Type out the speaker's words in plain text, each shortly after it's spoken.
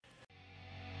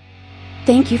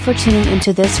Thank you for tuning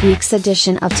into this week's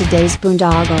edition of Today's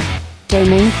Boondoggle.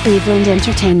 Domain Cleveland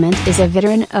Entertainment is a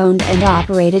veteran-owned and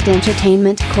operated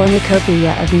entertainment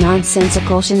cornucopia of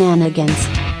nonsensical shenanigans.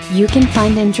 You can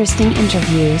find interesting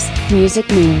interviews, music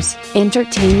news,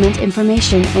 entertainment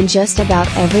information, and just about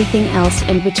everything else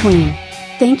in between.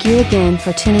 Thank you again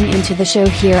for tuning into the show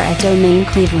here at Domain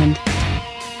Cleveland.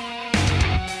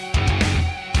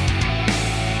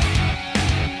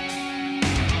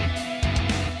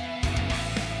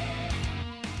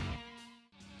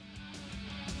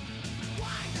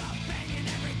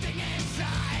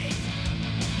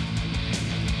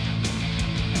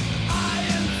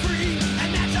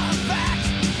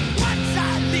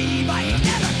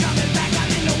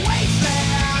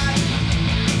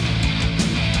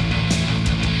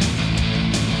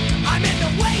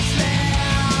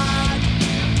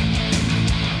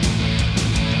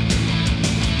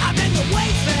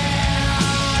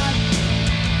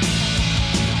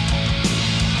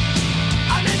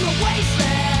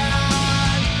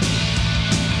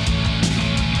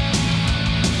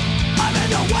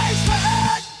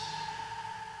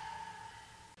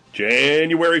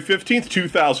 January 15th,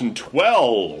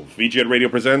 2012, VGN Radio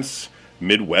presents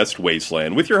Midwest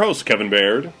Wasteland with your host, Kevin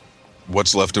Baird.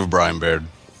 What's left of Brian Baird?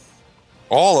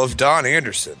 All of Don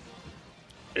Anderson.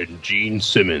 And Gene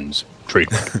Simmons,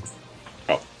 trademark.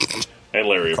 Oh, and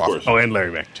Larry, of course. Oh, and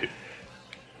Larry Mack, too.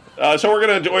 So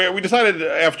we decided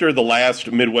after the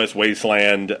last Midwest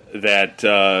Wasteland that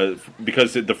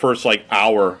because the first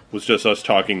hour was just us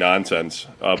talking nonsense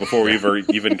before we ever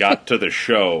even got to the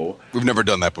show. We've never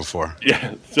done that before.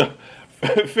 Yeah, so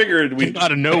figured we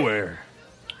out of nowhere.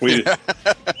 We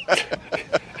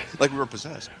like we were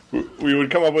possessed. We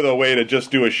would come up with a way to just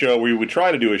do a show. We would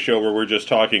try to do a show where we're just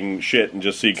talking shit and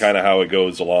just see kind of how it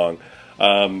goes along.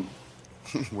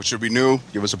 Which should be new.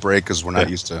 Give us a break because we're not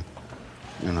used to.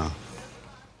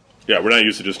 Yeah, we're not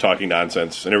used to just talking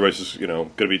nonsense, and everybody's just,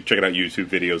 going to be checking out YouTube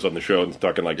videos on the show and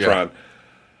talking like Tron.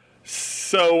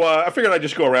 So I figured I'd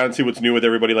just go around and see what's new with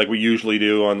everybody like we usually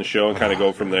do on the show and kind of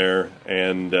go from there.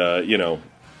 And,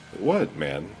 what,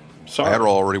 man? Sorry. My Adderall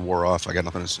already wore off. I got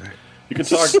nothing to say. You can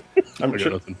talk. I'm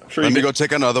sure Let me go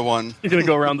take another one. You're going to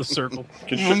go around the circle.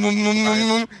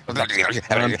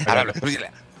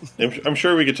 I'm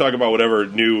sure we could talk about whatever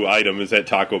new item is at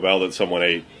Taco Bell that someone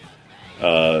ate.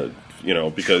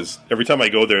 Because every time I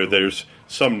go there, there's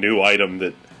some new item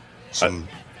that... Some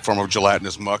form of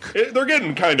gelatinous muck. They're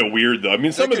getting kind of weird, though. I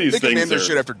mean, some of these things They can name their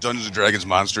shit after Dungeons & Dragons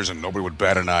monsters, and nobody would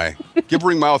bat an eye.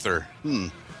 Gibbeling Mouther.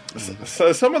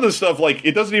 So some of the stuff,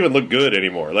 it doesn't even look good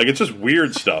anymore. It's just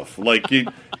weird stuff.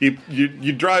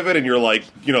 You drive in and you're like,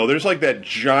 there's that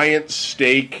giant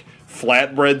steak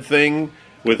flatbread thing.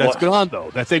 That's gone,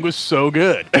 though. That thing was so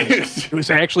good. It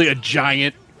was actually a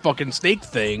giant fucking steak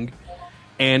thing.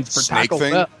 And for Snake Taco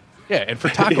thing? Bell, and for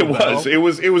Taco Bell, it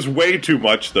was way too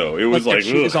much though. It was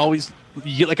it's always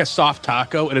you get a soft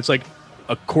taco, and it's a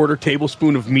quarter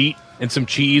tablespoon of meat and some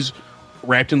cheese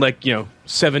wrapped in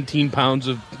 17 pounds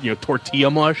of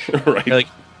tortilla mush. Right.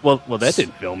 Well, that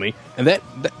didn't fill me. And that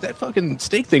fucking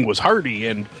steak thing was hearty,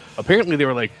 and apparently they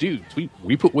were like, dudes,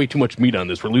 we put way too much meat on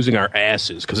this. We're losing our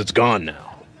asses because it's gone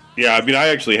now. Yeah, I mean, I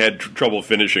actually had trouble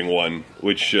finishing one,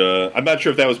 which I'm not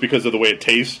sure if that was because of the way it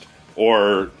tastes.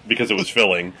 Or because it was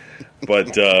filling,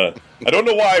 but I don't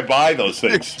know why I buy those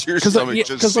things. Because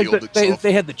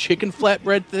they had the chicken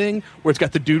flatbread thing where it's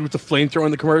got the dude with the flamethrower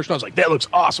in the commercial. I was like, that looks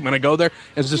awesome. And I go there,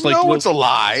 and it's just it's a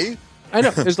lie. I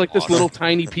know. It's this little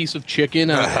tiny piece of chicken.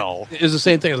 Hell, it's the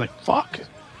same thing. I was like, fuck.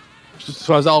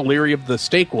 So I was all leery of the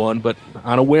steak one, but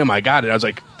on a whim, I got it. I was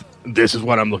like, this is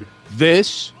what I'm looking.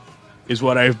 This is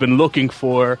what I've been looking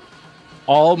for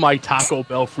all my Taco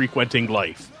Bell frequenting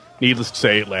life. Needless to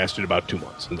say, it lasted about 2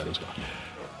 months, and then it was gone.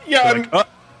 Yeah,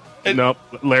 no,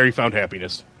 Larry found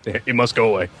happiness. It must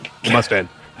go away. It must end.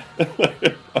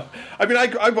 I mean,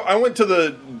 I went to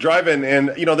the drive-in, and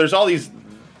there's all these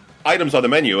items on the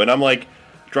menu, and I'm like,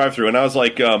 drive-through, and I was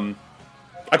like, I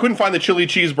couldn't find the chili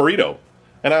cheese burrito,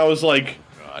 and I was like,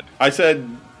 God. I said,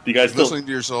 "Do you guys still listening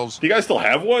to yourselves? Do you guys still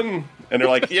have one?" And they're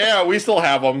like, "Yeah, we still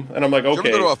have them," and I'm like, "Okay." Do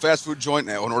you ever go to a fast food joint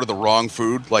and order the wrong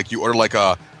food? Like you order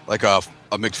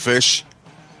a McFish,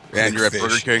 and you're at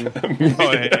Burger King.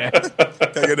 Oh, yeah. Can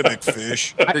I get a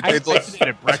McFish? I eat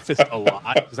at breakfast a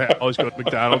lot because I always go to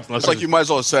McDonald's. It's like you might as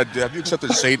well have said, have you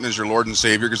accepted Satan as your Lord and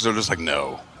Savior? Because they're just like,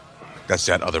 no, that's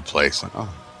that other place. Like,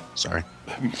 oh, sorry.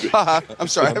 I'm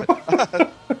sorry.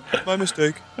 My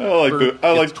mistake.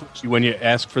 I like when you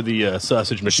ask for the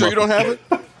sausage McMuffin. Sure you don't have it?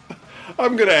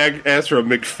 I'm going to ask for a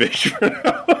McFish. Can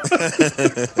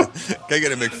I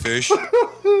get a McFish?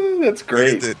 That's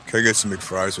great. Can I get some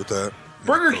McFries with that?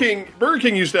 Burger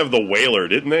King used to have the Whaler,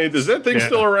 didn't they? Is that thing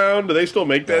still around? Do they still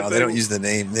make that? No, thing? they don't use the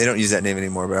name. They don't use that name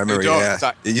anymore. But I remember,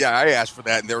 I asked for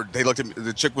that, and they looked at me.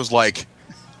 The chick was like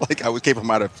I came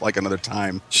from out of like another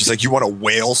time. She's like, "You want a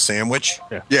whale sandwich?"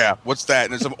 Yeah. What's that?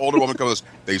 And then some older woman goes,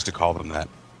 "They used to call them that."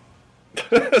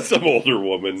 Some older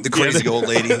woman, the crazy old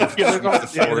lady.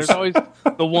 There's always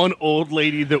the one old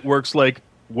lady that works like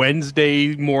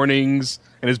Wednesday mornings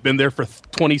and has been there for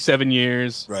 27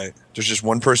 years. Right. There's just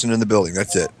one person in the building.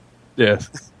 That's it. Yeah.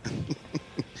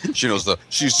 She knows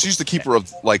she's the keeper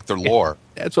of like their lore.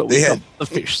 That's what we call the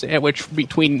fish sandwich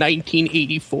between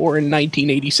 1984 and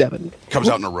 1987. Comes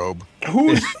out in a robe.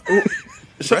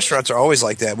 Restaurants are always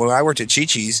like that. When I worked at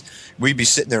Chi-Chi's, we'd be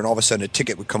sitting there and all of a sudden a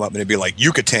ticket would come up and it'd be like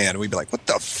Yucatan. And we'd be like, what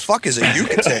the fuck is a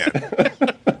Yucatan?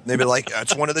 And they'd be like,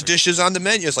 it's one of the dishes on the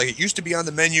menu. It's like, it used to be on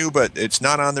the menu, but it's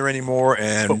not on there anymore.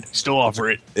 And still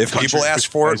offer it. If people ask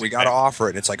for it, we got to offer it.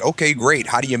 And it's like, okay, great.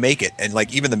 How do you make it? And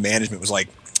like, even the management was like,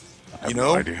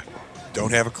 no idea.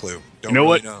 Don't have a clue. Don't you know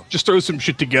really what? Know. just throw some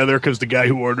shit together because the guy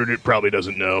who ordered it probably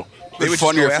doesn't know. It would be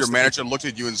funnier if your manager looked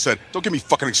at you and said, "Don't give me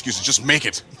fucking excuses, just make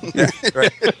it." Yeah,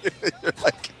 right. You're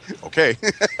like, okay.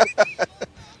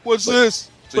 What's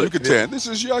this? It's a Yucatan. This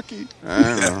is yucky. I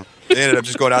don't know. They ended up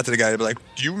just going out to the guy and be like,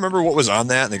 "Do you remember what was on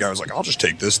that?" And the guy was like, "I'll just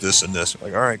take this, this, and this." I'm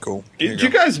like, all right, cool. Did you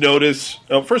guys notice?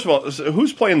 First of all,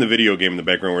 who's playing the video game in the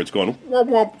background where it's going womp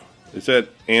womp? Is that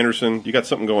Anderson? You got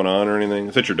something going on or anything?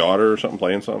 Is that your daughter or something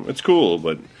playing something? It's cool,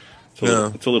 but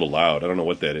it's a little loud. I don't know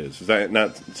what that is. Is that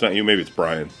not? It's not you. Maybe it's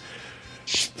Brian.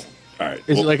 All right.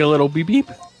 Is it like a little beep beep?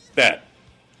 That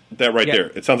right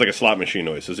there. It sounds like a slot machine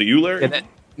noise. Is it you, Larry?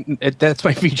 That's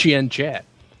my VGN chat.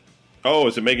 Oh,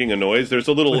 is it making a noise? There's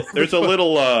a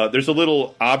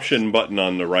little option button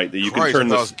on the right that you can turn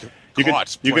this. You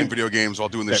can video games while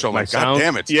doing the show. My Like, sound, God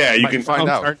damn it! Yeah, you can find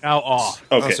out. Are now off.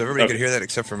 Okay, so everybody could hear that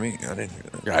except for me. I didn't hear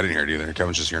that. Yeah, I didn't hear it either.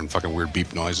 Kevin's just hearing fucking weird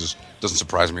beep noises. Doesn't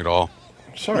surprise me at all.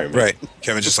 Sorry, man. Right.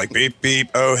 Kevin's just like beep beep.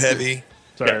 Oh, heavy.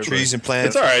 Sorry, Trees and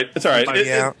plants. It's all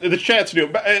right. The chat's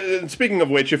new. Speaking of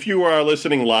which, if you are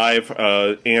listening live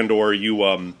and or you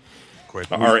are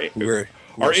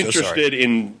interested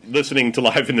in listening to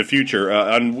live in the future,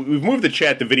 we've moved the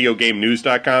chat to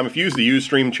videogamenews.com. If you use the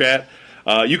Ustream chat,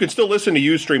 you can still listen to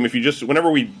Ustream if you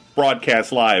whenever we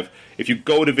broadcast live, if you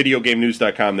go to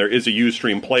videogamenews.com, there is a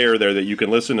Ustream player there that you can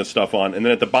listen to stuff on. And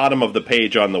then at the bottom of the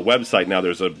page on the website now,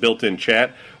 there's a built-in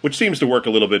chat, which seems to work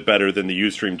a little bit better than the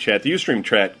Ustream chat. The Ustream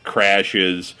chat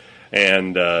crashes,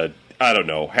 and I don't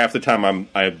know. Half the time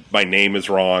my name is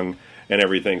wrong and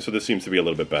everything, so this seems to be a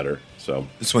little bit better. So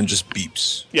this one just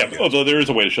beeps. Yeah, although there is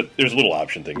a way to there's a little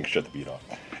option thing you can shut the beat off.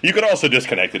 You can also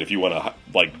disconnect it if you want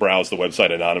to browse the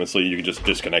website anonymously. You can just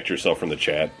disconnect yourself from the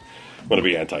chat. Want to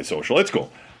be antisocial? It's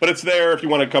cool, but it's there if you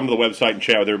want to come to the website and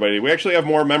chat with everybody. We actually have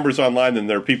more members online than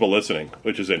there are people listening,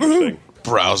 which is interesting.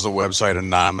 Browse the website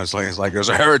anonymously. It's like there's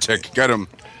a heretic. Get him.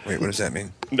 Wait, what does that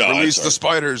mean? No, release the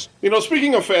spiders.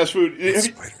 Speaking of fast food,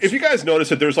 if you guys notice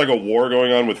that there's like a war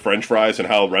going on with French fries and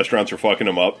how restaurants are fucking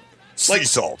them up. Sea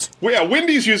salt. Well, yeah,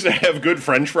 Wendy's used to have good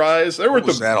French fries. What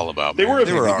was that all about? They were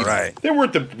all right. They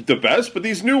weren't the best, but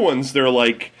these new ones, they're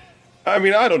like, I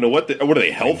mean, I don't know what are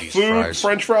they? Health Wendy's food fries.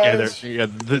 French fries? Yeah,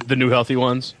 the new healthy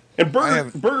ones. And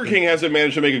Burger King hasn't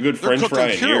managed to make a good French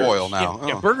fry in pure years. oil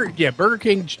now. Burger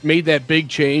King made that big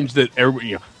change that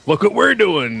everybody, look what we're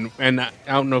doing. And I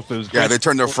don't know if it was they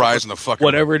turned their fries into fucking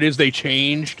whatever it is they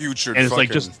changed. Future and it's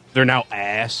like fucking- they're now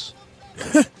ass.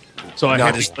 So I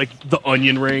have like the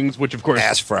onion rings, which of course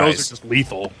ass fries. those are just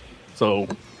lethal. So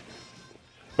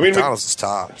I mean, McDonald's is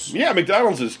tops. Yeah,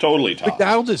 McDonald's is totally tops.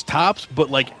 McDonald's is tops, but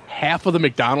like half of the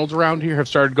McDonald's around here have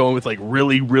started going with like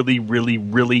really, really, really,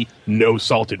 really no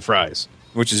salted fries,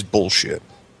 Which is bullshit.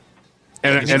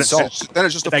 And then it's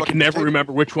just a I fucking can never potato.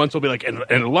 remember which ones will be like, and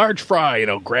a large fry, and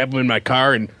I'll grab them in my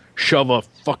car and shove a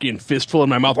fucking fistful in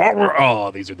my mouth.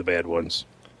 Oh, these are the bad ones.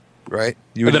 Right?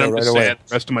 You And would then know I'm right just away. sad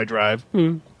the rest of my drive.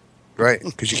 Right?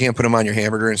 Because you can't put them on your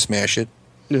hamburger and smash it.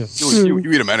 Yeah. You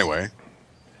eat them anyway.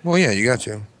 Well, yeah, you got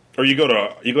to. Or you go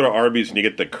to Arby's and you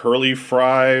get the curly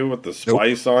fry with the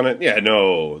spice on it. Yeah,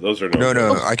 no, those are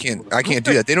No, I can't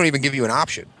do that. They don't even give you an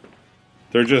option.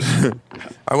 They're just.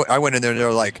 I went in there and they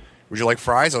were like, "Would you like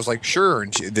fries?" I was like, "Sure."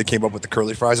 And they came up with the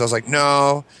curly fries. I was like,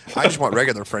 "No, I just want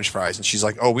regular French fries." And she's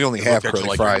like, "Oh, we only have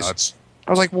curly fries."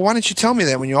 I was like, "Well, why didn't you tell me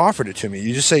that when you offered it to me?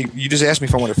 You just asked me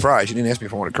if I wanted fries. You didn't ask me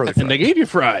if I wanted curly fries." And they gave you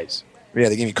fries. Yeah,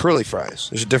 they gave me curly fries.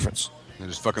 There's a difference. They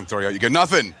just fucking throw you out. You get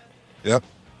nothing. Yep.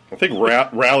 I think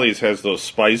Rally's has those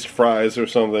spiced fries or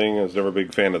something. I was never a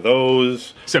big fan of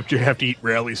those. Except you have to eat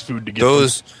Rally's food to get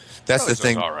those. That's the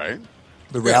thing. All right.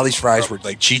 The Rally's fries were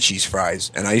like Chi-Chi's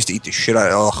fries, and I used to eat the shit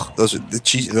out of. Ugh, those are the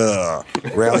cheese.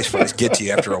 Rally's fries get to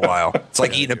you after a while. It's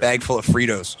like eating a bag full of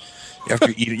Fritos.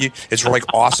 After you eat it, it's like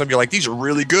awesome. You're like, these are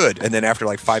really good, and then after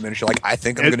like 5 minutes, you're like, I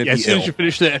think I'm going to be as soon ill. as you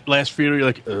finish that last Frito, you're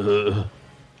like,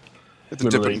 It's a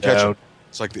dip it in ketchup.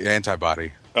 It's like the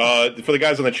antibody. For the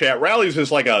guys in the chat, Rally's is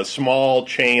like a small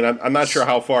chain. I'm not sure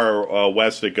how far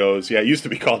west it goes. Yeah, it used to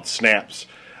be called Snaps.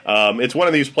 It's one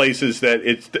of these places that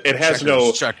it has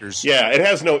Checkers. Yeah, it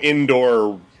has no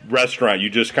indoor restaurant. You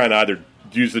just kind of either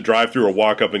use the drive-through or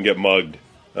walk up and get mugged.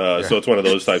 So it's one of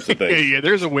those types of things. yeah,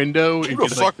 there's a window. Who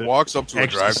the fuck walks up to a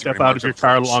actually drive-thru? step out of your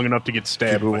car long enough to get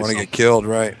stabbed. People by want to something. get killed,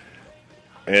 right?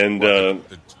 And the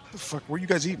fuck were you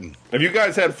guys eating? have you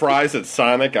guys had fries at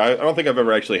Sonic? I don't think I've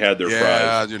ever actually had their Yeah,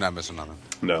 fries. you're not missing nothing.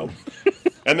 No.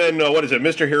 And then what is it?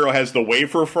 Mr. Hero has the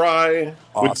wafer fry.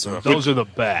 Awesome. Those are the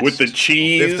best. With the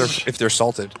cheese. If they're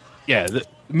salted. Yeah,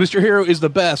 Mr. Hero is the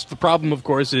best. The problem, of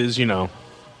course, is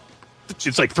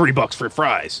it's like $3 for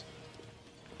fries,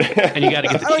 and you got to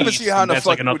get the cheese. I don't even see how the that's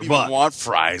fuck like another would even buck. want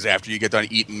fries after you get done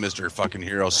eating Mr. fucking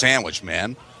Hero sandwich,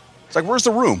 man. It's like, where's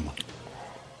the room?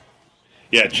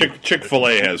 Yeah,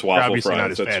 Chick-fil-A has You're waffle obviously fries.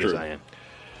 not as That's fat true. as I am.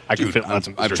 I can fit on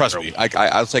some. Mr. Trust Hero. me,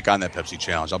 I'll take on that Pepsi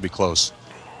challenge. I'll be close.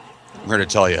 I'm here to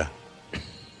tell you.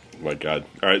 My God!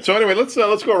 All right. So anyway, let's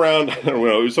go around. I don't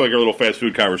know. It was like a little fast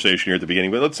food conversation here at the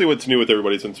beginning, but let's see what's new with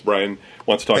everybody since Brian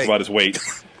wants to talk about his weight.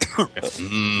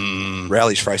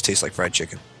 Rally's fries taste like fried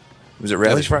chicken. Was it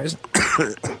Rally's fries?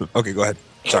 Okay, go ahead.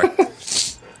 Sorry. I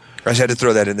just had to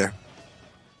throw that in there.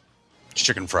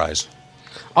 Chicken fries.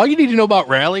 All you need to know about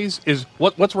Rally's is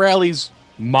what's Rally's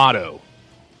motto.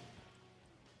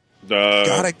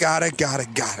 Gotta get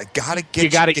You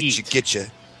gotta get eat. you, get you.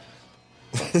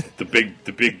 The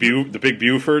big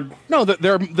Buford. No,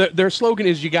 their slogan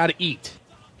is "You got to eat."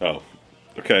 Oh,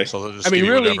 okay. So they'll just I mean, give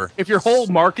you really, whatever. if your whole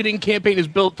marketing campaign is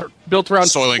built around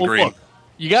Soylent well, Green. look,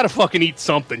 you got to fucking eat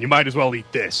something. You might as well eat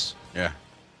this. Yeah.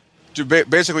 Dude,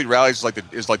 basically, Rally's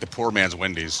is like the poor man's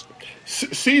Wendy's.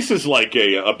 Cease is like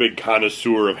a big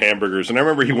connoisseur of hamburgers, and I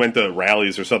remember he went to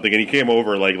Rally's or something, and he came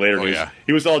over like later. Oh, and yeah.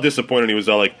 He was all disappointed. He was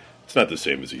all like, "It's not the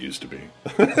same as it used to be."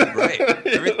 Right.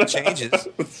 Everything changes.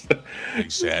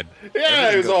 He's sad.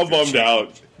 Yeah, he was all bummed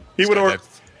out. He would order.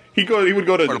 He would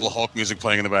go to Portable Hulk music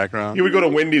playing in the background. He would go to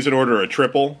Wendy's and order a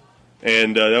triple,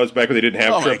 and that was back when they didn't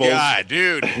have Oh triples. my god,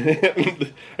 dude! And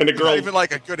the It's girl, not even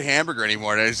like a good hamburger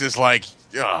anymore. It's just like,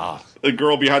 ugh. the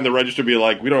girl behind the register, be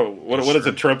like, "We don't. What is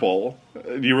a triple?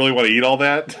 Do you really want to eat all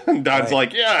that?" And Don's Right.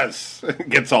 like, "Yes."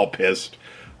 Gets all pissed.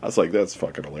 I was like, "That's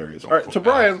fucking hilarious." All right, so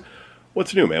Brian,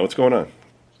 what's new, man? What's going on?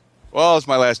 Well, it's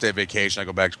my last day of vacation. I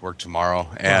go back to work tomorrow,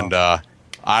 and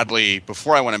oddly,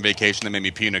 before I went on vacation, they made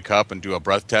me pee in a cup and do a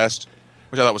breath test,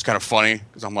 which I thought was kind of funny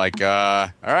because I'm like,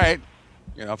 all right,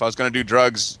 if I was going to do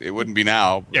drugs, it wouldn't be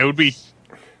now. Yeah, it would be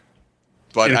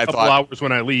But in a I couple thought, hours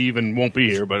when I leave and won't be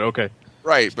here. But okay.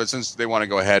 right. But since they want to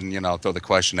go ahead and throw the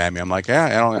question at me, I'm like,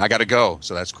 yeah, I got to go.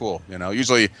 So that's cool.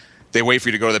 Usually they wait for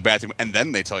you to go to the bathroom and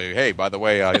then they tell you, hey, by the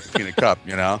way, you have to pee in a cup.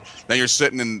 Then you're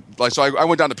sitting in so I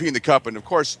went down to pee in the cup, and of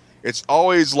course it's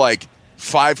always like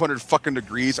 500 fucking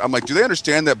degrees. I'm like, do they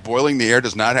understand that boiling the air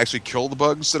does not actually kill the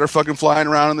bugs that are fucking flying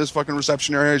around in this fucking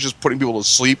reception area? It's just putting people to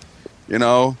sleep,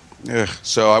 Ugh.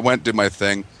 So I went, did my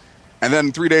thing. And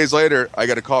then 3 days later, I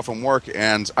got a call from work,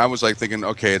 and I was like thinking,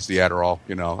 okay, it's the Adderall.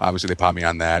 Obviously they pop me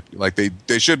on that. Like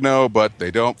they should know, but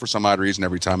they don't for some odd reason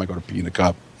every time I go to pee in a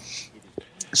cup.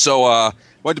 So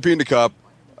went to pee in the cup.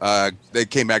 They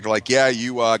came back, they're like, yeah,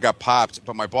 you got popped.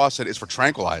 But my boss said it's for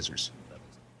tranquilizers.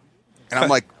 And I'm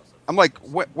like,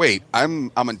 wait,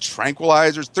 I'm on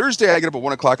tranquilizers. Thursday I get up at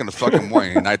 1 o'clock in the fucking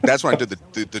morning, and that's when I did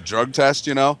the drug test.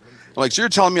 I'm like, so you're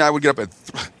telling me I would get up at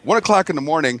 1 o'clock in the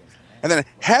morning, and then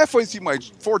halfway through my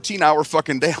 14-hour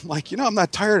fucking day, I'm like, I'm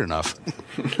not tired enough.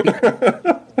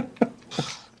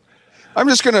 I'm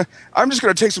just gonna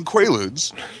take some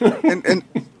Quaaludes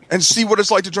and see what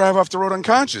it's like to drive off the road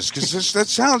unconscious, because that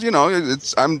sounds,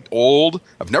 I'm old,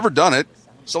 I've never done it.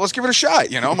 So let's give it a shot,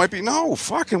 It might be, no,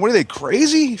 fucking, what are they,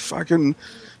 crazy? Fucking.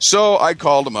 So I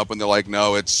called them up, and they're like,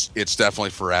 no, it's definitely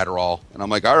for Adderall. And I'm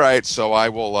like, all right, so I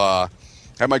will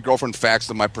have my girlfriend fax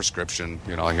them my prescription.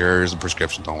 Here's the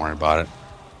prescription, don't worry about it.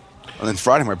 And then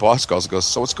Friday, my boss calls and goes,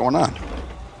 so what's going on?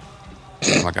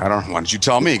 I'm like, I don't know, why didn't you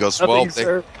tell me? He goes, well,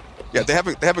 they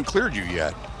haven't cleared you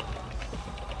yet.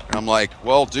 And I'm like,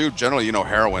 well, dude, generally,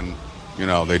 heroin, they you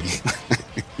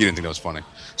didn't think that was funny.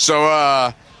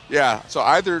 So, yeah, so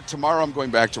either tomorrow I'm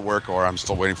going back to work, or I'm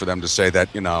still waiting for them to say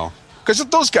that, because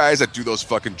those guys that do those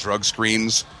fucking drug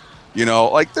screens,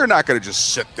 like, they're not going to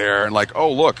just sit there and like,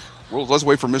 oh, look, let's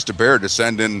wait for Mr. Baird to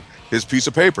send in his piece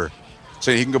of paper.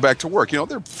 so he can go back to work. You know,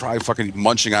 they're probably fucking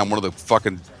munching on one of the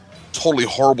fucking totally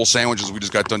horrible sandwiches we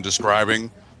just got done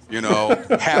describing. You know,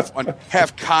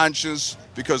 half conscious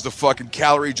because the fucking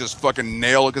calorie just fucking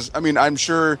nailed it. Because I mean, I'm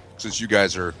sure since you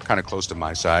guys are kind of close to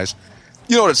my size,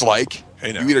 you know what it's like.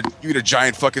 Hey, no. You eat a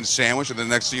giant fucking sandwich, and the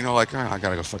next thing you know, like, oh, I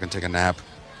gotta go fucking take a nap.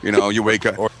 You know, you wake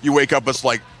up. It's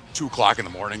like 2:00 in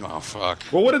the morning. Oh fuck.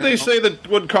 Well, what did they say that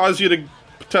would cause you to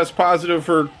test positive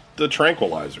for the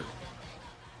tranquilizer?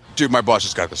 Dude, my boss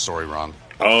just got the story wrong.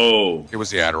 Oh, It was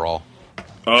the Adderall.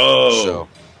 oh.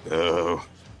 So,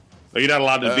 Are you not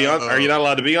allowed to be on? Are you not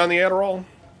allowed to be on the Adderall?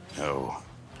 no.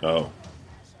 Oh,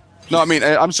 No, I mean,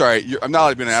 I'm sorry. I'm not allowed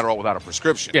to be on Adderall without a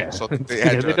prescription. Yeah. So they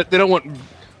had to, They don't want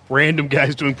random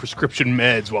guys doing prescription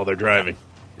meds while they're driving.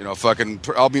 you know, fucking.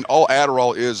 I mean, all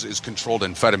Adderall is controlled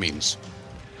amphetamines.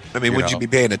 I mean, would you be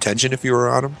paying attention if you were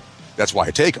on them? That's why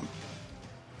I take them.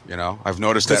 You know, I've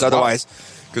noticed that.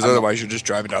 Because otherwise you're just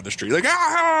driving down the street like,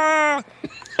 ah!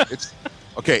 It's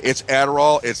okay. It's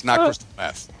Adderall. It's not crystal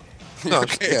meth.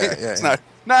 Okay, yeah, It's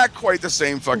not quite the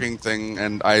same fucking thing,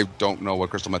 and I don't know what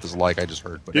crystal meth is like. I just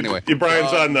heard, but anyway.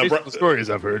 Brian's on Based on the stories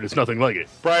I've heard, it's nothing like it.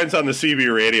 Brian's on the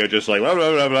CB radio, just like blah,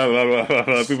 blah, blah, blah, blah, blah,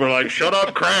 blah. People are like, "Shut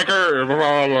up, cracker!"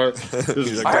 Blah, blah, blah.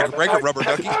 He's like, break a rubber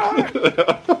ducky.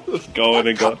 Going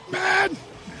and going.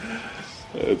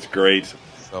 It's great.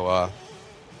 So,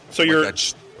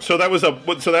 that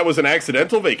was an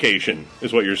accidental vacation,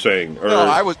 is what you're saying? Or, No,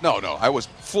 I was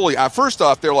fully. First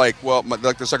off, they're like, well,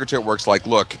 like the secretary at work's like,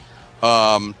 look,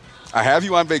 I have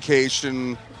you on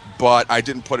vacation, but I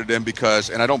didn't put it in because,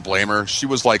 and I don't blame her. She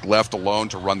was like left alone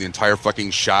to run the entire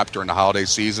fucking shop during the holiday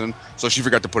season, so she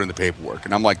forgot to put in the paperwork.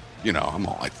 And I'm like, you know, I'm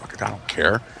all like, fuck it, I don't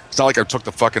care. It's not like I took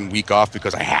the fucking week off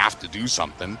because I have to do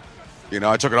something. You know,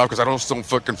 I took it off because I don't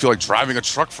fucking feel like driving a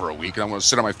truck for a week, and I'm going to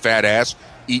sit on my fat ass,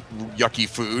 eat yucky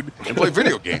food, and play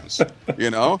video games.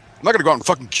 You know, I'm not going to go out and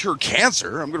fucking cure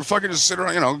cancer. I'm going to fucking just sit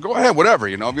around. You know, go ahead, whatever.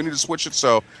 You know, if you need to switch it.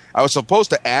 So I was supposed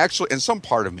to actually, and some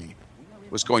part of me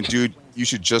was going, dude, you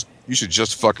should just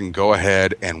fucking go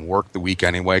ahead and work the week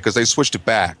anyway, because they switched it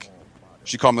back.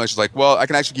 She called me and she's like, well, I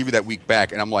can actually give you that week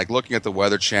back. And I'm like looking at the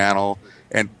Weather Channel,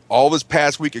 and all this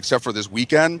past week, except for this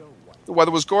weekend, the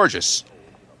weather was gorgeous.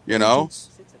 You know?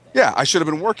 Yeah, I should have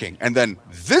been working. And then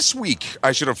this week,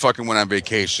 I should have fucking went on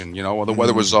vacation. You know, well, the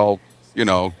weather was all, you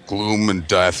know, gloom and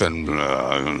death and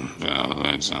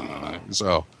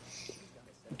so.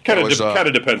 Kind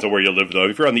of depends on where you live, though.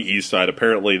 If you're on the east side,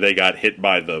 apparently they got hit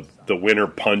by the winter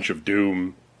punch of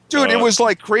doom. Dude, it was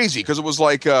like crazy because it was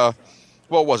like,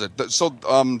 what was it?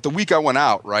 The week I went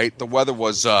out, right, the weather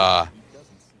was,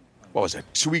 what was it,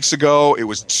 2 weeks ago? It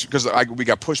was because we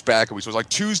got pushed back. So it was like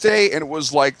Tuesday, and it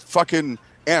was like fucking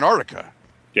Antarctica.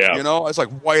 Yeah. You know, it's like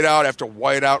whiteout after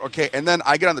whiteout. Okay. And then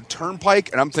I get on the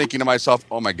turnpike, and I'm thinking to myself,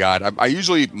 oh my God. I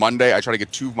usually, Monday, I try to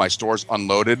get 2 of my stores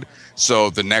unloaded. So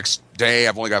the next day,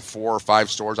 I've only got 4 or 5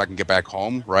 stores I can get back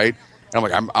home, right? And I'm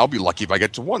like, I'll be lucky if I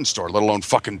get to 1 store, let alone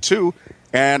fucking 2.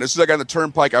 And as soon as I got on the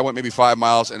turnpike, I went maybe 5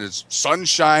 miles, and it's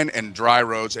sunshine and dry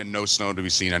roads and no snow to be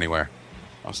seen anywhere.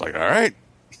 I was like, all right.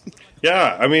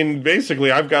 Yeah, I mean, basically,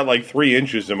 I've got like 3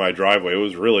 inches in my driveway. It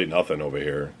was really nothing over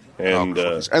here. And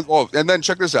and then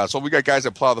check this out. So we got guys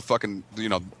that plow the fucking, you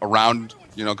know, around,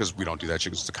 you know, because we don't do that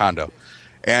shit because it's a condo.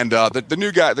 And the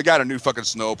new guy, they got a new fucking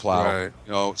snow plow, Right.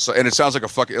 you know. So and it sounds like a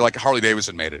fucking like Harley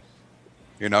Davidson made it,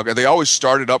 you know. They always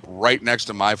started up right next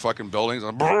to my fucking buildings,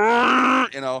 you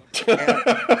know.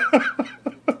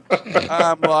 And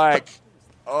I'm like,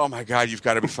 oh my God, you've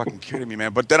got to be fucking kidding me,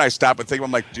 man. But then I stop and think,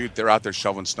 I'm like, dude, they're out there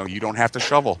shoveling snow. You don't have to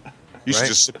shovel. You should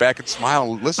just sit back and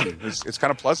smile and listen. It's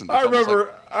kind of pleasant. I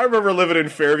remember living in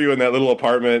Fairview in that little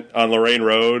apartment on Lorraine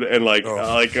Road, and like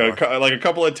a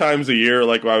couple of times a year,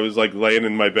 like when I was like laying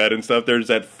in my bed and stuff, there's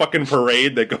that fucking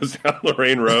parade that goes down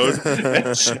Lorraine Road,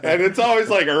 and it's always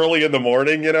like early in the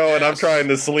morning, you know, and I'm trying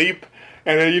to sleep,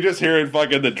 and then you just hearing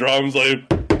fucking the drums like.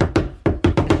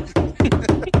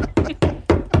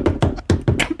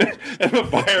 And the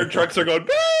fire trucks are going,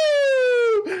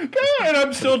 boo, boo, and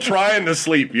I'm still trying to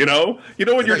sleep, you know? You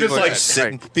know when you're just like...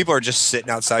 sitting, people are just sitting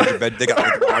outside your bed. They got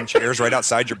like lawn chairs right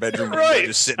outside your bedroom. Right.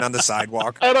 Just sitting on the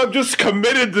sidewalk. And I'm just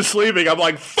committed to sleeping. I'm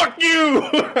like, fuck you!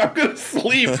 I'm going to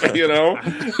sleep, you know?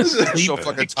 I'm so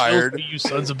fucking tired. You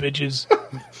sons of bitches.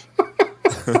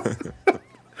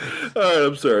 All right,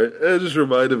 I'm sorry. It just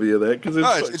reminded me of that. Cause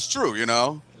it's true, you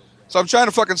know? So I'm trying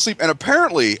to fucking sleep, and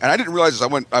apparently, and I didn't realize this.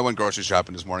 I went grocery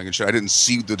shopping this morning and shit. I didn't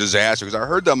see the disaster because I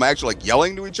heard them actually like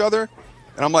yelling to each other,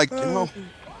 and I'm like, you know,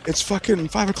 it's fucking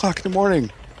 5 o'clock in the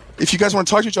morning. If you guys want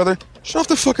to talk to each other, shut off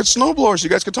the fucking snowblower so you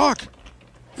guys can talk.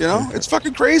 You know, it's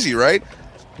fucking crazy, right?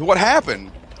 But what happened,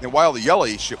 and while the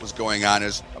yelly shit was going on,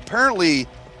 is apparently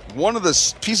one of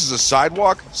the pieces of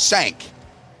sidewalk sank.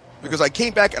 Because I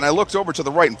came back and I looked over to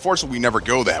the right. Unfortunately, we never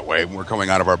go that way when we're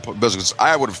coming out of our business.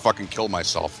 I would have fucking killed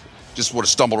myself. Just would have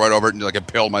stumbled right over it and like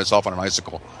impaled myself on an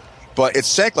icicle. But it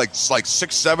sank like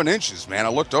 6-7 inches, man. I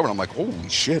looked over and I'm like, holy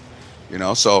shit. You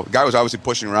know, so the guy was obviously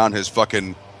pushing around his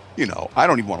fucking, you know, I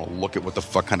don't even want to look at what the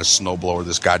fuck kind of snowblower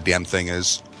this goddamn thing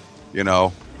is. You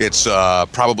know, it's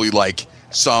probably like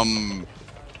some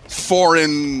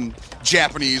foreign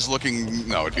Japanese looking.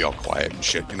 No, it'd be all quiet and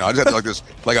shit. You know, I just had like this,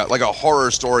 like a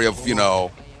horror story of, you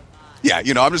know, yeah.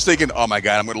 You know, I'm just thinking, oh my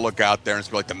god, I'm gonna look out there and it's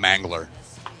gonna be like the Mangler.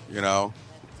 You know,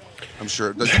 I'm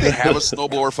sure. Do they have a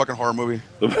snowblower fucking horror movie?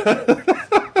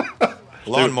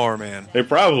 Lawnmower Man. They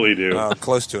probably do.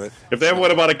 Close to it. If they have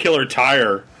one about a killer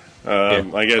tire,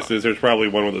 I guess there's probably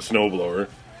one with a snowblower.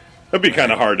 That'd be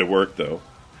kind of hard to work though.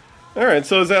 All right,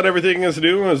 so is that everything is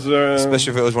new?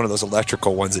 Especially if it was one of those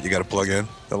electrical ones that you got to plug in,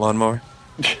 the lawnmower,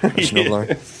 the snowblower.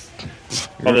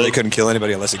 You really couldn't kill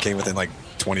anybody unless it came within like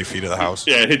 20 feet of the house.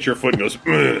 Yeah, it hits your foot and goes,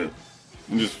 and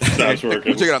just stops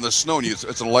working. You take it on the snow, and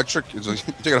it's an electric. You take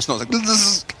it on the snow,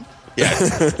 it's like, yeah,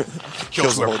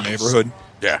 Kills the whole neighborhood.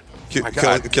 Yeah,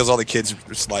 Kills all the kids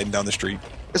sliding down the street.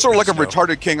 it's sort of like a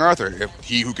retarded King Arthur. If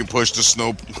he who can push the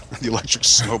snow, the electric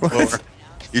snowblower,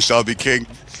 he shall be king.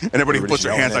 And everybody puts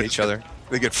their hands on each other.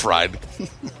 They get fried.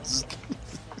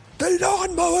 The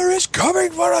lawnmower is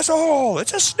coming for us all.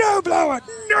 It's a snowblower.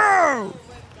 No.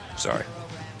 Sorry.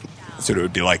 That's what it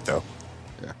would be like, though.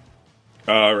 Yeah.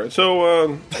 All right.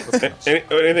 So,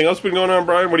 anything else been going on,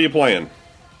 Brian? What are you playing?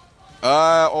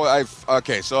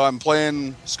 Okay. So I'm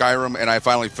playing Skyrim, and I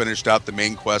finally finished out the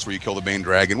main quest where you kill the main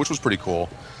dragon, which was pretty cool.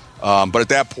 But at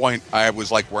that point, I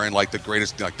was like wearing like the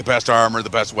greatest, like the best armor,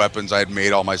 the best weapons. I had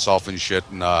made all myself and shit,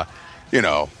 and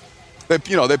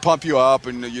they pump you up,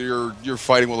 and you're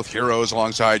fighting with heroes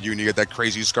alongside you, and you get that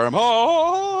crazy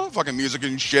Skyrim, fucking music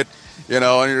and shit, you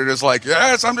know, and you're just like,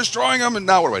 yes, I'm destroying them, and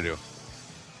now what do I do?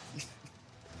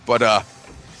 But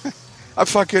I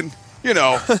fucking, you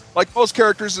know, like most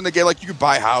characters in the game, like you could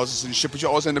buy houses and shit, but you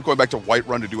always end up going back to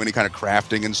Whiterun to do any kind of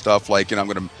crafting and stuff, like, you know,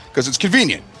 because it's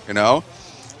convenient, you know.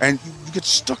 And you get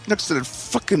stuck next to the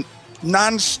fucking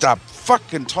nonstop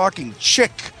fucking talking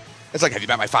chick. It's like, have you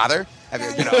met my father? Have you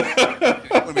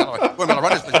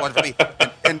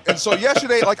and so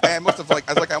yesterday, like I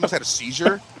almost had a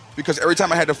seizure because every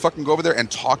time I had to fucking go over there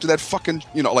and talk to that fucking,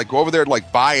 you know, like go over there and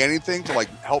like buy anything to like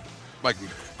help like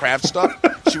craft stuff,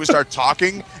 she would start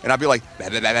talking and I'd be like,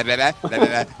 and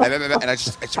I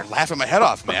started laughing my head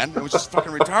off, man. It was just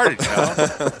fucking retarded, you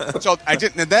know? So I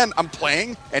didn't, and then I'm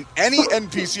playing, and any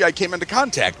NPC I came into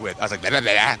contact with, I was like,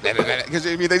 because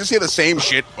I mean, they just say the same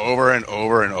shit over and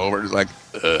over and over. It's like,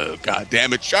 god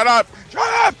damn it, shut up.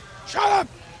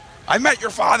 I met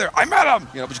your father. I met him.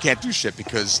 You know, but you can't do shit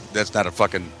because that's not a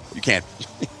fucking, you can't,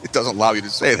 it doesn't allow you to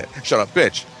say that. Shut up,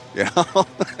 bitch. You know?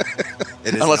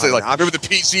 Unless they like, maybe the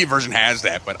PC version has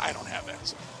that, but I don't have that.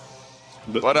 So.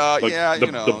 But yeah, you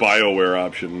know, the BioWare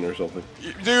option or something.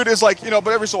 Dude, it's like, you know,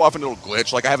 but every so often it'll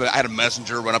glitch. Like I had a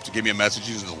messenger run up to give me a message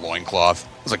using his loincloth.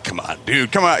 I was like, come on,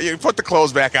 dude, come on, you put the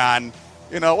clothes back on.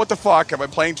 You know, what the fuck? Am I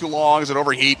playing too long? Is it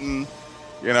overheating?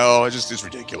 You know, it's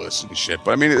ridiculous and shit.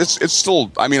 But I mean, it's still.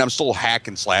 I mean, I'm still hack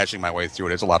and slashing my way through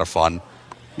it. It's a lot of fun.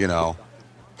 You know.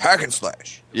 Hack and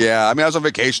slash. Yeah, I mean, I was on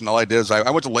vacation. All I did is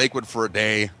I went to Lakewood for a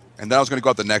day, and then I was going to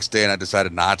go out the next day, and I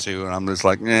decided not to. And I'm just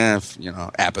like, you know,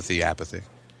 apathy.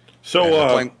 So,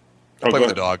 playing with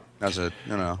the dog. That's it,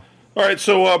 you know. All right,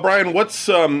 so Brian, what's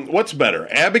better,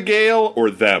 Abigail or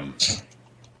them?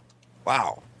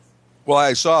 Wow. Well,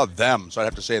 I saw them, so I'd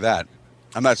have to say that.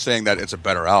 I'm not saying that it's a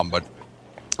better album, but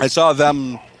I saw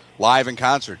them live in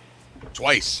concert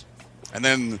twice, and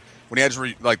then. When he had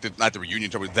not the reunion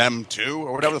tour with them too,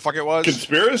 or whatever the fuck it was.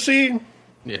 Conspiracy?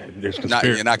 Yeah, there's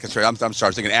conspiracy. Not conspiracy. I'm sorry. I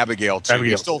was thinking Abigail too.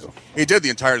 He did the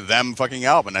entire them fucking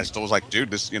album, and I still was like,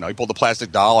 dude, this. You know, he pulled the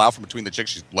plastic doll out from between the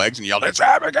chick's legs and yelled, "It's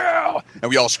Abigail!" And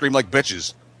we all screamed like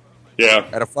bitches. Yeah.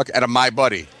 At a My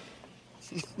Buddy.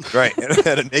 Right.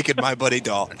 At a naked My Buddy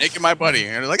doll. A naked My Buddy,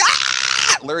 and like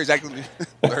ah! Larry's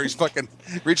fucking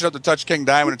reaching up to touch King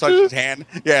Diamond and touch his hand.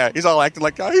 Yeah, he's all acting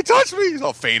like, oh, he touched me. He's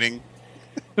all fainting.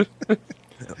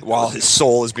 While his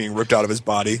soul is being ripped out of his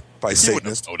body by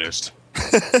Satanists. He wouldn't have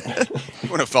noticed. He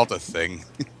wouldn't have felt a thing.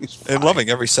 And loving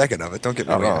every second of it. Don't get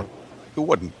me wrong. Who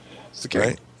wouldn't? It's the case.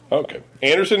 Right? Okay.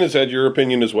 Anderson, is that your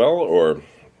opinion as well, or?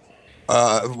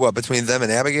 What, between them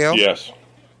and Abigail? Yes.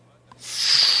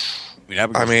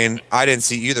 I mean, I didn't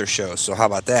see either show, so how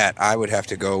about that? I would have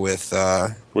to go with... What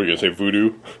are you going to say,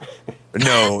 Voodoo?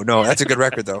 No, that's a good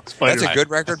record, though. That's a good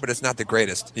record, but it's not the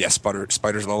greatest. Yeah,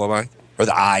 Spider's Lullaby. Or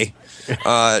The Eye.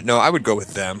 No, I would go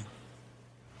with them.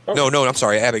 No, I'm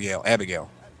sorry, Abigail.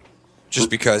 Just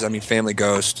because, I mean, Family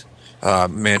Ghost,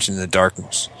 Mansion in the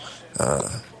Darkness,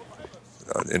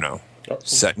 you know,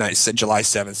 set July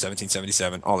 7th,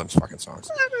 1777, all them fucking songs.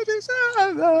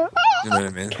 You know what I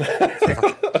mean?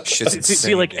 Shit's insane.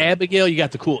 See, like dude. Abigail, you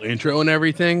got the cool intro and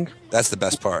everything, That's the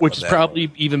best part. which of is that.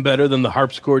 probably even better than the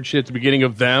harpsichord shit at the beginning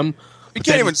of them. You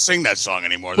can't even sing that song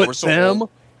anymore. They But were so them, old.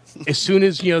 as soon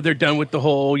as they're done with the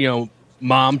whole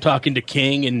mom talking to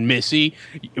King and Missy,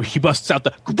 he busts out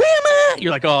the grandma.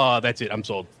 You're like, oh, that's it. I'm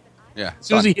sold. Yeah. As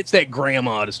soon as he hits that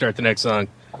grandma to start the next song,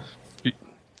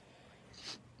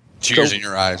 Tears in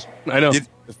your eyes. I know.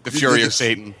 The fury of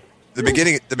Satan. The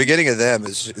beginning of them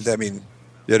is, I mean,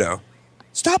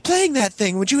 stop playing that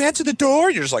thing. Would you answer the door?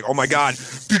 You're just like, oh my god.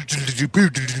 And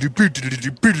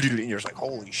you're just like,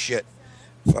 holy shit.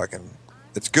 Fucking,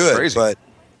 it's good, Crazy. but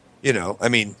I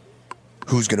mean,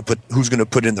 who's gonna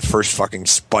put in the first fucking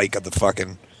spike of the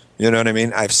fucking, you know what I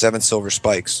mean? I have 7 silver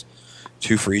spikes,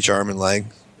 2 for each arm and leg.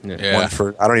 Yeah. One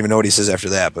for, I don't even know what he says after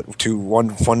that, but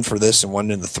one for this and one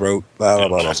in the throat. Blah, blah,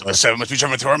 blah, blah. 7 must be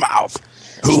trying to throw her mouth.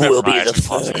 Who will be the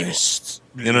first?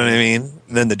 You know what I mean?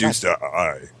 And then the dude's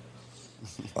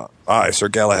I, Sir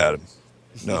Galahad.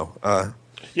 No.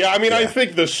 Yeah, I mean, I Yeah.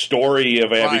 think the story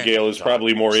of Abigail is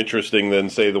probably more interesting than,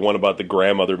 say, the one about the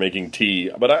grandmother making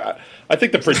tea. But I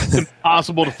think the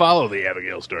Possible to follow the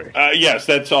Abigail story. yes,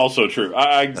 that's also true.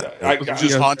 I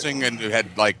Just haunting and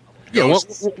had like. Yeah,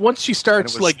 ghosts. once she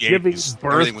starts And it was giving James.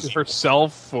 birth Everything to was-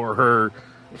 herself or her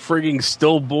frigging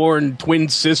stillborn twin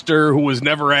sister who was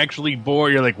never actually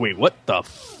born, you're like, wait, what the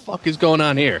fuck is going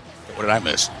on here? What did I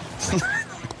miss?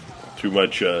 too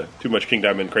much King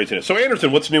Diamond craziness. So,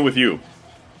 Anderson, what's new with you?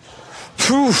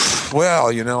 Whew. Well,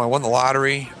 I won the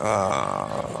lottery.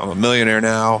 I'm a millionaire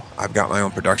now. I've got my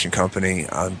own production company.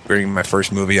 I'm bringing my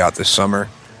first movie out this summer.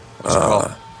 What's it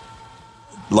called?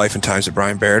 Life and Times of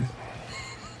Brian Baird.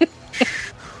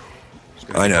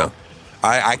 I know.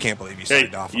 I can't believe you Hey,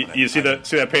 signed off on it. you see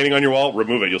that painting on your wall?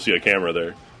 Remove it. You'll see a camera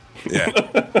there. Yeah.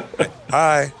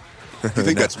 Hi. You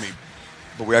think that's me,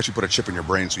 but we actually put a chip in your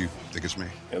brain, so you think it's me.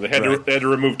 And they had Right. to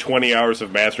remove 20 hours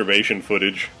of masturbation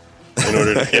footage in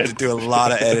order I to had to get. do a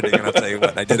lot of editing, and I'll tell you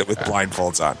what, I did it with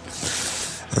blindfolds on.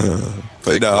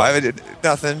 But no, I did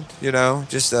nothing,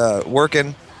 just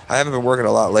working. I haven't been working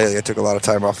a lot lately. I took a lot of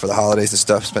time off for the holidays and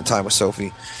stuff, spent time with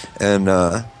Sophie, and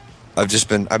I've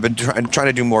been trying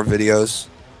to do more videos,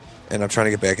 and I'm trying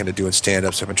to get back into doing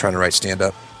stand-ups. I've been trying to write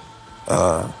stand-up.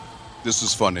 This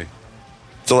is funny.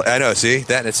 So I know, see,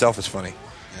 that in itself is funny.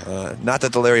 Not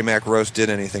that the Larry Mack roast did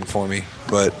anything for me,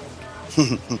 but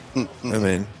I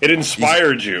mean, It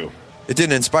inspired you. it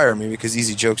didn't inspire me because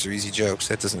easy jokes are easy jokes.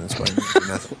 That doesn't inspire me to do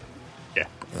nothing. Yeah.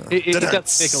 It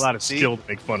does take a lot of skill to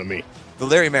make fun of me. The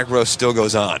Larry Mack roast still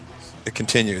goes on. It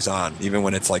continues on, even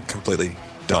when it's like completely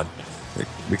done.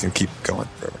 We can keep going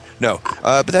forever. No,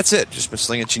 but that's it. Just been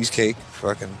slinging cheesecake,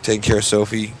 fucking taking care of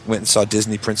Sophie. Went and saw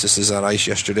Disney Princesses on Ice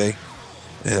yesterday,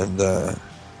 and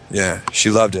yeah, she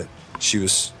loved it.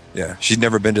 She'd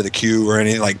never been to the Q or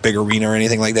any like big arena or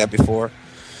anything like that before.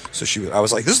 So I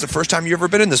was like, "This is the first time you ever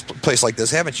been in this place like this,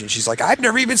 haven't you?" And she's like, "I've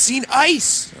never even seen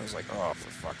ice." I was like, "Oh, for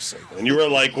fuck's sake!" And you were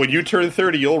like, when you turn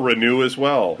 30, you'll renew as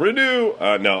well. Renew?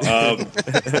 No.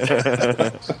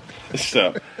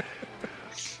 So.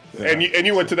 And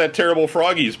you went to that terrible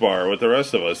Froggies bar with the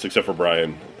rest of us, except for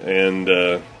Brian. And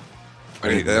I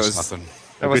didn't that miss was- nothing.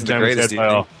 That wasn't the time was greatest had by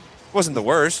evening. all. Wasn't the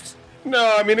worst.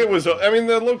 no, I mean it was. I mean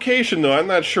the location though. I'm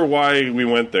not sure why we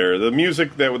went there. The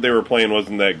music that they were playing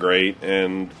wasn't that great,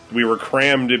 and we were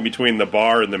crammed in between the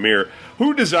bar and the mirror.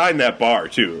 Who designed that bar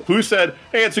too? Who said,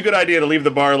 "Hey, it's a good idea to leave the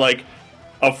bar like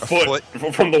a foot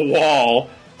from the wall,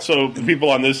 so people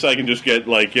on this side can just get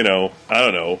like I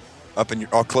don't know." Up in your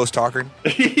all close talking.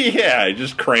 Yeah,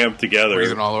 just cramped together.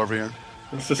 Breathing all over you.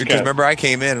 It's just Because kinda- remember, I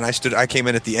came in and I came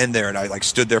in at the end there, and I like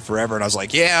stood there forever, and I was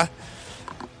like, yeah,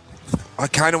 I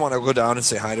kind of want to go down and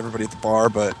say hi to everybody at the bar,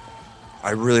 but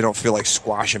I really don't feel like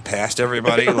squashing past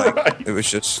everybody. Like it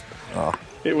was just,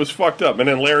 It was fucked up. And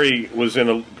then Larry was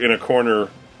in a corner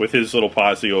with his little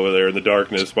posse over there in the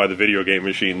darkness by the video game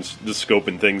machines, just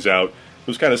scoping things out. It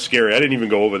was kind of scary. I didn't even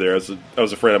go over there. I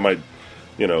was afraid I might,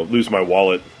 lose my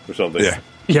wallet or something. yeah,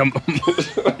 Yeah,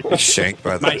 shanked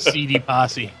by my the. CD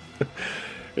posse.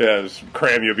 Yeah, just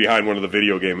cram you behind one of the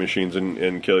video game machines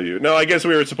and kill you. No, I guess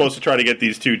we were supposed to try to get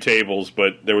these 2 tables,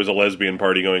 but there was a lesbian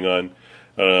party going on.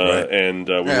 Right. And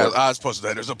we Yeah, were, I was supposed to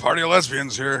say there's a party of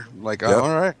lesbians here. I'm like, Yep. all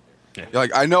right. You're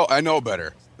like, I know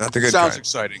better. Not the good Sounds kind.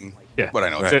 exciting, Yeah. but I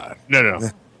know Right. it's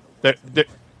not. No.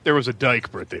 There was a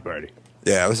dyke birthday party.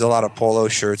 Yeah, it was a lot of polo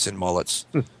shirts and mullets.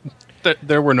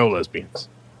 There were no lesbians.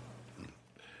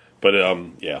 But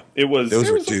yeah, it was. Those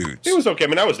were was, dudes. It was okay. I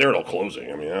mean, I was there till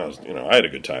closing. I mean, I had a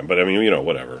good time. But I mean,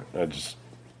 whatever. I just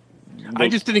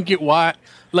didn't get why.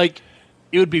 Like,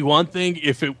 it would be one thing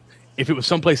if it was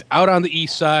someplace out on the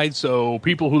east side, so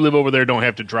people who live over there don't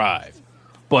have to drive.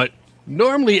 But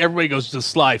normally everybody goes to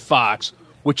Sly Fox,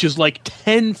 which is like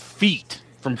 10 feet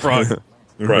from Frog.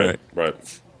 Right.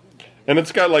 And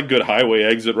it's got like good highway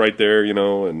exit right there,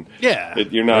 and yeah,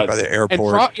 you're not right by the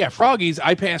airport. And Froggy's,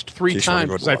 I passed 3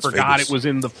 times because I forgot Vegas. it was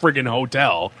in the friggin'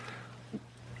 hotel.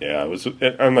 Yeah, it was.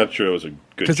 I'm not sure it was a good.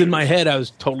 Because in my head, I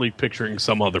was totally picturing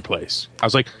some other place. I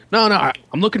was like, no,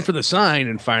 I'm looking for the sign,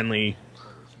 and finally,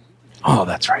 oh,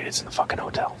 that's right, it's in the fucking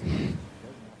hotel.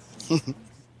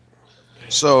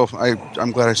 So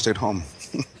I'm glad I stayed home.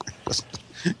 Just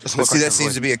But see, that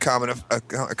seems to be a common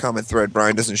thread.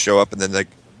 Brian doesn't show up, and then like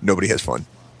nobody has fun.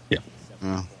 Yeah.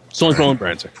 It's only Colin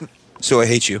Branson. So I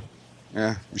hate you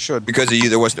Yeah, you should. because of you.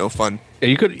 There was no fun. Yeah,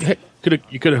 you could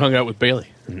have hung out with Bailey.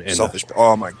 And, Selfish.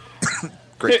 Oh my,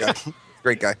 great guy.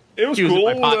 Great guy. It was He was cool.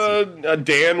 at my posse.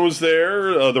 Dan was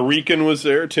there. The Rican was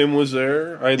there. Tim was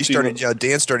there.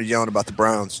 Dan started yelling about the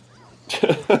Browns,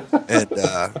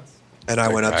 and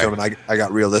I went up to him and I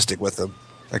got realistic with him.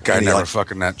 That guy And he, never like-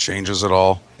 fucking that changes at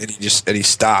all. And he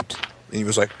stopped. And he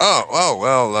was like, because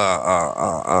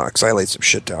I laid some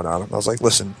shit down on him. I was like,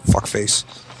 listen, fuckface.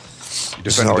 You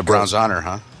defended the Browns' honor,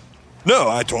 huh? No,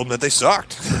 I told him that they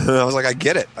sucked. I was like, I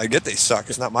get it. I get they suck.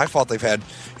 It's not my fault they've had,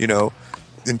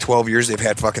 in 12 years they've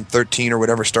had fucking 13 or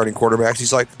whatever starting quarterbacks.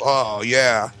 He's like, oh,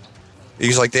 yeah.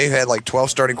 He's like, they've had like 12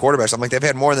 starting quarterbacks. I'm like, they've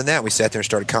had more than that. We sat there and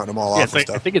started counting them all off and I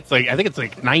stuff. think it's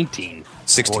like 19.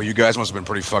 16. Well, you guys must have been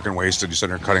pretty fucking wasted. You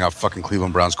sitting there cutting off fucking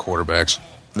Cleveland Browns quarterbacks.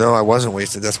 No, I wasn't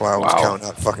wasted. That's why I was Wow. counting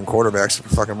out fucking quarterbacks for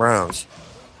fucking Browns.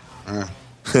 Eh.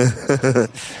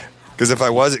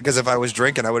 Because if I was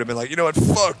drinking, I would have been like, you know what,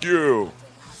 fuck you.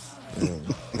 That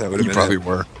would have You been probably it.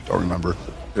 were. Don't remember.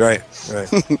 Right.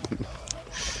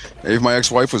 Even my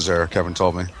ex-wife was there. Kevin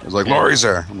told me. He was like, Lori's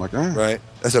there. I'm like, eh. Right.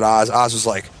 That's what Oz was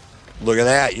like, look at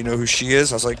that. You know who she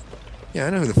is? I was like, yeah, I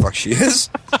know who the fuck she is.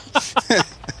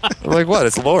 I'm like, what?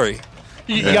 It's Lori.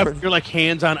 You're like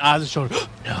hands on Oz's shoulder.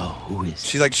 No, who is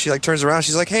She turns around.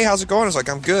 She's like, hey, how's it going? I was like,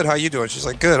 I'm good. How you doing? She's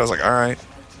like, good. I was like, all right.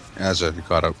 Yeah, that's it. You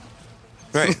caught up.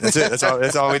 Right. That's it.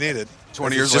 That's all we needed.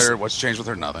 20 years later, what's changed with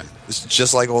her? Nothing. It's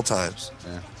just like old times.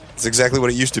 Yeah. It's exactly what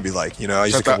it used to be like. I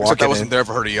used to Except, come except walking I wasn't in. there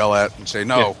for her to yell at and say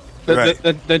no. Right.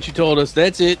 Then she told us,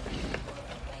 that's it.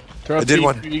 Turn off I did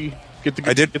TV, get the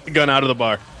I did- get the gun out of the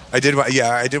bar. I did want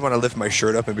to lift my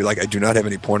shirt up and be like, I do not have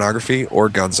any pornography or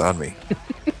guns on me.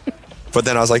 But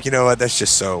then I was like, you know what? That's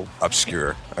just so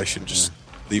obscure. I should just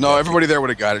leave No, that. everybody there would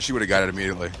have got it. She would have got it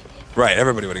immediately. Right,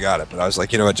 everybody would have got it. But I was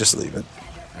like, you know what? Just leave it.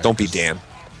 Don't be Dan.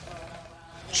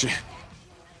 She,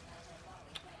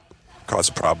 Cause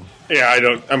a problem. Yeah,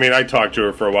 I talked to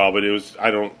her for a while, but I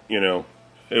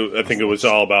think it was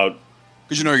all about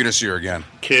because you're going to see her again.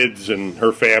 kids and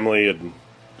her family and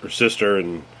her sister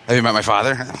and Have you met my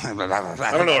father?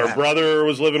 I don't know. Her brother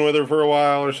was living with her for a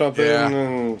while or something. Yeah.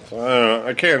 And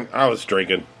I don't know. I was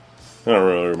drinking. I don't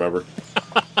really remember.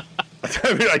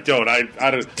 I mean, I don't.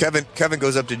 I don't. Kevin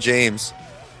goes up to James,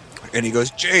 and he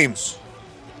goes, James,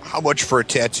 how much for a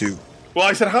tattoo? Well,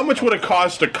 I said, how much would it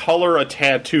cost to color a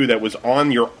tattoo that was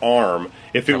on your arm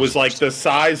if it was like the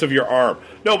size of your arm?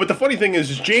 No, but the funny thing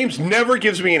is James never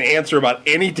gives me an answer about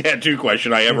any tattoo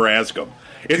question I ever ask him.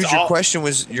 Because your question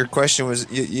was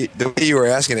the way you were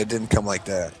asking it didn't come like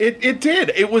that. It did.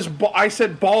 It was. I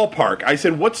said ballpark. I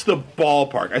said, what's the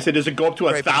ballpark? I said, does it go up to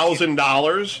Right, but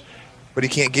 $1,000? But he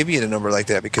can't give you a number like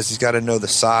that because he's got to know the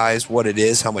size, what it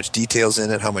is, how much details in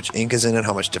it, how much ink is in it,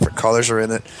 how much different colors are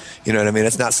in it. You know what I mean?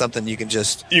 It's not something you can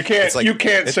just. You can't. it's like- you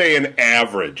can't say an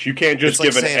average. You can't just it's like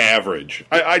give an saying- average.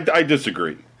 I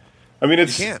disagree. I mean,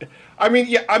 it's. You can't. I mean,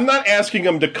 yeah. I'm not asking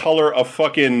him to color a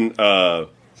fucking.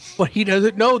 But he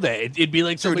doesn't know that. It'd be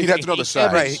like Dude, somebody he'd have to know the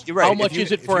size. Right, you're right. How If much you-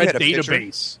 is it if for you a had a picture-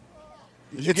 database?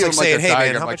 It's like saying, hey,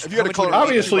 man, how much. If you had a color,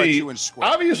 Obviously, you in square.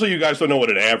 obviously, you guys don't know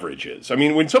what an average is. I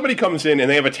mean, when somebody comes in and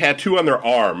they have a tattoo on their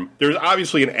arm, there's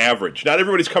obviously an average. Not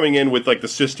everybody's coming in with like the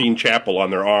Sistine Chapel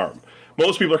on their arm.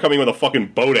 Most people are coming with a fucking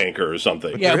boat anchor or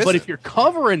something. Yeah, there but isn't. if you're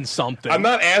covering something, I'm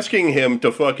not asking him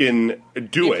to fucking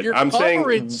do if it. you're I'm saying,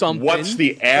 covering something, what's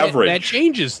the average? That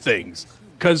changes things.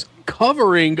 Because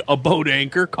covering a boat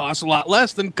anchor costs a lot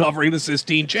less than covering the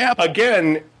Sistine Chapel.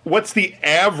 Again, what's the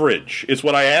average? Is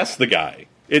what I asked the guy.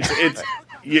 It's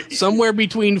Somewhere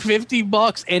between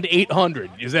 $50 and $800.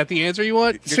 Is that the answer you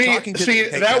want? You're talking to see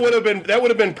the- that would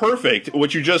have been perfect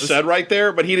what you just said right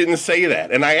there, but he didn't say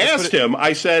that. And I asked him.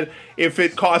 I said, if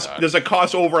it costs, does it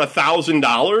cost over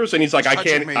 $1,000? And he's like, He's I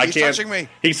touching can't. me. I He's can't. touching me.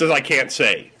 He says, I can't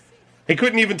say. He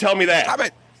couldn't even tell me that. Stop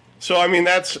it. So I mean,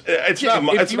 it's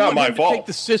not my fault. Take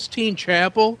the Sistine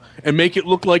Chapel and make it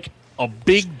look like a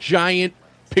big giant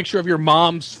picture of your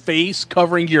mom's face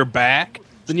covering your back,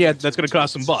 then yeah, that's going to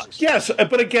cost some bucks. Yes,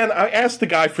 but again, I asked the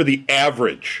guy for the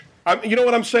average. You know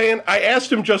what I'm saying? I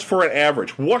asked him just for an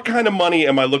average. What kind of money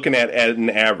am I looking at an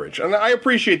average? And I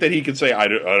appreciate that he could say,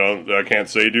 I can't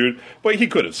say, dude, but he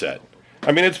could have said.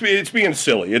 I mean, it's being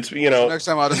silly. It's Next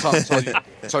time I'll just tell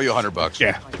you $100.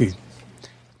 Yeah.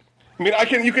 I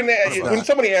mean, you can when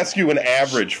somebody asks you an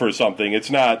average for something, it's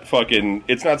not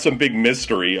some big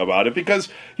mystery about it, because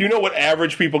you know what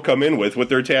average people come in with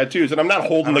their tattoos, and I'm not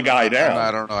holding the guy down.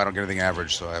 I don't know. I don't get anything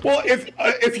average, so. Well,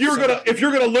 if you're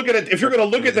gonna look at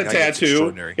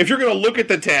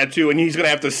the tattoo, and he's gonna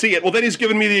have to see it, well, then he's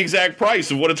giving me the exact price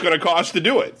of what it's gonna cost to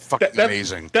do it. Fucking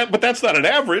amazing. But that's not an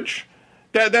average.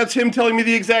 That's him telling me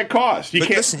the exact cost. But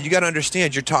listen, you got to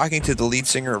understand, you're talking to the lead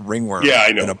singer of Ringworm. Yeah,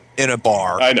 I know. In a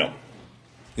bar. I know.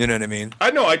 You know what I mean?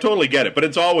 I know. I totally get it, but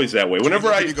it's always that way.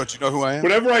 Whenever do you know who I am?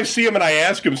 Whenever I see him and I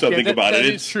ask him something about it,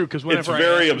 it's true, because whenever it's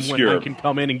very I ask obscure. When I can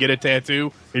come in and get a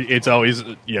tattoo, it's always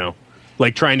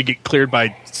like trying to get cleared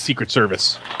by Secret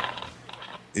Service.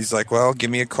 He's like, well,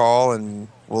 give me a call and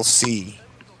we'll see.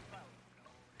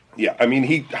 Yeah, I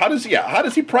mean, how does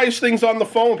he price things on the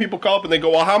phone when people call up and they go,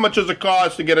 well, how much does it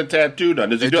cost to get a tattoo done?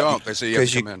 They don't. They say you have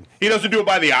to come in. He doesn't do it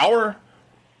by the hour?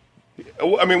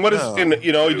 I mean, what is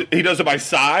he does it by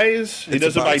size? He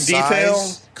does it by detail?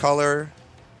 Size, color.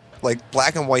 Like,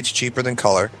 black and white's cheaper than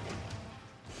color.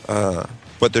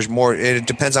 But there's more. It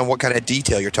depends on what kind of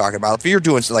detail you're talking about. If you're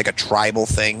doing like a tribal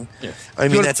thing, I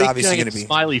mean, that's obviously going to be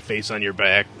smiley face on your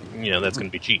back. That's going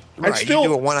to be cheap. Right, you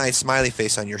do a one-eyed smiley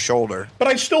face on your shoulder. But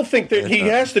I still think that he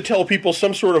has to tell people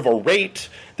some sort of a rate.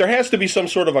 There has to be some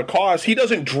sort of a cost. He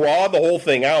doesn't draw the whole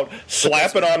thing out,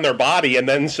 slap it on their body, and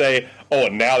then say, oh,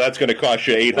 and now that's going to cost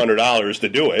you $800 to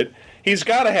do it. He's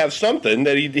got to have something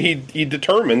that he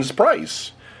determines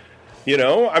price.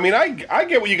 I mean, I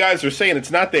get what you guys are saying.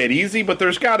 It's not that easy, but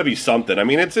there's got to be something. I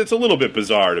mean, it's a little bit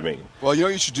bizarre to me. Well, you know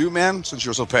what you should do, man? Since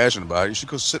you're so passionate about it, you should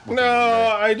go sit with him.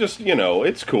 No, I just,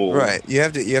 it's cool. Right. You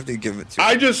have to give it to him.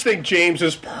 I just think James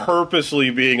is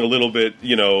purposely being a little bit,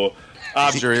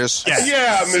 mysterious.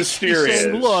 Yeah, mysterious. He's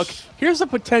saying, look, here's a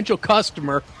potential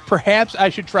customer. Perhaps I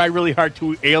should try really hard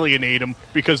to alienate him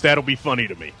because that'll be funny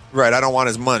to me. Right, I don't want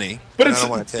his money. But I don't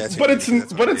want a tattoo.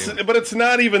 But it's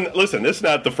not even. Listen, this is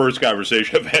not the first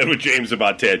conversation I've had with James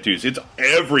about tattoos. It's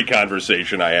every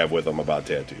conversation I have with him about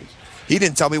tattoos. He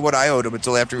didn't tell me what I owed him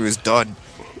until after he was done.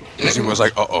 He was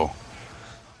like,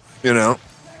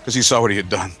 because he saw what he had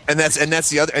done. And that's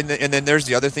the other. And then there's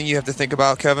the other thing you have to think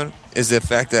about, Kevin, is the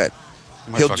fact that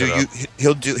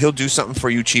he'll do something for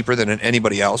you cheaper than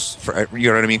anybody else. You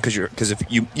know what I mean? Because if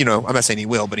I'm not saying he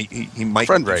will, but he might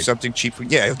do something cheap.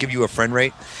 Yeah, he'll give you a friend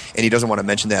rate, and he doesn't want to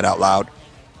mention that out loud,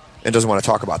 and doesn't want to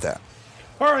talk about that.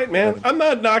 All right, man. I'm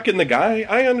not knocking the guy.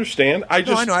 I understand. I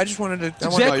know. I just wanted to.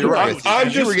 Exactly right.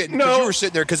 You were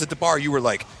sitting there because at the bar you were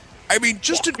like, I mean,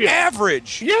 just an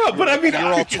average. Yeah, but I mean,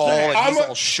 you're all tall and he's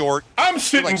all short. I'm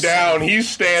sitting down. He's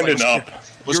standing up.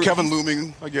 Was Kevin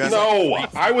looming again? No,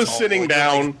 I was sitting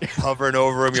down. Like, hovering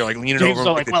over him. You're like leaning James over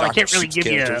him. Like, well, I can't really give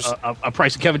you a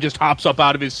price. And Kevin just hops up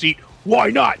out of his seat. Why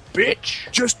not,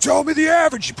 bitch? Just tell me the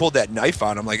average. You pulled that knife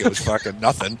on him like it was fucking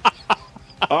nothing.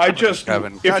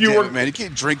 Kevin, man, you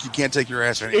can't drink, you can't take your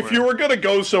ass anywhere. If you were going to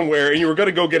go somewhere and you were going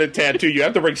to go get a tattoo, you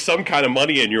have to bring some kind of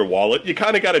money in your wallet. You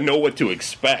kind of got to know what to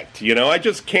expect. I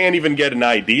just can't even get an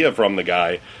idea from the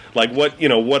guy, like what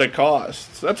it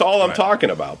costs. That's all I'm talking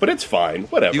about. But it's fine,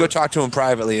 whatever. You go talk to him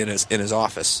privately in his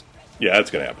office. Yeah, that's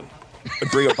going to happen.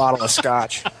 And bring a bottle of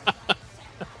scotch.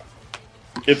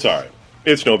 It's all right.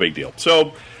 It's no big deal.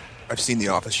 So, I've seen The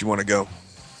Office. You want to go?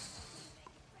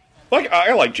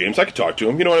 I like James. I could talk to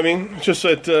him. You know what I mean? It's just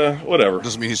that, whatever.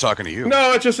 Doesn't mean he's talking to you.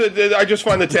 No, it's just that I just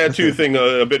find the tattoo thing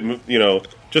a bit,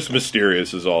 just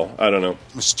mysterious is all. I don't know.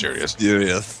 Mysterious.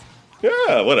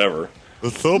 Yeah, whatever.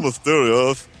 It's so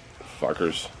mysterious.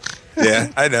 Fuckers. Yeah,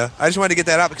 I know. I just wanted to get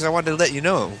that out because I wanted to let you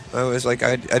know. I was like,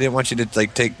 I didn't want you to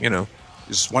take,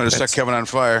 Just wanted to set Kevin on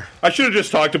fire. I should have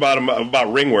just talked about him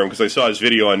about Ringworm because I saw his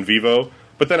video on Vivo.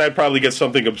 But then I'd probably get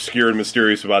something obscure and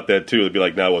mysterious about that too. It'd be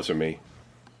like, no, it wasn't me.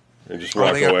 And just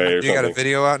walk away or something. You got a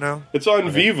video out now? It's on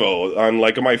Vivo. On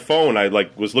my phone, I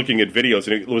was looking at videos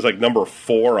and it was like number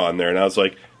 4 on there. And I was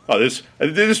like, oh, this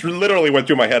literally went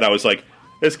through my head. I was like,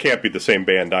 this can't be the same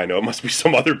band I know. It must be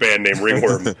some other band named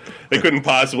Ringworm. They couldn't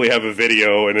possibly have a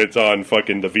video and it's on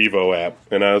fucking the Vivo app.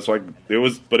 And I was like, it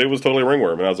was totally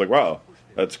Ringworm. And I was like, wow.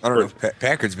 That's I don't know if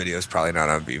Packard's video is probably not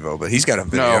on Vivo, but he's got a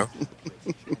video. No.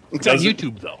 It's on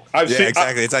YouTube, though.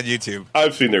 Exactly. It's on YouTube.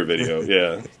 I've seen their video,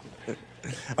 yeah.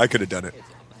 I could have done it.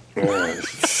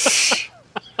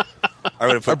 I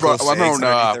would have put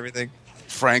everything.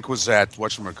 Frank was at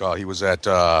whatchamacallit. He was at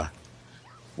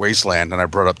Wasteland, and I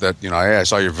brought up that hey, I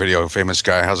saw your video, famous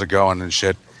guy. How's it going and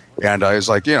shit? And I was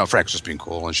like, Frank's just being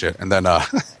cool and shit. And then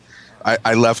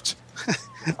I left.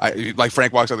 Like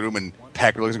Frank walks out of the room and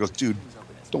Packer looks and goes, "Dude,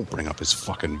 don't bring up his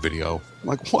fucking video." I'm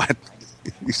like, what?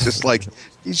 He's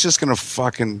just gonna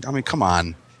fucking. I mean, come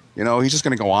on. He's just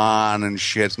gonna go on and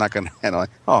shit. It's not gonna.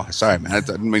 Like, oh, sorry, man. I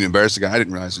didn't mean to embarrass the guy. I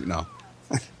didn't realize.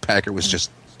 Packer was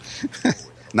just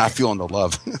not feeling the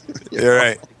love. You're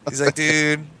right. He's like,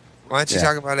 dude, why don't you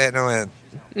talk about it? No end.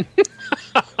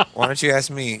 Why don't you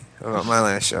ask me about my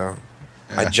last show?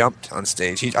 Yeah. I jumped on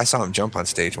stage. I saw him jump on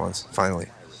stage once. Finally.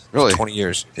 Really? 20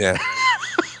 years. Yeah.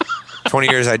 20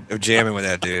 years of jamming with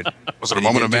that dude. Was it a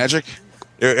moment of magic?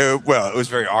 It was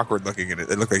very awkward looking at it.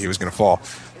 It looked like he was going to fall.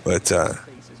 But,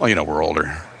 we're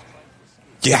older.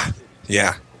 Yeah.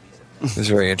 Yeah. It was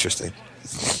very interesting.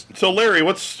 So, Larry,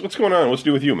 what's going on? What's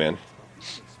new with you, man?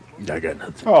 I got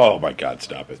nothing. Oh, my God,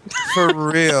 stop it. For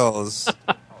reals.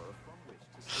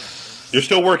 You're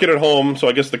still working at home, so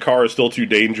I guess the car is still too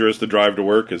dangerous to drive to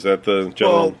work. Is that the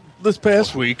general? Well, this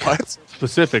past week,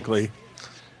 specifically,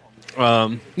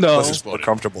 no. It's more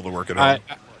comfortable to work at home.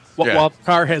 While the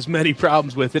car has many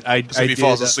problems with it, if he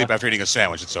falls asleep after eating a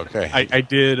sandwich, it's okay. I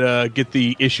did get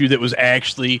the issue that was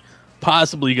actually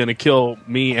possibly going to kill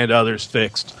me and others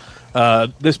fixed.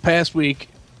 This past week,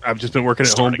 I've just been working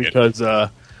at home because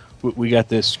we got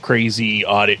this crazy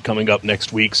audit coming up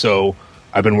next week, so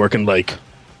I've been working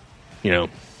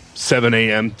 7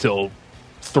 a.m. till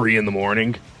 3 in the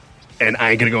morning, and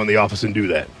I ain't going to go in the office and do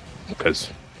that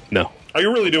because, no. Are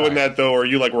you really doing that, though, or are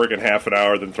you, working half an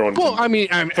hour, then throwing... Well,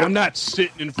 I'm not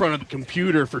sitting in front of the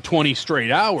computer for 20 straight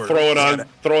hours. Throwing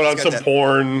on some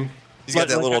porn. He's got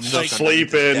that little nook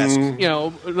sleeping.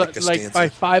 By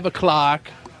 5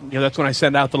 o'clock, that's when I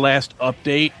send out the last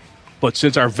update. But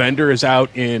since our vendor is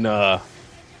out in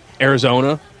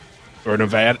Arizona, or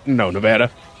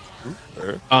Nevada,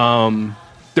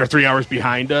 they're 3 hours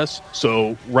behind us,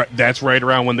 so that's right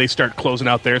around when they start closing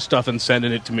out their stuff and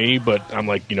sending it to me. But I'm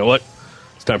like, you know what?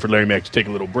 It's time for Larry Mack to take a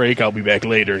little break. I'll be back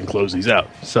later and close these out.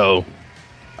 So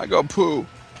I go poo.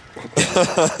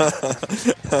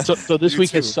 so this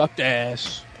week has sucked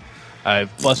ass.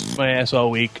 I've busted my ass all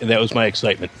week, and that was my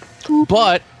excitement.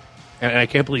 But, and I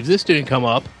can't believe this didn't come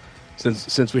up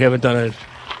since we haven't done a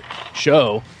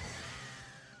show.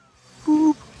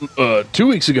 2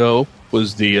 weeks ago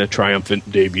was the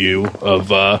triumphant debut of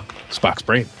Spock's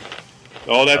Brain.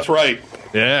 Oh, that's right.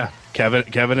 Yeah,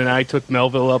 Kevin and I took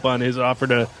Melville up on his offer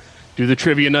to do the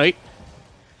trivia night,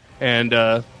 and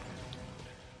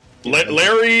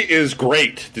Larry is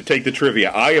great to take the trivia.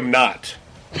 I am not.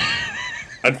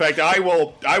 In fact, I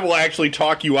will actually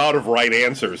talk you out of right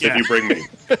answers if you bring me.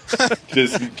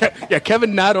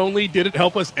 Kevin not only didn't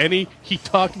help us he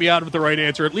talked me out of the right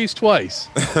answer at least twice.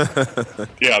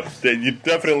 Yeah, you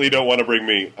definitely don't want to bring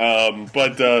me.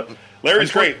 But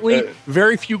Larry's great.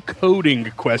 Very few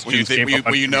coding questions.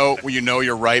 You know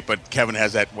you're right, but Kevin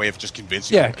has that way of just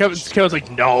convincing you. Yeah, Kevin's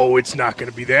like, no, it's not going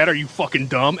to be that. Are you fucking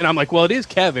dumb? And I'm like, well, it is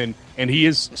Kevin, and he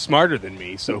is smarter than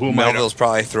me. So who am I? Melville's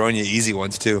probably throwing you easy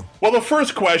ones too. Well, the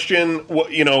first question,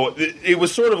 it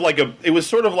was sort of like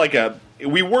a.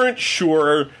 We weren't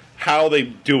sure how they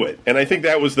do it, and I think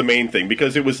that was the main thing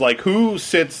because it was like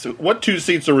what 2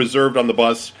 seats are reserved on the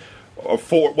bus.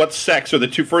 For what sex are the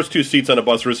first two seats on a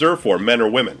bus reserved for, men or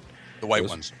women? The white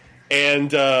ones.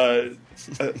 And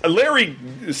Larry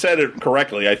said it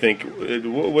correctly, I think.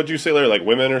 What did you say, Larry? Like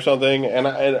women or something?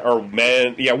 Or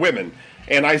men? Yeah, women.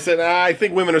 And I said, I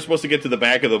think women are supposed to get to the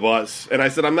back of the bus. And I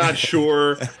said, I'm not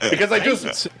sure. Because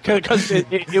Because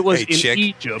it was in chick,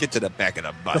 Egypt. Get to the back of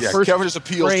the bus. Kevin just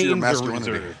appeals to your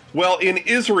masculinity. Well, in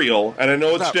Israel, and I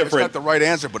know it's different. It's not the right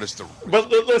answer, but it's the... But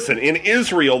listen, in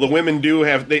Israel, the women do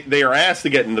have... They are asked to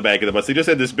get in the back of the bus. They just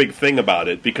had this big thing about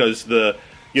it because the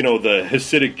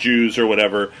Hasidic Jews or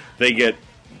whatever, they get...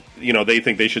 they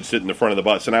think they should sit in the front of the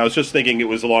bus. And I was just thinking it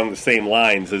was along the same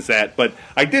lines as that. But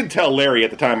I did tell Larry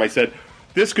at the time, I said...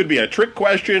 This could be a trick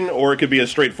question, or it could be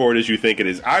as straightforward as you think it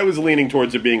is. I was leaning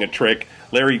towards it being a trick.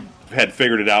 Larry had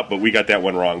figured it out, but we got that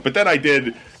one wrong. But then I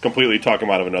did completely talk him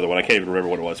out of another one. I can't even remember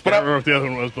what it was. But I don't remember what the other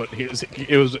one was, but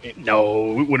it was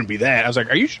no, it wouldn't be that. I was like,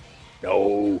 are you sure?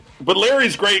 No. But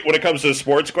Larry's great when it comes to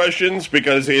sports questions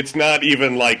because it's not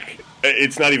even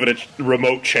a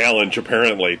remote challenge,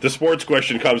 apparently. The sports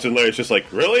question comes and Larry's just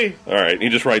like, really? All right. He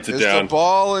just writes it down. Is the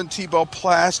ball in T-ball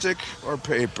plastic or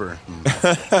paper?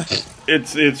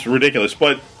 It's ridiculous.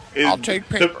 But I'll take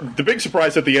paper. The big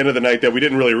surprise at the end of the night that we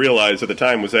didn't really realize at the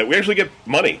time was that we actually get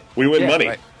money. We win money.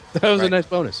 Right. That was a nice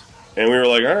bonus. And we were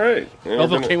like, all right.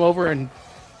 Melville came over and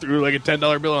threw like a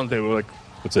 $10 bill on the table. We're like,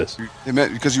 what's this? It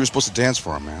meant because you were supposed to dance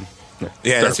for him, man.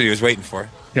 Yeah, that's what he was waiting for.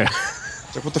 Yeah.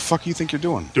 It's like, what the fuck do you think you're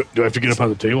doing? Do I have to get up on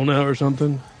the table now or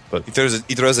something? But He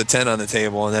throws a 10 on the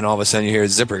table, and then all of a sudden you hear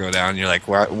his zipper go down, and you're like,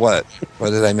 what? What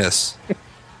did I miss?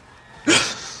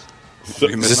 Is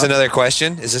this another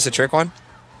question? Is this a trick one?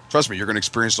 Trust me, you're going to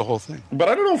experience the whole thing. But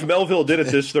I don't know if Melville did it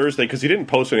this Thursday because he didn't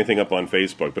post anything up on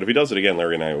Facebook. But if he does it again,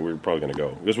 Larry and I, we're probably going to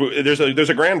go because there's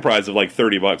a grand prize of like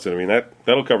 $30, and I mean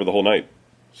that'll cover the whole night.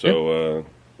 So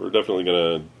we're definitely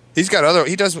going to. He's got other.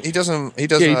 He does one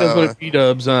at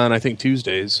B-dubs on I think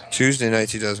Tuesdays. Tuesday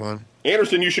nights. He does one.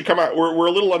 Anderson, you should come out. We're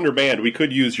a little undermanned. We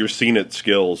could use your Scene It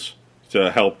skills to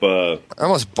help. I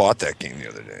almost bought that game the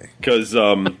other day because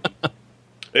the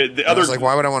I other was like,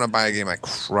 why would I want to buy a game I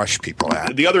crush people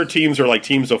at? the other teams are like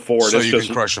teams of 4. So it's you just,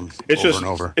 can crush them it's over just, and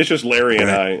over. It's just Larry and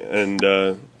I, and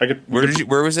I could.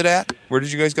 Where was it at? Where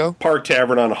did you guys go? Park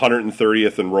Tavern on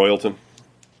 130th and Royalton.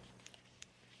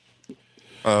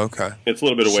 Oh, okay. It's a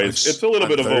little bit of ways. It's a little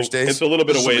bit of Thursdays? It's a little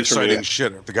bit of ways from exciting me.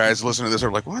 shit. The guys listening to this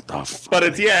are like, what the fuck? But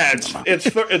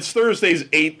it's Thursdays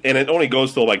 8, and it only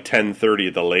goes till like 10:30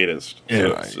 at the latest.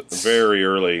 So Right. it's very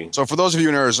early. So for those of you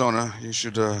in Arizona, you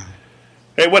should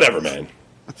Hey, whatever, man.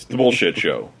 It's the bullshit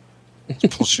show.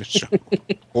 bullshit show.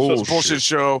 It's a bullshit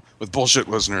show with bullshit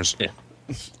listeners. Yeah.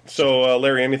 So,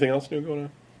 Larry, anything else new going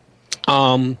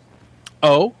on?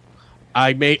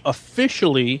 I may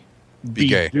officially be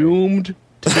gay. doomed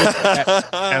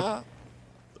to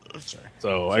sorry.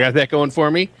 So I got that going for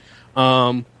me.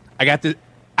 I got the.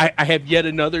 I have yet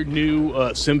another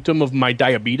new symptom of my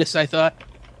diabetes. I thought.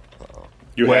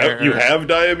 You have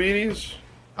diabetes?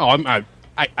 Oh,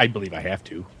 I believe I have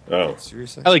to. Oh,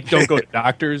 Seriously? I don't go to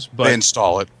doctors, They but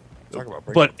install it. Talk about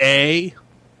breaking- but A,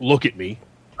 look at me,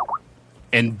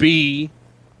 and B,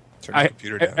 Turn the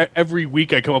computer down. every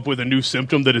week I come up with a new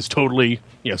symptom that is totally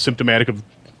symptomatic of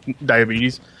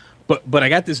diabetes. But I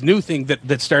got this new thing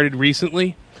that started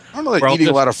recently. I don't know that Where I'll eating a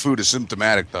just- lot of food is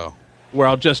symptomatic, though. Where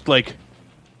I'll just like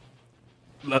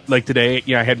today,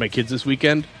 I had my kids this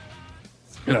weekend,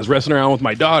 and I was wrestling around with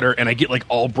my daughter, and I get like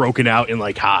all broken out in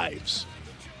like hives.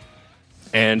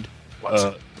 And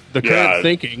the current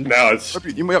thinking, now it's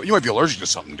You might be allergic to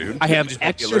something, dude. I have just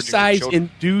might be allergic to children.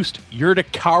 exercise-induced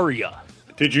urticaria.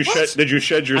 Did you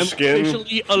shed your I'm skin?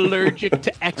 officially allergic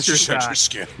to It's just your exercise.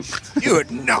 skin. You are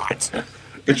not.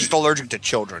 You're just allergic to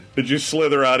children. Did you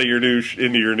slither out of your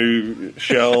into your new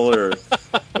shell or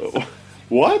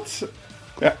what?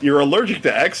 You're allergic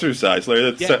to exercise,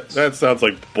 Larry. Yes. That sounds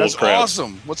like That's bullcrap.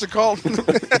 awesome. What's it called?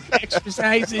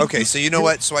 Exercise. Okay, so you know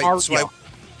what? So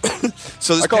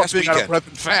this I call it past being out of weekend, prep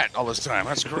and fat all this time.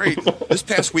 That's great. this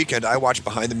past weekend, I watched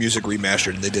Behind the Music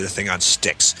Remastered, and they did a thing on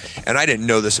Styx. And I didn't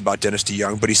know this about Dennis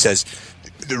DeYoung, but he says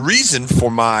the reason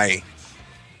for my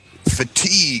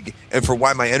fatigue and for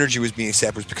why my energy was being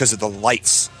sapped was because of the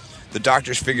lights. The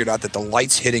doctors figured out that the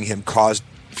lights hitting him caused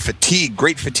fatigue,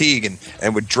 great fatigue,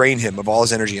 and would drain him of all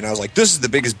his energy. And I was like, this is the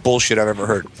biggest bullshit I've ever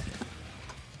heard.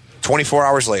 24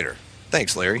 hours later.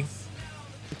 Thanks, Larry.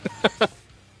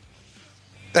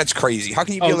 That's crazy. How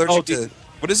can you be allergic to...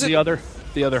 What is it?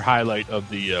 The other highlight of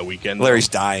the weekend. Larry's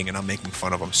dying, and I'm making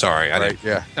fun of him. Sorry. I Right? didn't.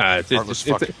 Yeah. Heartless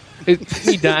fuck.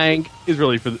 Me dying is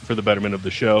really for the betterment of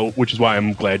the show, which is why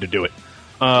I'm glad to do it.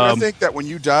 I think that when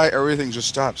you die, everything just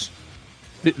stops.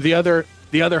 The other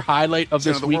highlight of the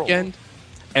this end of the world. weekend,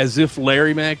 as if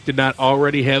Larry Mack did not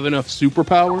already have enough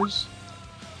superpowers,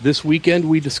 this weekend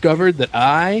we discovered that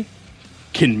I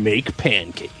can make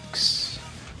pancakes.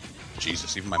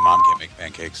 Jesus, even my mom can't make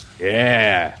pancakes.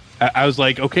 Yeah. I was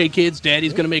like, okay, kids,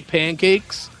 Daddy's going to make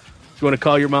pancakes. If you want to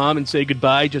call your mom and say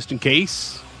goodbye just in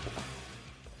case.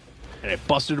 And I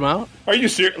busted them out. Are you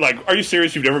Are you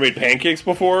serious? You've never made pancakes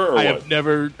before, or I what? have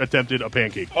never attempted a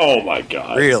pancake. Oh my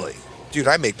god! Really? Dude,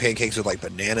 I make pancakes with like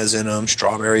bananas in them,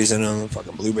 strawberries in them,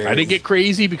 fucking blueberries. I didn't get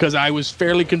crazy because I was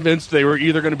fairly convinced they were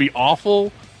either going to be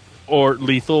awful or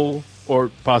lethal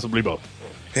or possibly both.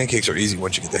 Pancakes are easy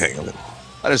once you get the hang of it.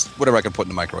 I just whatever I can put in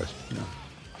the microwave. You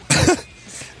know.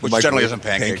 Which generally isn't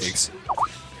pancakes.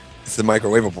 It's the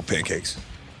microwavable pancakes.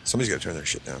 Somebody's got to turn their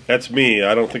shit down. That's me.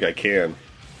 I don't think I can.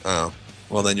 Oh.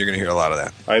 Well, then you're going to hear a lot of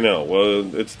that. I know.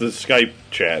 Well, it's the Skype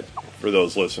chat for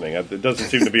those listening. It doesn't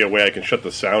seem to be a way I can shut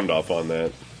the sound off on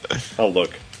that. I'll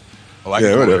look. Oh, I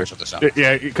Yeah, can whatever. shut this out.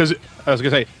 Yeah, because I was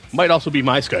going to say, might also be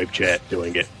my Skype chat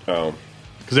doing it. Oh.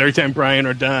 Because every time Brian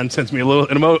or Don sends me an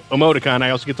emoticon,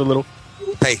 I also get the little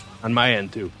Hey, on my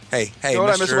end, too. hey, You know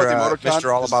what I miss about the emoticon?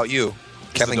 Mr. All About You.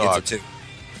 Kevin the gets dog. it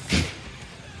too.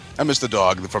 I miss the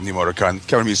dog from the emoticon.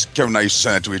 Kevin and I used to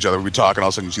send it to each other. We'd be talking, all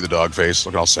of a sudden you see the dog face,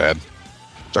 looking all sad.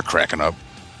 Start cracking up.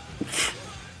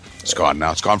 It's gone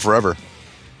now. It's gone forever.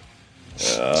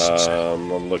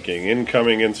 I'm looking.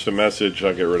 Incoming instant message.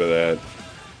 I'll get rid of that.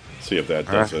 See if that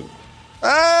does it.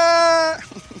 Ah!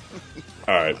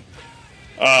 All right.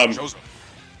 Shows up.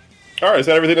 All right. Is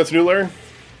that everything that's new, Larry?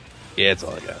 Yeah, it's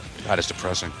all I got. God, it's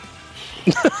depressing.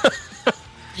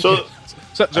 So,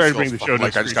 Sorry to bring the show to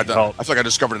like I feel like I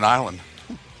discovered an island.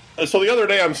 so the other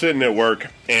day I'm sitting at work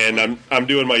and I'm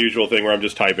doing my usual thing where I'm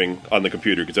just typing on the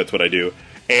computer because that's what I do.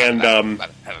 And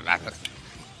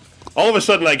all of a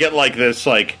sudden I get like this,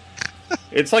 like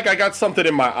it's like I got something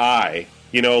in my eye,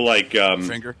 you know, like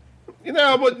Finger. you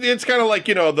know, but it's kind of like,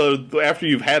 you know, the after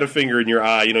you've had a finger in your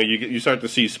eye, you know, you start to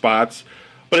see spots,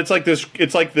 but it's like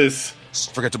this.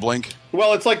 Forget to blink.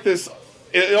 Well, it's like this.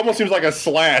 It almost seems like a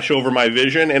slash over my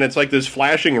vision, and it's like this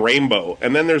flashing rainbow.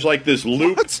 And then there's like this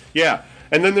loop. What? Yeah.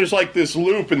 And then there's like this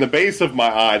loop in the base of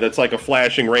my eye that's like a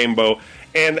flashing rainbow.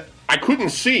 And I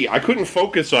couldn't see. I couldn't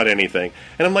focus on anything.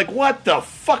 And I'm like, what the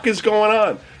fuck is going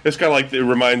on? It's kind of like, it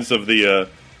reminds of the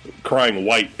crying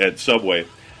white at Subway.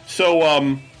 So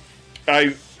I'm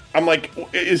like,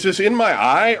 is this in my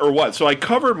eye or what? So I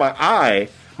covered my eye,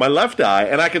 my left eye,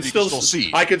 and I could still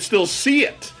see. I could still see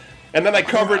it. And then I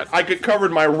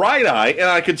covered my right eye, and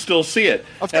I could still see it.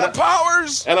 I've got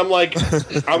powers. And I'm like,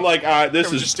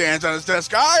 this is just stands on his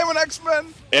desk. I am an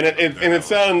X-Men. And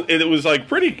it was like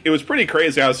pretty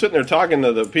crazy. I was sitting there talking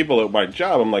to the people at my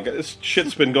job. I'm like, this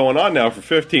shit's been going on now for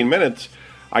 15 minutes.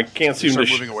 I can't seem to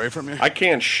moving away from you. I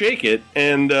can't shake it,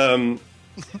 and so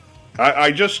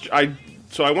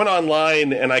I went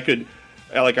online, and I could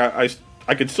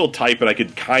I could still type, and I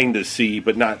could kind of see,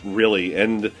 but not really,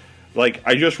 and. Like,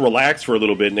 I just relaxed for a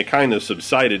little bit, and it kind of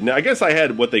subsided. Now, I guess I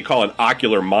had what they call an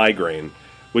ocular migraine,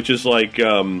 which is like,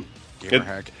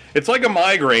 it's like a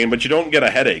migraine, but you don't get a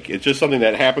headache. It's just something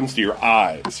that happens to your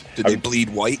eyes. Did they bleed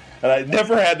white? And I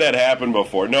never had that happen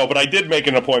before. No, but I did make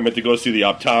an appointment to go see the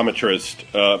optometrist.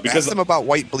 Because ask them about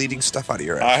white bleeding stuff out of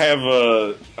your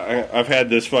eyes. I've had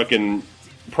this fucking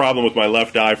problem with my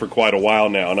left eye for quite a while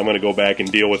now, and I'm going to go back and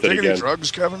deal with it again. Any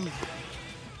drugs, Kevin?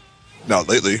 Not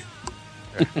lately.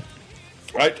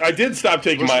 I did stop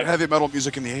taking my heavy metal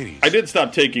music in the 80s. I did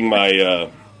stop taking my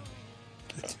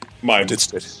my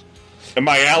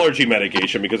allergy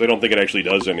medication because I don't think it actually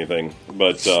does anything.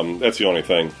 But that's the only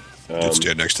thing. Did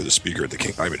stand next to the speaker at the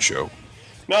King Diamond show.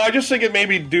 No, I just think it may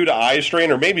be due to eye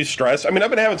strain or maybe stress. I mean, I've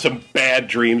been having some bad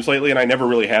dreams lately, and I never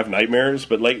really have nightmares.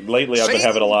 But lately, I've been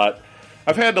having a lot.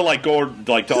 I've had to go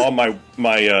to all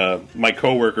my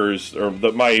coworkers or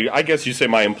I guess you say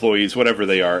my employees, whatever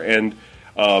they are, and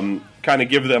kind of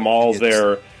give them all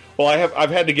their. Well,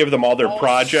 I've had to give them all their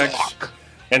projects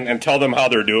and tell them how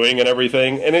they're doing and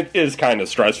everything, and it is kind of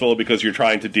stressful because you're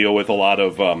trying to deal with a lot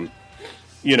of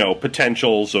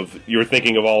potentials of you're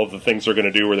thinking of all of the things they're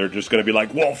going to do where they're just going to be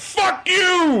like, well, fuck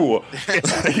you,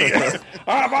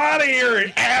 I'm out of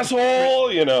here, asshole,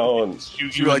 and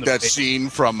you like that scene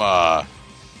from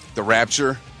The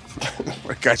Rapture.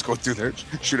 Where guys go through there,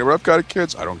 shoot ever up, got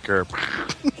kids? I don't care.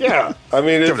 Yeah, I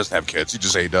mean, Kevin doesn't have kids. He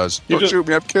just say he does. Don't shoot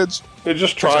me, I have kids.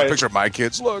 Just try. Picture of my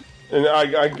kids. Look. And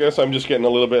I guess I'm just getting a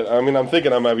little bit. I mean, I'm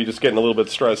thinking I might be just getting a little bit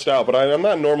stressed out, but I'm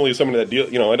not normally somebody that deal.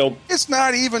 I don't. It's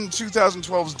not even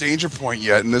 2012's danger point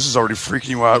yet, and this is already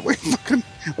freaking you out. Wait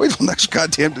till next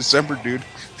goddamn December, dude.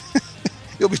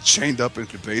 You'll be chained up in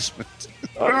the basement.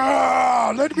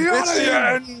 Let me out of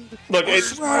here. Look,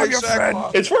 as far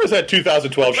as that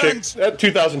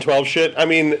 2012 shit, I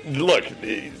mean, look,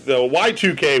 the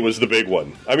Y2K was the big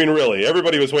one. I mean, really,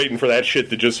 everybody was waiting for that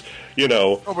shit to just,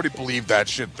 Nobody believed that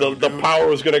shit. Though, the power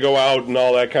was going to go out and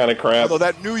all that kind of crap. Although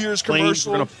that New Year's Planes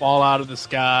commercial were going to fall out of the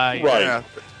sky. Right. Yeah.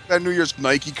 That New Year's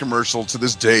Nike commercial to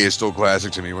this day is still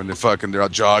classic to me when they're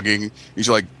out jogging. These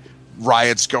are like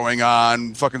riots going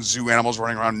on, fucking zoo animals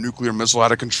running around, nuclear missile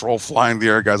out of control, flying in the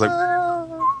air. Guys like,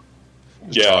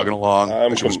 just jogging along.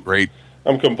 Which was great.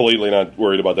 I'm completely not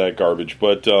worried about that garbage,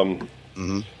 but not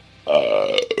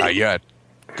yet,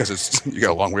 because you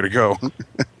got a long way to go.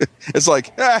 It's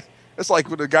like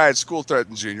when the guy at school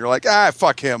threatens you, and you're like,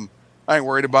 fuck him. I ain't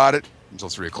worried about it until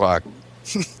 3:00.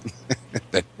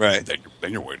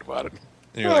 Then you're worried about it.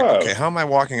 And you're like, okay, how am I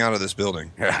walking out of this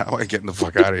building? Yeah, how am I getting the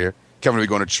fuck out of here? Kevin will be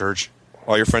going to church.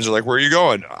 All your friends are like, where are you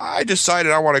going? I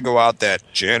decided I want to go out that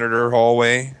janitor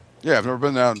hallway. Yeah, I've never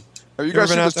been down. Have you guys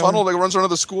seen this tunnel that runs under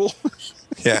the school?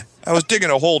 Yeah, I was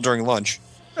digging a hole during lunch.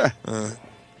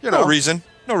 No reason.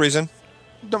 I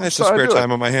have some spare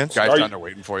time on my hands. Guys down there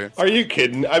waiting for you. Are you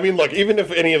kidding? I mean, look, even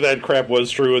if any of that crap was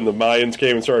true and the Mayans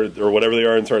came and started, or whatever they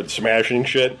are, and started smashing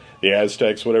shit, the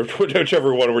Aztecs,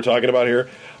 whichever one we're talking about here,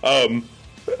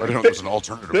 I didn't know there was an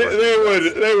alternative.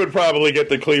 They would probably get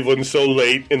to Cleveland so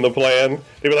late in the plan.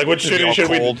 They'd be like, "What city should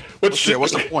we? What's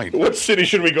the point? What city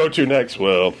should we go to next?"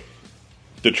 Well,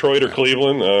 Detroit or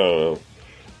Cleveland? I don't know.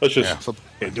 Let's just.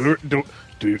 I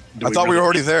thought we were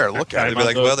already there. Look at it. They'd be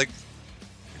like, well, the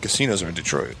casinos are in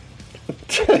Detroit.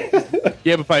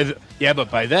 Yeah, but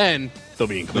by then they'll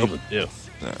be in Cleveland too.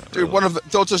 Dude,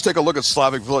 they'll just take a look at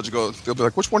Slavic Village and go. They'll be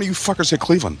like, "Which one of you fuckers hit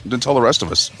Cleveland?" And didn't tell the rest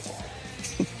of us.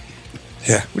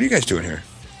 Yeah, what are you guys doing here?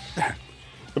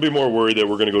 I'd be more worried that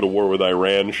we're going to go to war with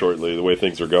Iran shortly, the way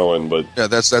things are going. But yeah,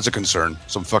 that's a concern.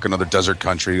 Some fucking other desert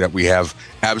country that we have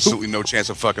absolutely no chance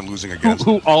of fucking losing against.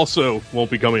 Who also won't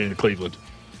be coming into Cleveland.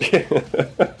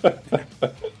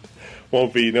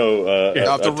 Won't be no.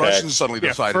 If the Russians suddenly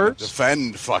decide to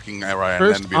defend fucking Iran,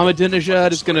 first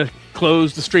Ahmadinejad is going to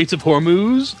close the Straits of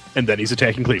Hormuz, and then he's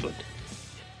attacking Cleveland.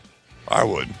 I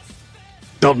would.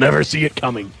 They'll never see it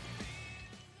coming.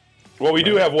 Well, we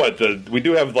do have like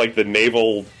the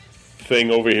naval thing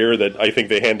over here that I think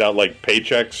they hand out like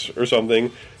paychecks or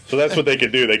something. So that's what they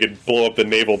could do. They could blow up the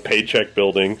naval paycheck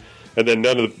building, and then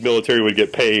none of the military would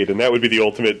get paid, and that would be the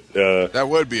ultimate. That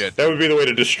would be it. That would be the way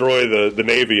to destroy the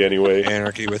Navy anyway.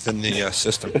 Anarchy within the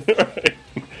system. Right.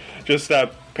 Just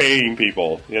stop paying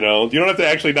people. You don't have to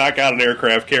actually knock out an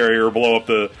aircraft carrier or blow up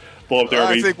the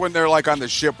Army. I think when they're like on the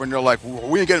ship, when they're like,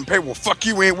 "We ain't getting paid," well, fuck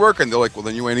you, we ain't working. They're like, "Well,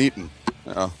 then you ain't eating."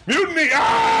 Mutiny!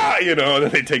 And then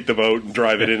they take the boat and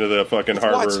drive it into the fucking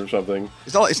harbor or something.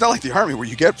 It's not like the Army where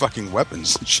you get fucking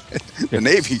weapons and shit. The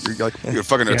Navy, you're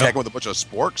fucking attacking with a bunch of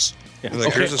sporks. Yeah.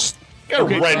 Like, here's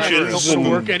wrenches. Don't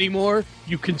work anymore.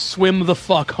 You can swim the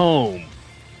fuck home.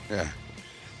 Yeah.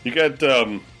 You got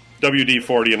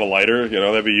WD-40 and a lighter.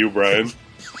 That'd be you, Brian.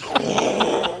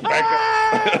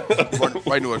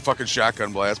 Right into a fucking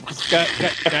shotgun blast.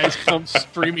 Guys come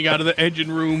streaming out of the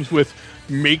engine rooms with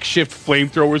makeshift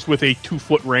flamethrowers with a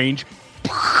 2-foot range.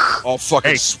 All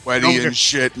fucking sweaty and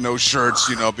shit, no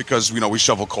shirts, because we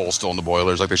shovel coal still in the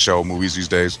boilers like they show in movies these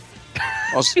days.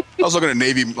 I was looking at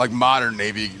Navy, like modern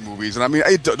Navy movies, and I mean,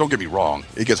 don't get me wrong,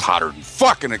 it gets hotter than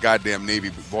fucking a goddamn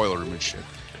Navy boiler room and shit.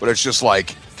 But it's just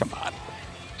like, come on,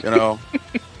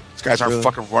 these guys aren't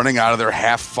fucking running out of there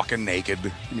half fucking naked.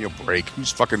 Give me a break.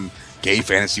 Whose fucking gay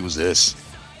fantasy was this?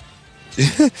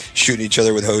 Shooting each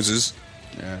other with hoses.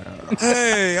 Yeah.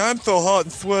 Hey, I'm so hot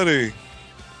and sweaty.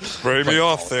 Spray me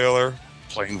off, sailor.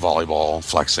 Playing volleyball,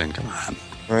 flexing. Come on.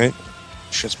 Right?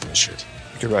 Shit's bullshit.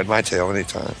 You can ride my tail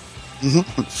anytime.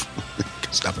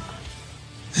 Stop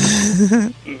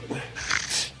it.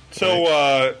 So,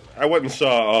 I went and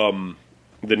saw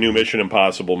the new Mission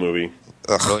Impossible movie.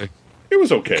 Ugh. Really? It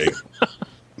was okay.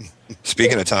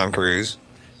 Speaking of Tom Cruise.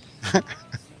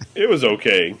 It was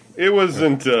okay. It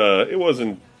wasn't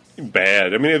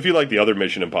bad. I mean, if you like the other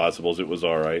Mission Impossibles, it was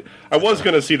all right. I was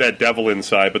going to see that Devil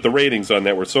Inside, but the ratings on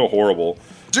that were so horrible.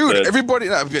 Dude, everybody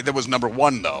that was number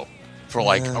one though for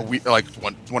like a week, like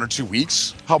 1 or 2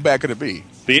 weeks. How bad could it be?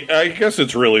 I guess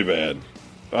it's really bad.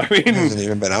 I mean, it hasn't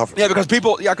even been out. Because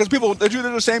people they do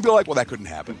the same. People are like, well, that couldn't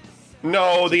happen.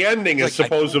 No, the ending is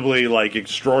supposedly like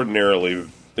extraordinarily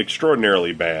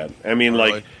bad. I mean,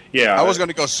 really? Like, yeah. I was going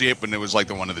to go see it, but it was like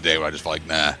the one of the day where I just felt like,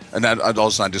 nah. And then all of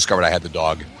a sudden I discovered I had the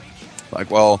dog. Like,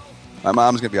 well, my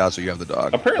mom's going to be out, so you have the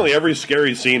dog. Apparently every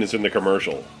scary scene is in the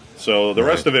commercial. So the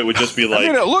rest of it would just be like... I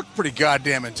mean, it looked pretty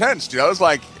goddamn intense, dude. I was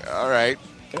like, all right.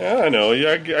 Yeah, I know.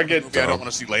 Yeah, I get... I don't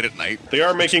want to see late at night. They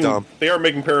are making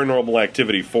Paranormal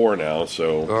Activity 4 now,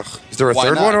 so... Ugh. Is there a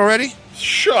third one already?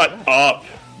 Shut up!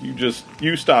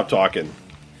 You stop talking.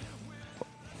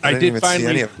 I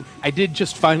did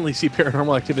just finally see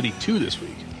Paranormal Activity 2 this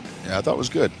week. Yeah, I thought it was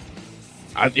good.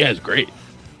 Yeah, it's great.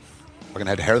 Fucking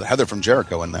had Heather from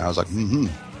Jericho in there. I was like,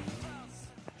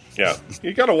 Yeah,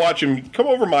 you got to watch him. Come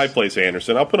over my place,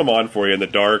 Anderson. I'll put him on for you in the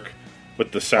dark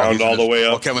with the sound all the way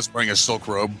up. Kevin's wearing a silk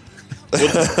robe.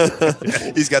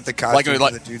 He's got the costume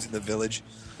of the dudes in the village.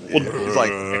 He's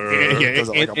like,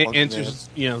 answers,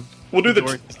 we'll do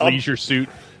the leisure suit.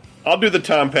 I'll do the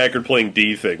Tom Packard playing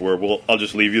D thing, where I'll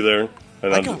just leave you there.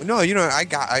 And I go to the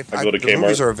Kmart.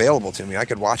 Movies are available to me. I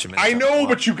could watch them. I know,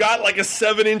 but you got like a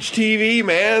 7-inch TV,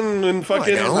 man, and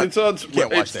fucking. Can't watch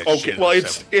that shit. Well,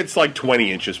 it's like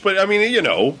 20 inches, but I mean, you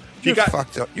got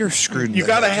fucked up. You're screwed. You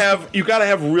gotta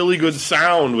have really good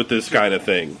sound with this kind of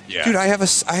thing. Yeah, dude, I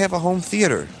have a home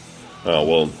theater. Oh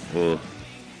well,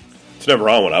 it's never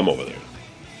on when I'm over there.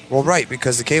 Well, right,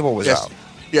 because the cable was out.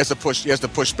 He has to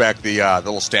push back the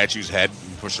little statue's head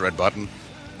and push the red button.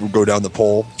 We'll go down the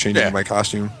pole, changing my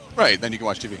costume. Right, then you can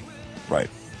watch TV. Right.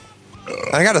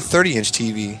 I got a 30-inch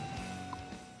TV.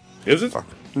 Is it? Fuck.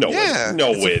 No, yeah,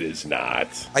 it is not.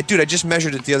 I just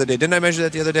measured it the other day. Didn't I measure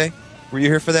that the other day? Were you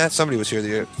here for that? Somebody was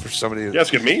here for somebody. You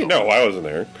asking me? No, I wasn't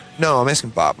there. No, I'm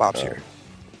asking Bob. Bob's here.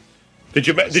 Did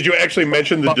you actually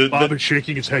mention Bob is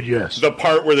shaking his head yes. the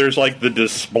part where there's like the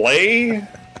display,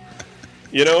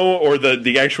 you know, or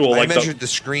the actual I like measured the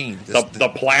screen.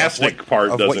 the plastic part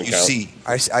of doesn't what you count. see.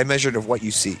 I measured of what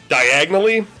you see.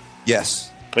 Diagonally, Yes,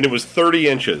 and it was 30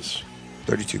 inches.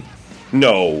 32.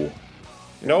 No,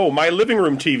 my living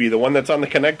room TV, the one that's on the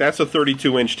Connect, that's a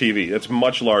 32-inch TV. That's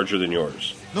much larger than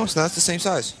yours. No, it's not. It's the same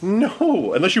size.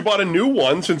 No, unless you bought a new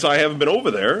one since I haven't been over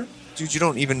there. Dude, you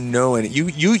don't even know any. You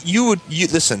would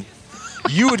listen.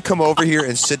 You would come over here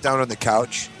and sit down on the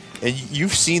couch, and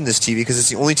you've seen this TV because it's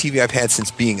the only TV I've had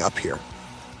since being up here.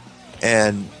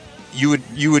 And you would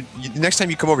next time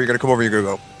you come over, you're gonna come over, you're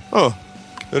gonna go, oh,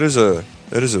 that is a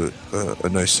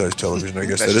nice size television. I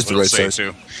guess that is the right size.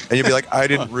 Too. And you'll be like, I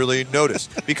didn't really notice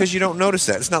because you don't notice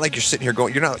that. It's not like you're sitting here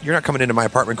going, you're not coming into my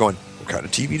apartment going, what kind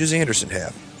of TV does Anderson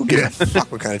have? Who gives a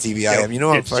fuck what kind of TV I have? You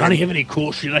know, Does Sonny have any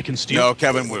cool shit I can steal? No,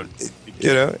 Kevin would.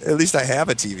 You know, at least I have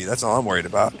a TV. That's all I'm worried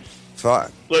about.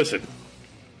 Fuck. Listen,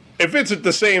 if it's at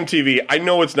the same TV, I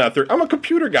know it's not 30. I'm a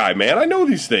computer guy, man. I know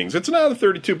these things. It's not a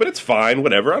 32, but it's fine.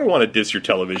 Whatever. I don't want to diss your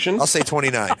television. I'll say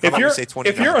 29.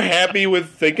 If you're happy with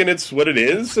thinking it's what it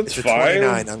is, it's fine.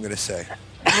 29, I'm going to say.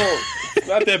 Well, it's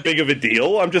not that big of a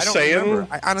deal. I'm just saying. Remember.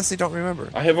 I honestly don't remember.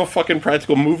 I have a fucking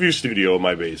practical movie studio in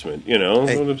my basement. You know,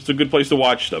 Hey. it's a good place to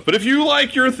watch stuff. But if you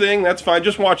like your thing, that's fine.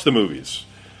 Just watch the movies.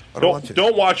 I don't want to.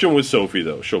 Don't watch them with Sophie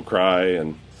though. She'll cry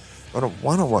and. I don't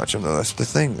want to watch them, though. That's the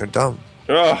thing. They're dumb.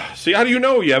 See, how do you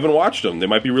know you haven't watched them? They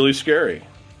might be really scary.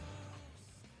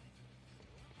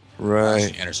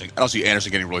 Right. I don't see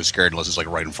Anderson getting really scared unless it's like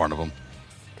right in front of him.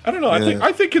 I don't know. Yeah.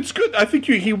 I think it's good. I think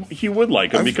he would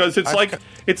like them because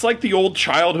it's like the old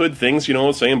childhood things, you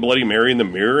know, saying Bloody Mary in the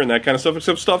mirror and that kind of stuff.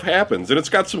 Except stuff happens, and it's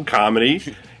got some comedy.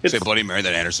 It's Say Bloody Mary,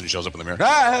 then Anderson shows up in the mirror.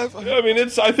 I mean,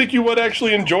 I think you would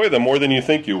actually enjoy them more than you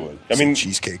think you would. I mean,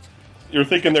 cheesecake. You're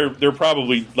thinking they're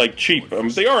probably like cheap.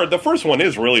 They are. The first one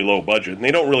is really low budget, and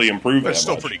they don't really improve. But it's that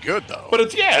still much. pretty good though. But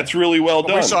it's really well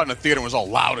done. We saw it in the theater. It was all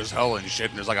loud as hell and shit.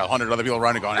 And there's like 100 other people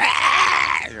around and going,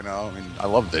 ah! You know. I mean, I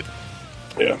loved it.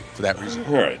 Yeah. For that reason.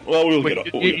 All right. Well, we'll Wait,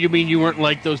 get. you mean you weren't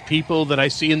like those people that I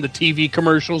see in the TV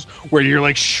commercials where you're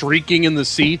like shrieking in the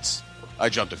seats? I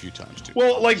jumped a few times too.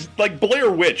 Well, like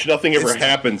Blair Witch, nothing ever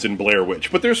happens in Blair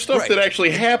Witch, but there's stuff Right. that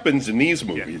actually happens in these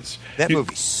movies. That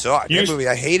movie sucked.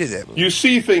 I hated that movie. You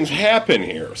see things happen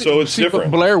here, so it's See, but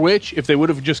different. Blair Witch, if they would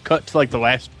have just cut to like the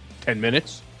last 10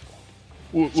 minutes,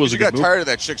 was you a got good movie. tired of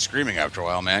that chick screaming after a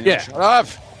while, man. Yeah. Shut up.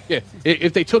 Yeah,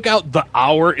 if they took out the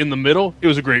hour in the middle, it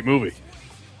was a great movie.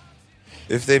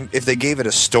 If they gave it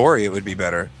a story, it would be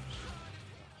better.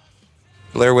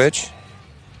 Blair Witch,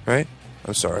 right?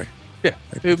 I'm sorry. Yeah.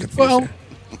 confused Well, here.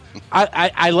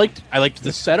 I liked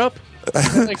the setup.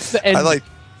 I liked the, and I like.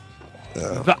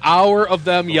 the hour of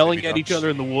them yelling maybe at not. each other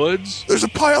in the woods. There's a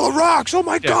pile of rocks. Oh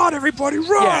my God! Everybody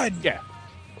run! Yeah.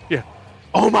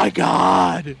 Oh my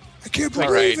God! I can't All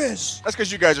believe right. this. That's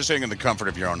because you guys are sitting in the comfort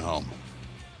of your own home.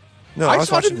 No, I I was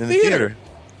saw it watching in in the the theater.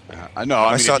 theater. I know. I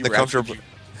mean, saw it if in the you were actually- comfortable.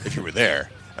 If you were there,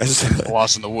 I just,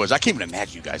 lost in the woods. I can't even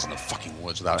imagine you guys in the fucking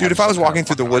woods without. dude, having if I was some kind walking of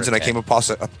through the fucking woods and I heart came attack. across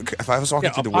if I was walking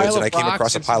Yeah, through the a pile woods and of I came rocks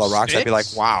across a and pile of some rocks, I'd be like,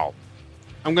 sticks? wow.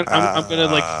 I'm gonna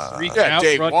like freak yeah, out,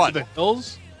 day run one. to the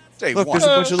hills. Day Look, one.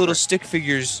 there's a bunch of little stick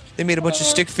figures. They made a bunch of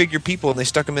stick figure people and they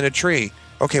stuck them in a tree.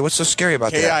 Okay, what's so scary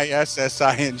about that?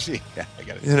 KISSING. Yeah, I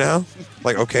got it. You know,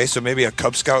 like okay, so maybe a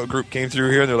Cub Scout group came through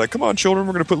here and they're like, "Come on, children,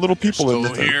 we're gonna put little people in Still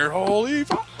the thing." here, holy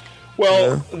fuck.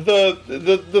 Well,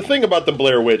 the thing about the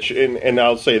Blair Witch, and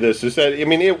I'll say this, is that I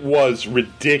mean it was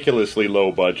ridiculously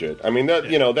low budget. I mean that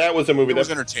that was a movie It was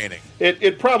that entertaining.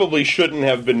 it probably shouldn't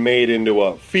have been made into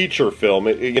a feature film.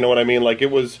 You know what I mean? Like it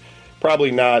was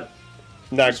probably not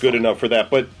good enough for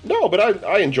that. But no, but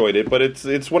I enjoyed it. But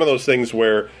it's one of those things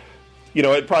where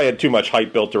it probably had too much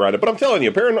hype built around it. But I'm telling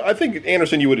you, I think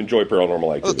Anderson, you would enjoy Paranormal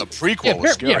Oh, Activity. the prequel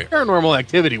was scary. Paranormal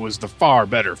Activity was the far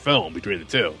better film between the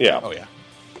two. Yeah. Oh yeah,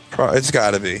 It's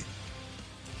got to be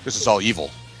this is all evil.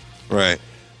 right.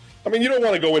 I mean, you don't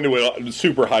want to go into it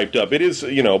super hyped up. It is,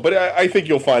 but I think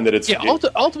you'll find that it's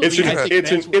Ultimately, I think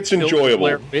that's what it's killed enjoyable.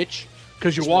 Blair Witch,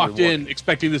 because you walked in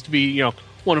expecting this to be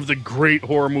one of the great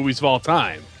horror movies of all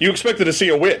time. You expected to see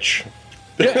a witch.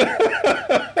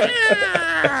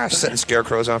 Setting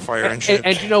scarecrows on fire and shit.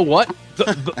 And you know what?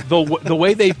 The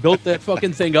way they built that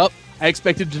fucking thing up, I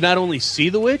expected to not only see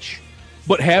the witch,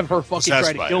 but have her fucking Possessed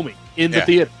try to by kill it. me in the Yeah.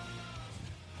 theater.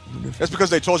 That's because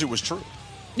they told you it was true.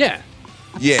 Yeah.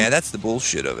 Yeah, that's the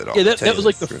bullshit of it all. Yeah, I'll that tell you was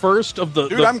like the truth. first of the,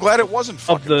 Dude, I'm glad it wasn't of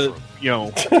fucking the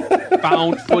true.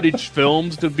 found footage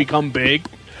films to become big.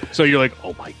 So you're like,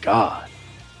 oh my God.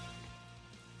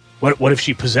 What if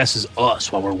she possesses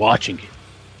us while we're watching it?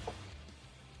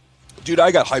 Dude,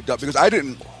 I got hyped up because I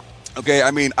didn't. Okay,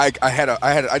 I mean, I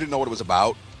didn't know what it was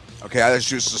about. Okay, I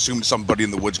just assumed somebody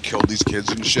in the woods killed these kids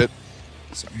and shit.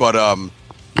 But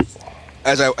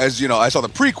as you know, I saw the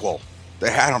prequel. I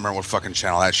don't remember what fucking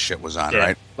channel that shit was on,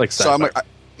 right? Like so I'm like,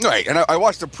 right, and I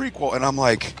watched the prequel, and I'm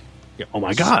like, oh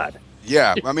my god,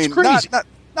 yeah. It's I mean, crazy.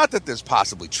 not that this is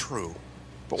possibly true,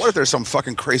 but what if there's some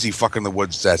fucking crazy fuck in the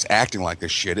woods that's acting like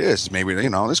this shit is? Maybe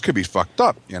this could be fucked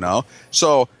up,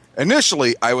 So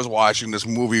initially, I was watching this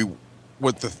movie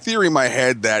with the theory in my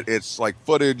head that it's like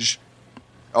footage.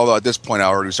 Although at this point, I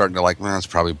already starting to like, man, that's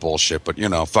probably bullshit. But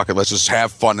fuck it, let's just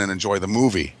have fun and enjoy the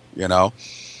movie.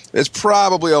 It's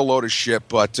probably a load of shit.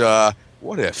 But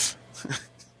what if?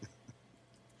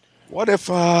 What if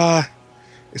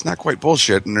it's not quite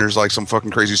bullshit and there's like some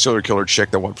fucking crazy serial killer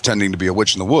chick that was pretending to be a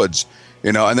witch in the woods?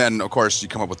 And then of course you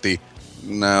come up with the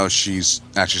no, she's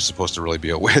actually supposed to really be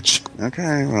a witch.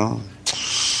 Okay, well,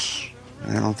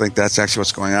 I don't think that's actually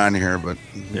what's going on here. But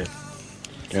who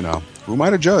am I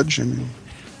to judge? I mean.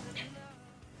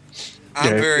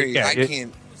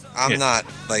 I'm not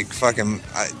like fucking.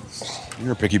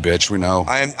 You're a picky bitch. We know.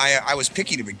 I was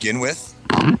picky to begin with.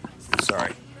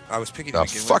 Sorry, I was picky to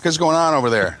begin with. The fuck is going on over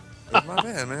there? It was my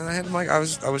bad, man. I had I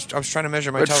was trying to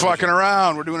measure my. We're television. fucking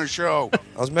around. We're doing a show.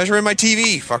 I was measuring my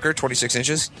TV, fucker. 26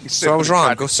 inches. So I was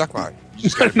wrong. Go suck mine.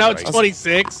 Now it's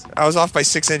 26. I was off by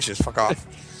 6 inches. Fuck off.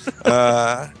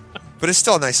 But it's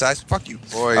still a nice size. Fuck you.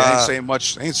 Boy,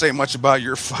 ain't saying much about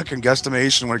your fucking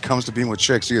guesstimation when it comes to being with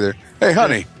chicks either. Hey,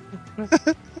 honey.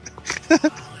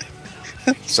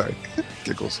 Sorry.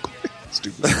 Giggles.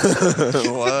 Stupid.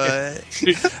 What?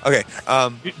 Okay.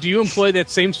 Do you employ that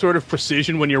same sort of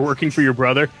precision when you're working for your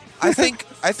brother? I think.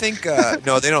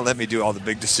 No, they don't let me do all the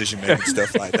big decision making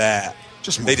stuff like that.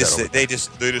 They just say, hey,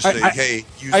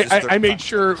 use this. I made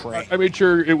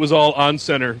sure it was all on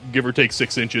center, give or take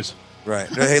 6 inches. Right.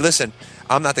 Hey, listen,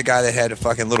 I'm not the guy that had a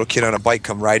fucking little kid on a bike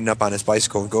come riding up on his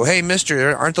bicycle and go, hey,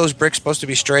 mister, aren't those bricks supposed to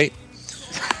be straight?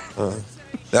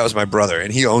 That was my brother,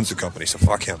 and he owns the company, so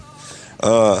fuck him.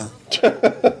 I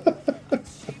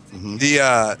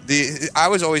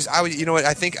was you know what,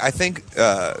 I think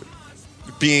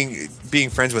being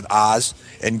friends with Oz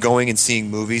and going and seeing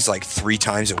movies like 3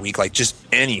 times a week, like just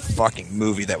any fucking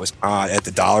movie that was on at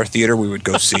the Dollar Theater, we would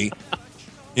go see.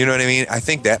 You know what I mean? I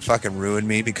think that fucking ruined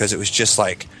me because it was just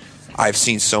like I've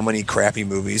seen so many crappy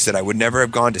movies that I would never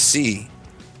have gone to see,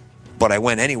 but I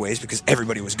went anyways because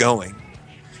everybody was going.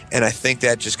 And I think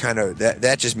that just kind of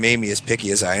that just made me as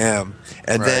picky as I am.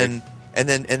 And right.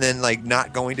 then like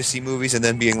not going to see movies and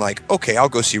then being like, okay, I'll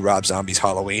go see Rob Zombie's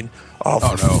Halloween. Oh,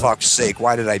 for fuck's sake,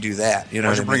 why did I do that? You know,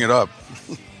 why'd you bring it up?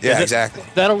 Yeah, exactly.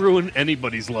 That'll ruin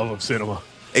anybody's love of cinema.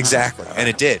 Exactly, and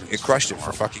it did. It crushed it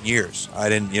for fucking years. I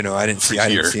didn't see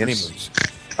any movies.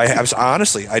 I was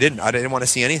honestly, I didn't want to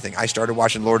see anything. I started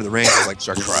watching Lord of the Rings. I was like,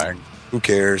 start crying. Who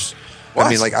cares? What? I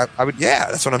mean, like I would.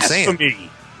 Yeah, that's what I'm saying. For me.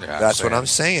 Yeah, that's what I'm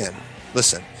saying.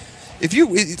 Listen, if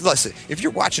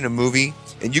you're watching a movie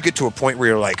and you get to a point where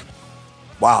you're like,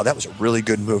 wow, that was a really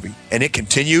good movie, and it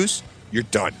continues, you're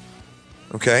done.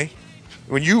 Okay.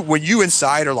 When you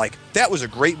inside are like, that was a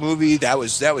great movie, that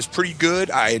was pretty good,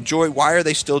 I enjoyed. Why are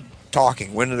they still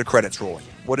talking? When are the credits rolling?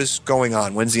 What is going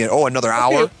on? When's the end? Oh, another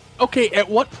hour. Okay. At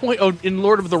what point in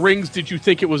Lord of the Rings did you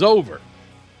think it was over?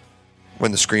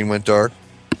 When the screen went dark.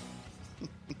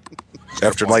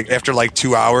 After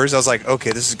 2 hours, I was like,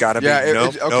 okay, this has got to be.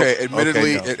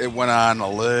 Admittedly, it went on a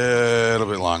little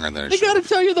bit longer than it should. They got to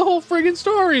tell you the whole friggin'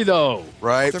 story, though.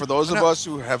 Right? For those of us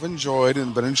who have enjoyed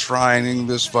and been enshrining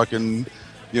this fucking,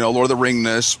 Lord of the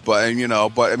Ringness, but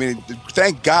I mean,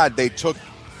 thank God they took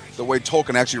the way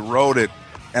Tolkien actually wrote it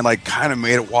and like kind of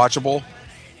made it watchable.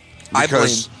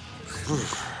 Because,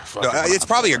 it's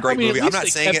probably a great movie. I'm not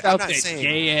saying it. I'm not saying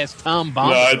gay ass Tom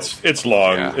Bomb. No, it's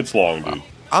long. Yeah. It's long, dude.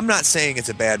 I'm not saying it's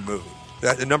a bad movie.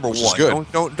 Number Which one, is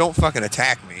good. don't fucking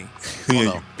attack me,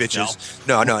 you bitches.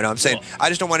 No. I'm saying I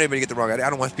just don't want anybody to get the wrong idea. I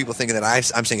don't want people thinking that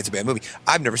I'm saying it's a bad movie.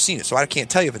 I've never seen it, so I can't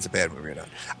tell you if it's a bad movie or not.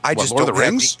 I just Lord don't of the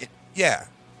have Rings?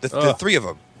 the 3 of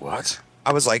them. What?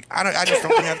 I was like, I just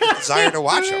don't have the desire to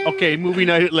watch them. Okay, movie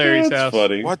night at Larry's house.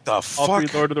 Funny. What the All fuck?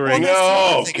 3 Lord of the Rings.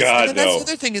 No, God, That's no. the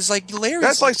other thing is like Larry's.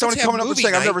 That's like let's somebody have coming up and movie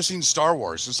saying, I've night. never seen Star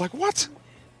Wars. It's like, what?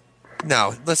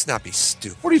 No, let's not be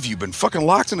stupid. What have you been fucking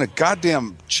locked in a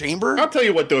goddamn chamber? I'll tell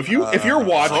you what, though. If you're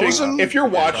watching, Frozen? if you're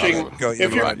watching, Go,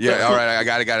 if you're, Yeah, all right, I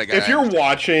got it. if you're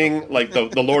watching like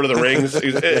the Lord of the Rings,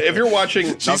 if you're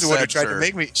watching, She's the one who tried to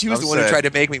make me. She was the one who tried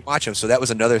to make me watch them. So that was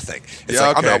another thing. It's Yeah,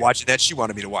 like I'm okay. not watching that. She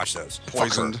wanted me to watch those.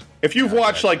 Poisoned. if you've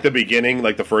watched like the beginning,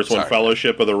 like the first one, Sorry.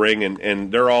 Fellowship of the Ring,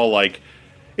 and they're all like,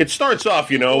 it starts off,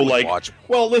 Watch.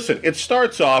 well, listen, it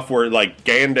starts off where like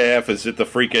Gandalf is at the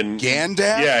freaking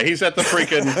Gandalf? Yeah, he's at the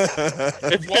freaking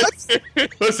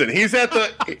What? Listen, he's at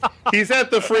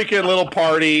the freaking little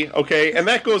party, okay, and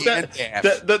that goes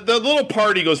the little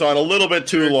party goes on a little bit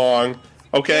too long,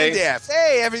 okay. Gandalf.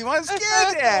 Hey, everyone, it's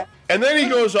Gandalf. And then he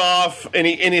goes off, and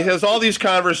he has all these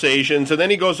conversations, and then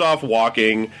he goes off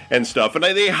walking and stuff, and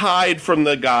they hide from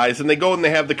the guys, and they go and they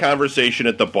have the conversation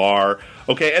at the bar,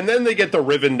 okay, and then they get to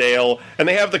Rivendell, and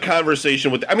they have the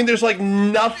conversation with, I mean, there's like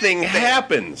nothing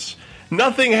happens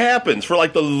for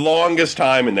like the longest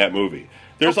time in that movie.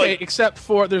 There's except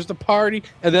for there's the party,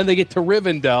 and then they get to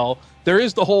Rivendell. There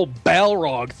is the whole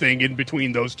Balrog thing in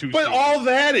between those two. But scenes. all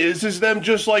that is them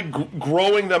just like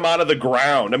growing them out of the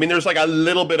ground. I mean, there's like a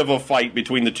little bit of a fight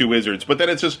between the two wizards, but then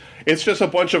it's just a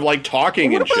bunch of like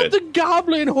talking and shit. What about the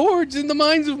goblin hordes in the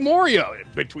mines of Moria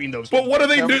between those? But what are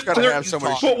they doing?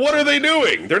 But what are they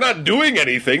doing? They're not doing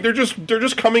anything. They're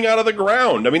just coming out of the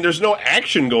ground. I mean, there's no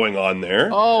action going on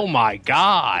there. Oh my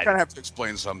god! You kind of have to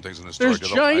explain some things in the story.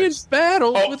 There's giant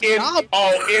battles with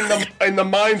goblins. In the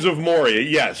mines of Moria,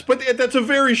 yes, but that's a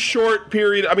very short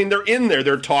period. I mean, they're in there,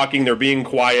 they're talking, they're being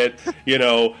quiet.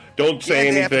 Don't say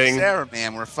anything. Sarah,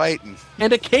 man, we're fighting.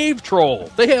 And a cave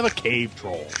troll. They have a cave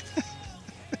troll.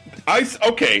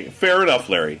 Okay, fair enough,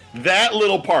 Larry. That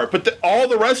little part, but all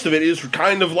the rest of it is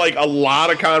kind of like a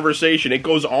lot of conversation. It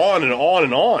goes on and on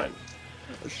and on.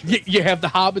 You have the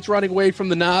hobbits running away from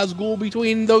the Nazgul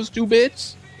between those two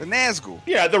bits. The Nazgul.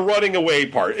 Yeah, the running away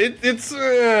part. It's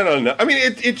I don't know. I mean,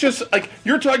 it just like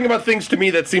you're talking about things to me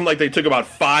that seem like they took about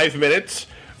 5 minutes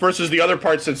versus the other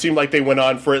parts that seemed like they went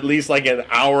on for at least like an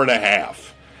hour and a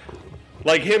half.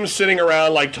 Like him sitting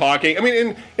around like talking. I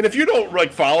mean, and if you don't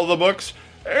like follow the books,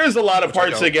 there's a lot of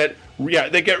parts that get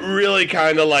really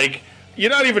kind of like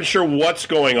you're not even sure what's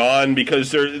going on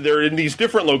because they're in these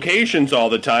different locations all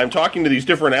the time talking to these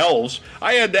different elves.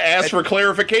 I had to ask for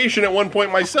clarification at one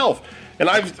point myself. And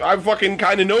I fucking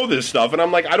kind of know this stuff, and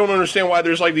I'm like, I don't understand why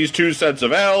there's like these two sets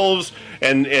of elves,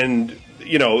 and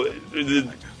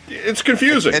it's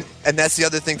confusing. And that's the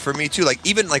other thing for me too. Like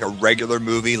even like a regular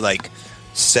movie, like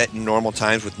set in normal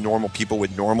times with normal people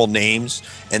with normal names,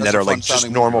 and that are like just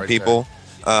normal people.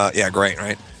 Yeah, great,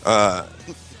 right?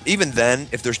 Even then,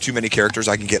 if there's too many characters,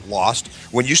 I can get lost.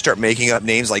 When you start making up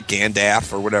names like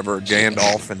Gandalf or whatever,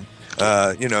 Gandalf, and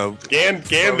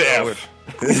Gandalf.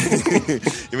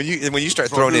 when you start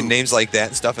throwing in names like that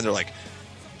and stuff, and they're like,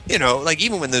 like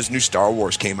even when those new Star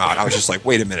Wars came out, I was just like,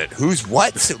 wait a minute, who's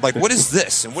what? Like, what is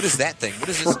this and what is that thing? What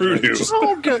is this?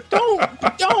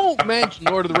 Don't mention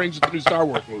Lord of the Rings with the new Star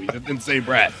Wars movies in the same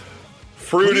breath.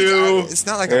 Frodo. It's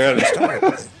not like a Star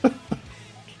Wars thing.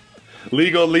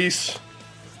 Legal lease.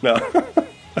 No.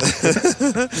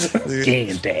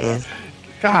 Gandalf.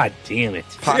 God damn it.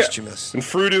 Posthumous. Yeah. And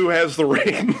Frodo has the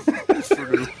ring.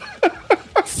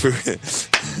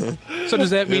 So does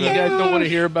that mean you guys don't want to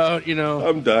hear about,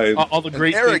 I'm dying. all the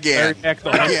great Arrogant.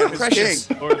 Precious.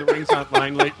 Lord of the Rings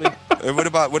online lately? And what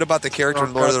about the character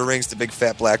in Lord of the Rings, the big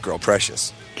fat black girl,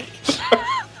 Precious?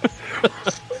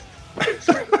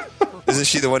 Isn't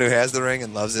she the one who has the ring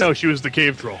and loves it? No, she was the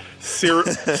cave troll.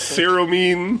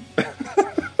 Ceramine.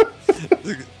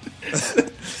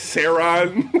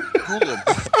 Saron.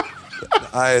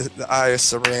 The Eye of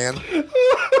Saran.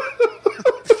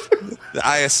 The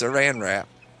Eye of Saran wrap.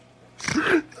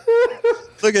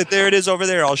 Look at there it is over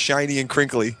there, all shiny and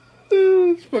crinkly.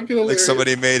 It's fucking hilarious. Like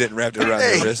somebody made it and wrapped it around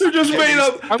their wrist. They're just made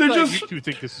up. I'm glad you two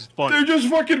think this is fun. They're just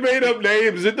fucking made up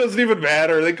names. It doesn't even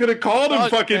matter. They could have called him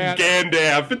fucking matter.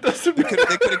 Gandalf. It doesn't matter.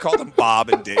 They could have called them Bob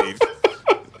and Dave.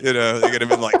 They could have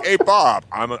been like, "Hey Bob,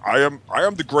 I am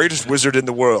the greatest wizard in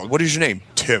the world. What is your name?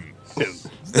 Tim." You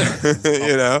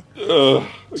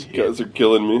guys are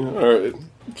killing me. All right,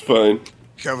 it's fine.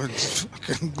 Kevin's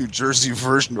fucking New Jersey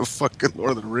version of fucking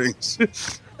Lord of the Rings.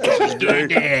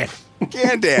 Gandalf.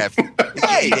 Gandalf.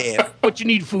 Hey, What you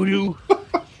need, Voodoo?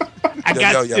 I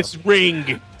got this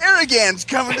ring. Arrogant's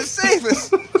coming to save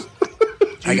us.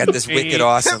 I got this wicked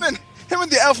awesome. Him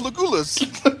and the Elf Legolas.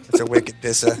 It's a wicked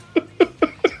pisser.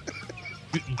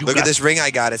 Look at this ring I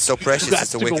got. It's so precious. You got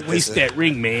It's a to wicked go waste pisser. that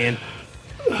ring, man.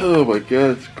 Oh my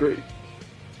god, it's great.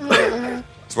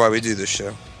 That's why we do this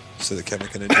show, so that Kevin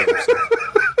can enjoy himself.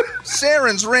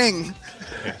 Saren's ring.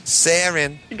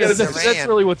 Saren. That's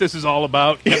really what this is all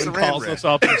about. Kevin calls us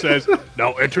up and says,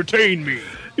 "Now entertain me."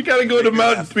 We gotta go to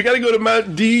Mount. We gotta go to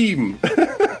Mount Deem. See,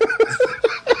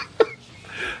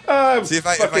 if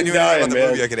I knew anything about the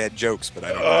movie, I could add jokes, but I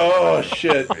don't know. Oh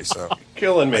shit! So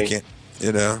Killing me. I can't.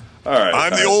 You know. All right.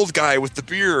 I'm the old guy with the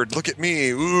beard. Look at me.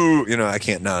 Ooh. You know, I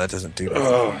can't. No, that doesn't do that.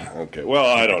 Oh, okay. Well,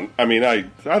 I don't. I mean, I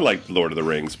like Lord of the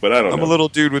Rings, but I don't know. I'm a little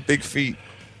dude with big feet.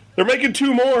 They're making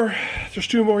 2 more. There's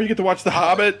 2 more. You get to watch The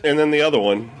Hobbit and then the other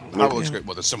one. Hobbit looks great.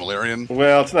 What, the Silmarillion?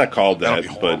 Well, it's not called that, That'd be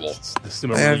horrible.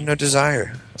 but I have no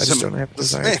desire. I just don't have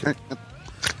desire.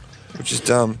 Which is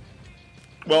dumb.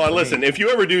 well, listen. If you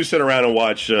ever do sit around and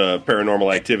watch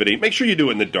Paranormal Activity, make sure you do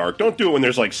it in the dark. Don't do it when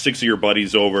there's like 6 of your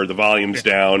buddies over, the volume's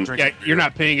down. Yeah, you're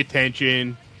not paying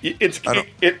attention.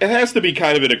 It has to be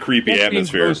kind of in a creepy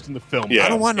atmosphere. In the film. Yeah. I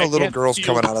don't want no little can't girls feel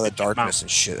coming out of the the darkness and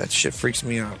shit. That shit freaks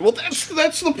me out. Well, that's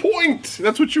the point.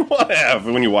 That's what you want to have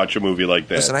when you watch a movie like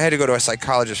that. Listen, I had to go to a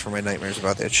psychologist for my nightmares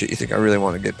about that shit. You think I really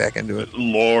want to get back into it?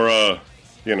 Laura,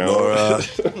 you know. Laura,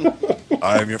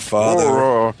 I'm your father.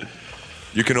 Laura.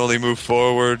 You can only move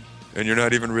forward, and you're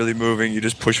not even really moving. You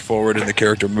just push forward, and the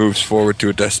character moves forward to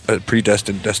a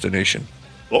predestined destination.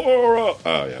 Laura.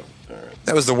 Oh, yeah. All right.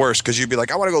 That was the worst, because you'd be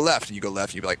like, I want to go left. And you go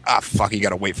left, and you'd be like, fuck, you got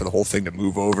to wait for the whole thing to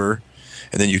move over.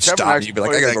 And then you'd stop, and you'd be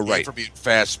like, I got to go right. For being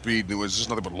fast speed, and it was just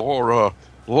nothing but Laura.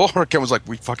 Ken was like,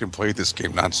 we fucking played this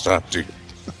game nonstop, dude.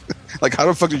 Like, how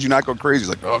the fuck did you not go crazy? He's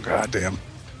like, oh, goddamn.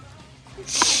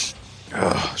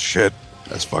 Oh, shit.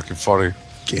 That's fucking funny.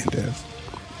 Gandalf.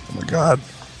 Oh, my God.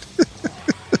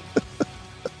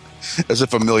 As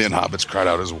if a million hobbits cried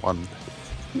out as one.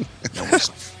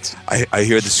 I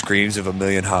hear the screams of a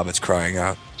million hobbits crying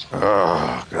out.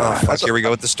 Oh, God. Fuck, here we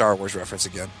go with the Star Wars reference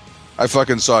again. I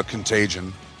fucking saw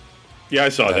Contagion. Yeah, I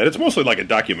saw that. It's mostly like a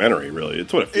documentary, really.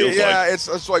 It's what it feels like. Yeah,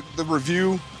 it's like the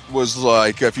review was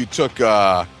like if you took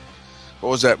what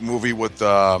was that movie with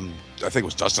I think it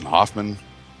was Dustin Hoffman,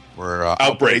 where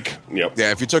Outbreak. Yep.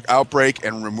 Yeah, if you took Outbreak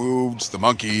and removed the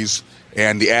monkeys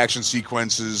and the action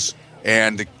sequences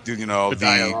and the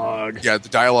dialogue, the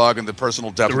dialogue and the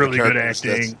personal depth, the really of the good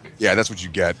characters, acting. that's what you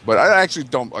get. But I actually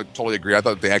don't totally agree. I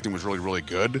thought the acting was really, really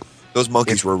good. Those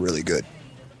monkeys were really good.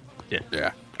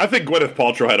 Yeah. I think Gwyneth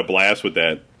Paltrow had a blast with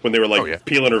that when they were like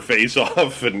peeling her face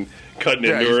off and cutting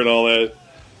into her and all that.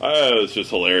 It was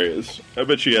just hilarious. I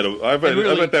bet she had I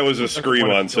bet that was a scream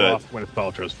on set. Gwyneth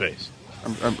Paltrow's face.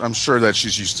 I'm sure that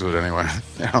she's used to it anyway.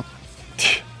 Yeah.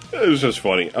 It was just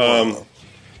funny.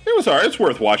 It was alright. It's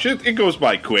worth watching. It goes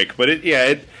by quick, but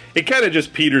it kind of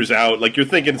just peters out. Like you're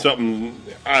thinking something.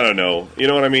 I don't know. You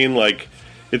know what I mean? Like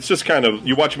it's just kind of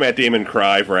you watch Matt Damon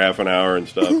cry for half an hour and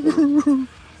stuff.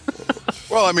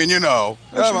 Well, I mean, my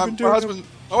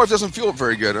wife doesn't feel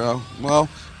very good. Well,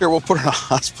 here, we'll put her in a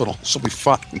hospital. She'll be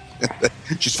fine.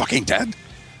 She's fucking dead.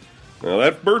 Well,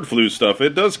 that bird flu stuff,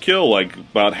 it does kill like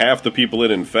about half the people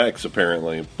it infects,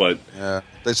 apparently. But yeah,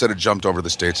 they said it jumped over the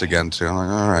States again, too. I'm like,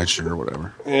 all right, sure,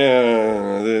 whatever.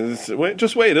 Yeah,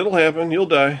 just wait. It'll happen. You'll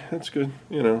die. That's good,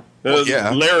 Well,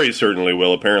 yeah. Larry certainly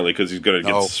will, apparently, because he's going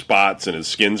to get spots and his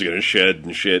skin's going to shed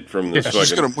and shit from this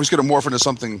He's going to morph into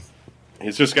something.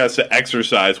 He's just got to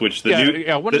exercise, which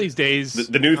one of these days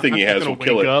the new thing he has will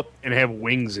kill it. Up and have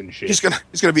wings and shit. He's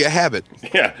gonna be a habit.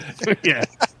 Yeah, yeah.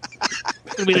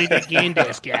 It's gonna be like the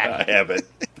Gandalf guy. A habit,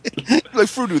 like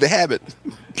Frodo the Habit.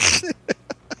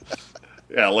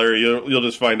 Yeah, Larry, you'll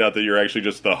just find out that you're actually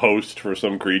just the host for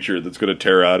some creature that's going to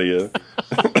tear out of you.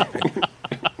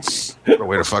 What a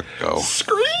way to fuck go.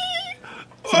 Scream!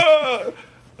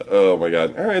 Oh my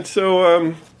god! All right,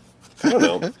 so I don't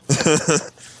know.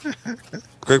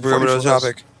 Quick, bring up another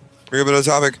topic.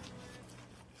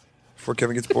 Before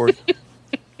Kevin gets bored.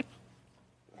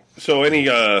 So,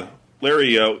 Larry,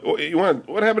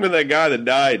 what happened to that guy that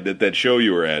died at that show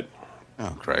you were at?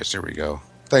 Oh Christ! Here we go.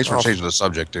 Thanks for changing the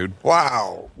subject, dude.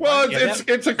 Wow. Well,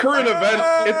 it's a current event.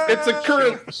 It's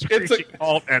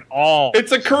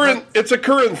a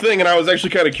current thing, and I was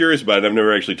actually kind of curious about it. I've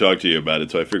never actually talked to you about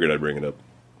it, so I figured I'd bring it up.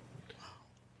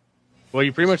 Well,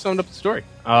 you pretty much summed up the story.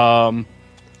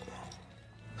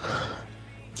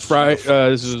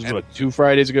 This was 3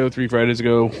 Fridays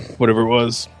ago, whatever it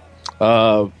was.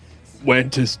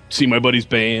 Went to see my buddy's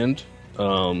band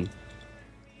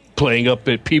playing up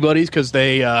at Peabody's because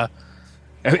they,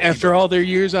 after all their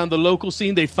years on the local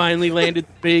scene, they finally landed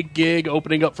the big gig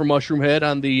opening up for Mushroom Head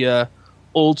on the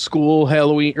old school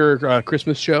Halloween or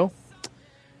Christmas show.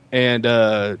 And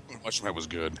Mushroom Head was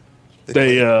good.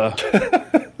 They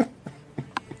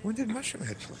when did Mushroom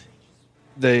Head play?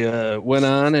 They went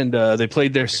on and they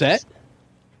played their set,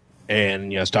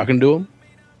 and I was talking to them,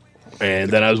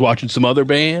 and then I was watching some other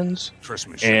bands,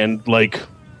 and like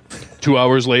 2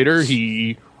 hours later,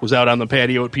 he was out on the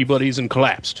patio at Peabody's and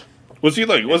collapsed. Wasn't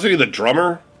he the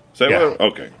drummer? Is that what?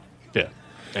 Okay. Yeah,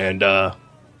 and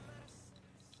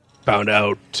found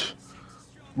out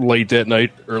late that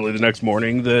night, early the next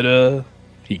morning that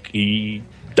he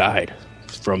died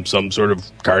from some sort of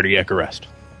cardiac arrest.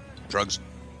 Drugs.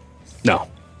 No.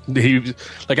 He was,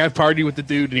 like, I've partied with the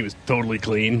dude, and he was totally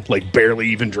clean, like, barely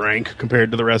even drank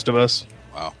compared to the rest of us.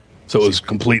 Wow. So it was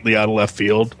completely out of left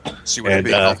field. See what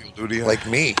being healthy will do to you. Like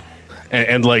me.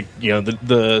 And like, you know,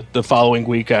 the following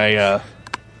week, I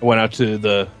went out to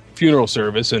the funeral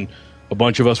service, and a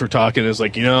bunch of us were talking. It's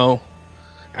like, you know,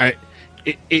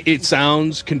 it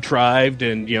sounds contrived,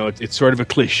 and, you know, it's sort of a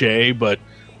cliche, but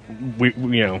we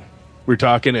you know, we're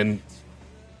talking, and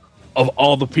of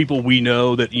all the people we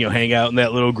know that, you know, hang out in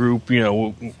that little group, you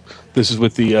know, this is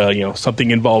with the you know,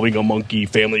 something involving a monkey,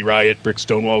 family riot, brick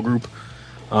Stonewall group.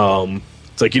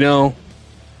 It's like, you know,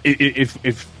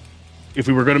 if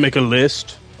we were going to make a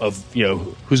list of, you know,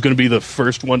 who's going to be the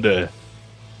first one to,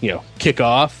 you know, kick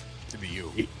off, To be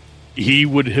you. he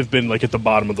would have been like at the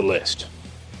bottom of the list.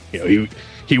 You know,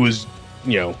 he was,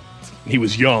 you know, he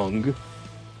was young,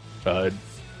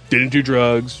 didn't do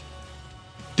drugs,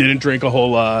 didn't drink a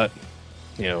whole lot,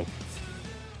 you know.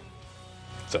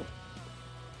 So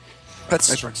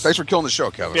Thanks for killing the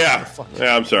show, Kevin. Yeah,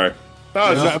 I'm sorry.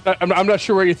 I'm not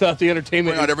sure where you thought the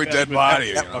entertainment. Not every dead body.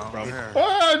 You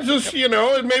know? Just, you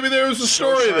know, maybe there was a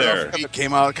story there. He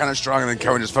came out kind of strong, and then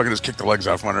Kevin just fucking kicked the legs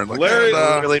off under it. Like, Larry,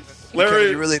 Larry,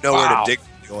 you really know where wow. to dig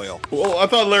the oil. Well, I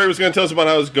thought Larry was going to tell us about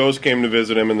how his ghost came to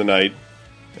visit him in the night,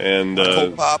 and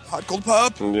Hot cold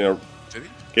pop. you know, Did he?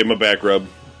 gave him a back rub.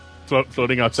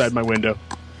 floating outside my window.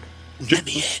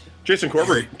 Jason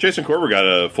Corber got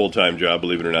a full-time job,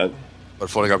 believe it or not. But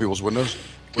floating out people's windows.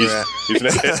 He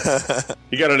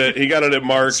got it at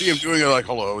Mark's. See him doing it like,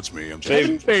 "Hello, it's me." I'm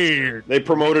They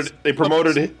promoted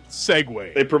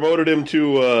Segue. They promoted him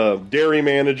to dairy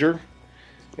manager,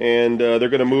 and they're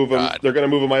going to move him. God. They're going to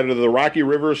move him either to the Rocky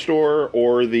River store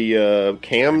or the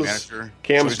Cam's manager. So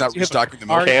Cam's he's not restocking the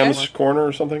milk. Cam's corner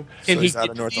or something. Can So he he's out get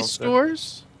of to North these Olmsted.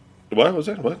 stores? What was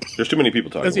that? What? There's too many people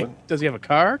talking. Does he have a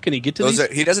car? Can he get to these?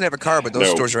 He doesn't have a car, but those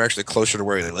No. stores are actually closer to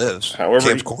where he lives. However,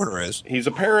 Cam's Corner is. He's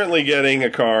apparently getting a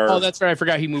car. Oh, that's right. I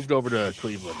forgot he moved over to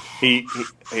Cleveland. He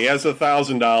has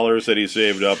 $1,000 that he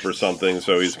saved up or something,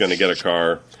 so he's going to get a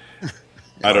car.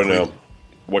 I don't know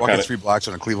what Walking kind of. 3 blocks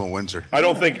on a Cleveland Windsor. I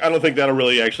don't think that'll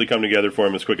really actually come together for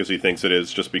him as quick as he thinks it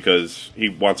is. Just because he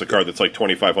wants a car that's like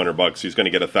 $2,500, he's going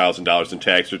to get $1,000 in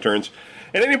tax returns.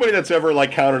 And anybody that's ever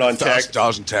like counted on tax,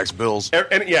 $1,000 tax bills.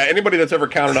 and yeah, anybody that's ever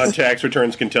counted on tax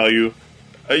returns can tell you.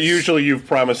 Usually, you've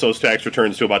promised those tax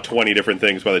returns to about 20 different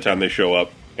things by the time they show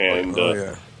up, and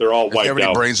yeah. they're all If wiped everybody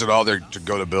out. brains it all there to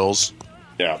go to bills.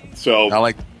 Yeah, so Not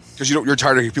like because you're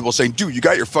tired of people saying, "Dude, you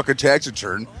got your fucking tax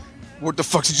return. What the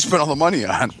fuck did you spend all the money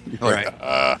on?" You're like,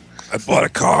 I bought a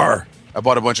car. I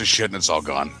bought a bunch of shit and it's all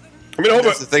gone. I mean, I hope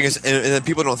That's the thing is, and then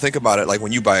people don't think about it. Like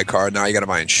when you buy a car, now you got to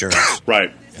buy insurance.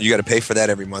 right. You got to pay for that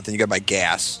every month, and you got to buy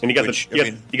gas. And you got which,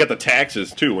 you got the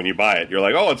taxes too when you buy it. You're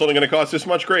like, oh, it's only going to cost this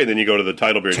much. Great. And then you go to the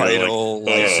title bureau. And you're title,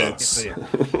 like, license.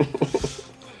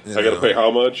 I got to pay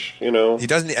how much? You know, He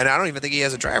doesn't, and I don't even think he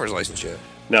has a driver's license yet.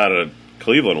 not a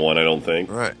Cleveland one. I don't think.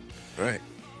 Right.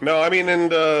 No, I mean, and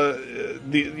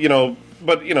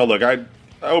but look, I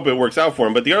hope it works out for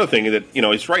him. But the other thing is that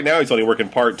it's right now he's only working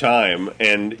part time,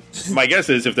 and my guess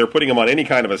is if they're putting him on any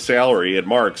kind of a salary at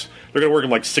Mark's, they're going to work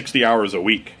him like 60 hours a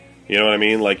week. You know what I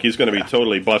mean? Like he's going to be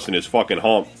totally busting his fucking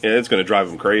hump, and it's going to drive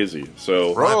him crazy.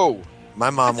 So, Bro, My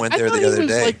mom went I there thought the he other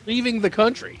was, day. like leaving the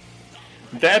country.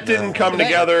 that didn't come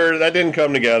together. That didn't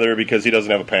come together because he doesn't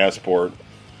have a passport.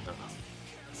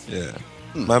 Yeah.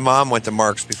 My mom went to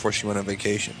Mark's before she went on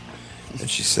vacation, and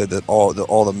she said that all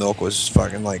the milk was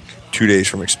fucking like 2 days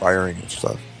from expiring and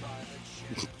stuff.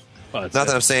 Well, it's- Not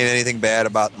that I'm saying anything bad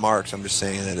about Mark's. I'm just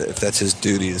saying that if that's his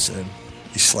duties, then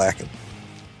he's slacking.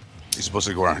 he's supposed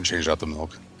to go around and change out the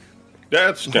milk.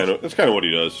 That's kind of what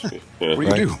he does. Yeah.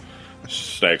 What do you do?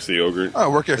 Stacks the yogurt. Oh, I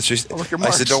work here. It's just- I work at I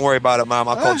Mark's. said, "Don't worry about it, Mom.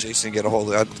 I'll call Jason and get a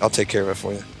hold of it. I'll take care of it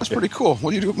for you." That's pretty cool.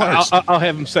 What do you do at Mark's? I'll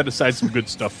have him set aside some good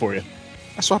stuff for you.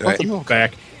 I swap out Right. the milk.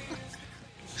 Back.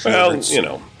 Well,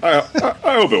 I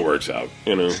hope it works out.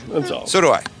 That's all. So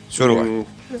do I.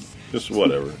 Just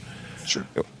whatever. Sure.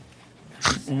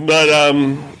 But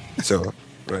So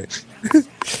right.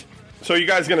 so you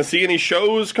guys gonna see any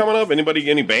shows coming up?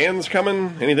 Any bands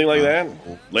coming? Anything like that?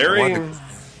 Larry?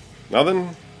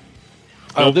 Nothing.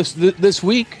 This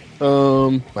week.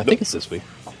 I think it's this week.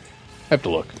 I have to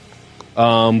look.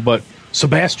 But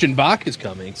Sebastian Bach is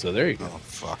coming, so there you go. Oh,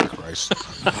 fuck Christ.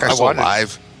 Guy's still wanted-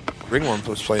 alive. Ringworm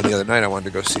was playing the other night. I wanted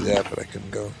to go see that, but I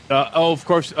couldn't go. Of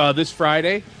course, this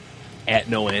Friday at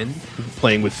No End,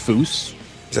 playing with Foose.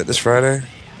 Is that this Friday?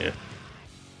 Yeah.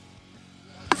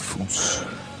 Foos.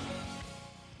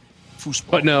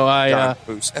 Foosball. But no, Don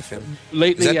Foos. F him.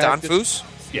 lately Is that Don I've been- Foos?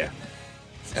 Yeah.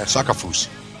 Soccer foos.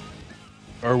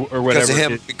 or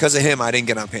whatever. Because of him, I didn't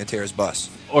get on Pantera's bus.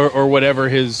 Or whatever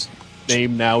his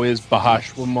name now is,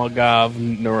 Bahashwamagav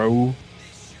Naru.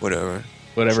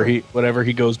 Whatever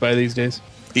he goes by these days.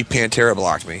 He Pantera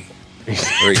blocked me,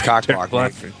 or he cock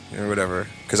blocked me, or whatever.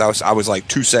 Because I was like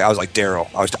I was like Daryl.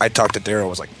 I talked to Daryl. I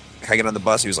was like, "Can I get on the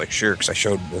bus?" He was like, "Sure," because I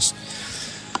showed him this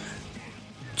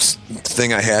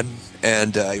thing I had,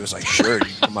 and he was like, "Sure, you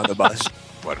can come on the bus."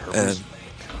 What herpes?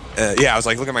 And I was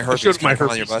like, "Look at my herpes. Can I come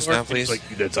on your bus now, please?" Like,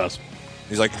 that's us.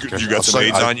 He's like, "You got some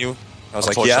AIDS on you?" I was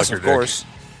like, "Yes, of course."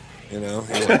 You know,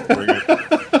 he was like, "Bring it."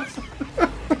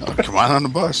 Come on the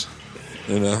bus.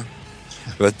 You know,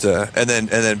 but and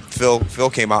then Phil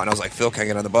came out, and I was like, "Phil, can I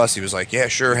get on the bus?" He was like, "Yeah,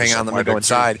 sure, hang on, let me go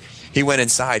inside." He went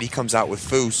inside. He comes out with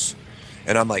Foose,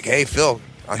 and I'm like, "Hey, Phil,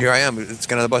 here I am. Let's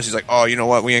get on the bus." He's like, "Oh, you know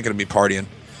what? We ain't gonna be partying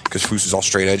because Foose is all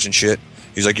straight edge and shit."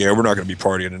 He's like, "Yeah, we're not gonna be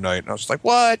partying tonight." And I was just like,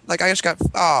 "What? Like, I just got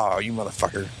you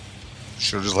motherfucker."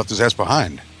 Should have just left his ass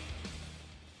behind.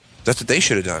 That's what they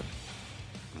should have done.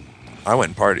 I went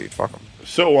and partied. Fuck them.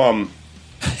 So,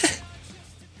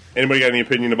 anybody got any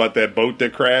opinion about that boat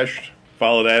that crashed?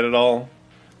 Follow that at all?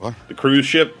 What? The cruise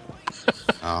ship?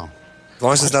 Oh. As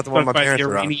long as it's not the one my parents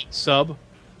were on. Iranian sub.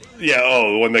 Yeah,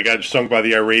 the one that got sunk by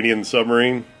the Iranian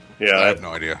submarine? Yeah. I have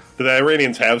no idea. Do the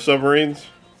Iranians have submarines?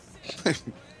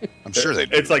 I'm sure they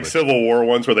do. It's like Civil War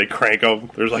ones where they crank them.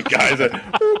 There's like guys that...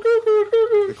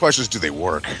 The question is, do they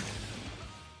work?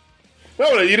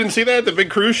 No, you didn't see that? The big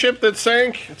cruise ship that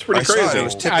sank? It's pretty crazy. Saw it. It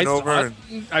was tipping over, and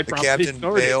the captain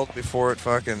bailed before it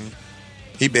fucking...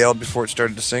 He bailed before it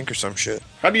started to sink or some shit.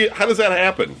 How does that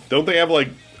happen? Don't they have like...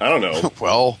 I don't know.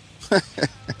 Well...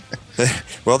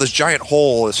 Well, this giant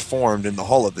hole is formed in the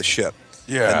hull of the ship.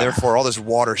 Yeah. And therefore, all this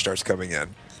water starts coming in.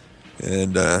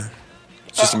 And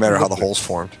it's just a matter of how the hole's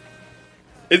formed.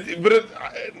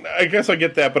 I guess I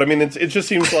get that, but I mean, it just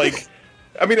seems like...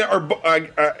 I mean,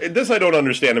 this I don't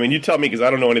understand. I mean, you tell me because I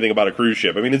don't know anything about a cruise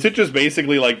ship. I mean, is it just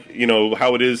basically like, you know,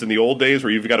 how it is in the old days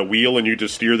where you've got a wheel and you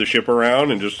just steer the ship around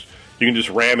and just... You can just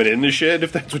ram it in the shit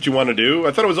if that's what you want to do?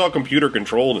 I thought it was all computer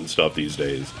controlled and stuff these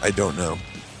days. I don't know.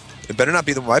 It better not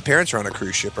be my parents are on a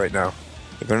cruise ship right now.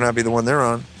 It better not be the one they're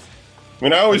on. I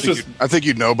mean, I think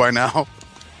you'd know by now.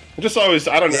 I don't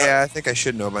know. Yeah, I think I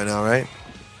should know by now, right?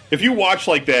 If you watch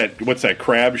like that, what's that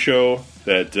crab show?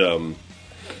 That,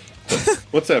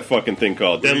 what's that fucking thing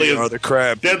called? The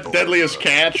crab. Deadliest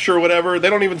Catch or whatever.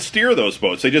 They don't even steer those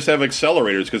boats. They just have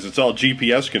accelerators because it's all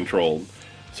GPS controlled.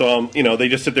 So, you know, they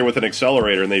just sit there with an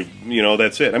accelerator and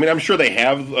that's it. I mean, I'm sure they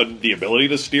have the ability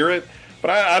to steer it, but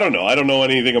I don't know. I don't know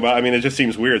anything about I mean, it just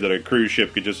seems weird that a cruise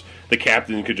ship the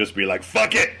captain could just be like,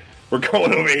 fuck it, we're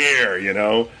going over here, you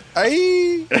know?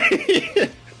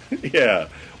 Yeah.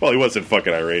 Well, he wasn't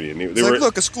fucking Iranian.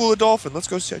 Look, a school of dolphin. Let's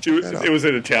go check that out. It was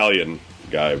an Italian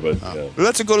guy, but...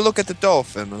 Let's go look at the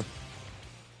dolphin.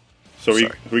 So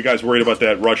were you guys worried about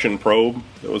that Russian probe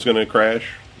that was going to crash?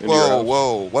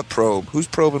 Whoa! What probe? Who's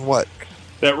probing what?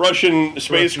 That Russian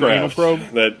spacecraft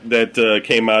that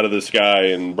came out of the sky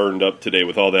and burned up today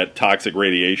with all that toxic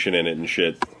radiation in it and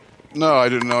shit. No, I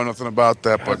didn't know nothing about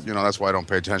that, but that's why I don't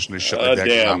pay attention to shit like that.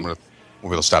 Damn.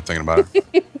 We'll stop thinking about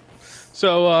it.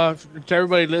 So, to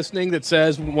everybody listening that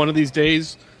says one of these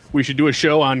days we should do a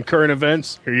show on current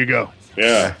events, here you go.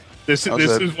 Yeah. This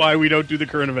is why we don't do the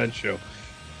current events show.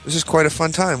 This is quite a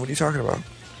fun time. What are you talking about?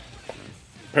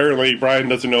 Apparently, Brian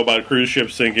doesn't know about cruise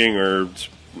ships sinking or...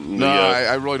 No,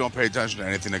 I really don't pay attention to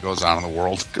anything that goes on in the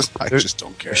world because I just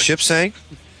don't care. A ship sank?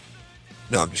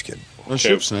 No, I'm just kidding. A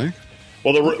ship sank?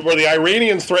 Well, the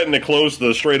Iranians threatened to close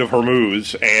the Strait of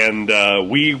Hormuz, and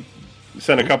we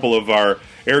sent a couple of our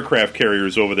aircraft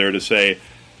carriers over there to say,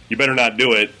 you better not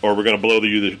do it, or we're going to blow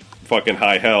you the fucking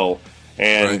high hell.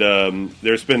 And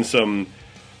there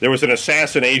was an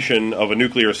assassination of a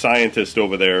nuclear scientist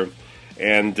over there,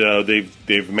 and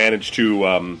they've managed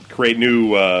to create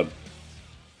new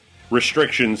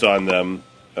restrictions on them,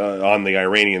 on the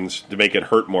Iranians, to make it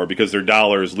hurt more because their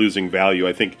dollar is losing value.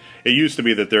 I think it used to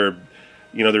be that their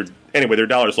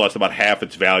dollar's lost about half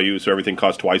its value, so everything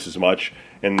costs twice as much,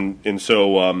 and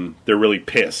so they're really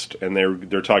pissed, and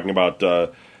they're talking about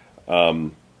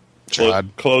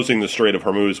closing the Strait of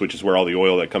Hormuz, which is where all the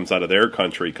oil that comes out of their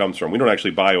country comes from. We don't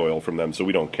actually buy oil from them, so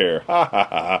we don't care.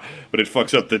 But it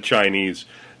fucks up the Chinese.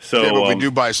 So, yeah, but we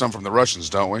do buy some from the Russians,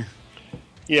 don't we?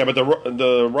 Yeah, but the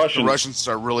Russians... The Russians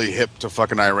are really hip to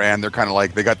fucking Iran. They're kind of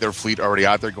like, they got their fleet already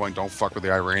out there going, don't fuck with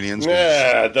the Iranians.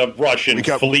 Yeah, the Russian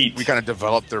fleet. We kind of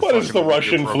developed their What is the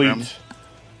Russian fleet?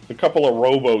 A couple of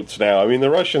rowboats now. I mean, the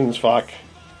Russians, fuck.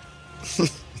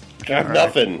 Got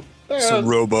nothing. Some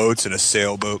rowboats and a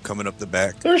sailboat coming up the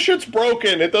back. Their shit's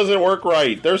broken. It doesn't work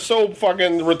right. They're so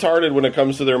fucking retarded when it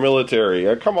comes to their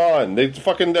military. Come on.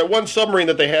 That one submarine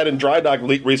that they had in dry dock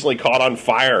recently caught on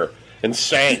fire and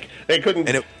sank. They couldn't.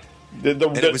 And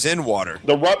it was in water.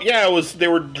 It was. They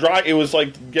were dry. It was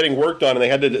like getting worked on, and they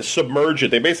had to submerge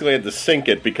it. They basically had to sink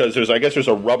it because there's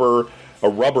a rubber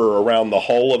around the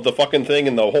hull of the fucking thing,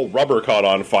 and the whole rubber caught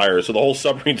on fire. So the whole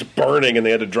submarine's burning, and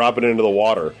they had to drop it into the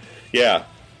water. Yeah,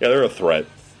 they're a threat.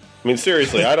 I mean,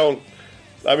 seriously, I don't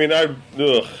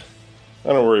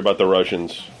worry about the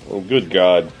Russians. Oh, good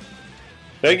God.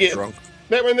 They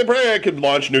probably could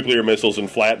launch nuclear missiles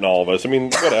and flatten all of us. I mean,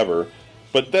 whatever.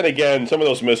 But then again, some of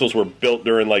those missiles were built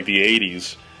during, like, the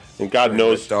 80s. And God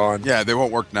knows... Yeah, they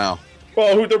won't work now.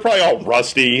 Well, they're probably all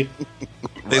rusty.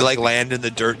 They, like, land in the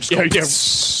dirt. Yeah.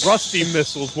 Rusty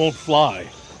missiles won't fly.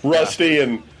 Rusty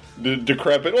and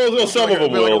decrepit. Well, some of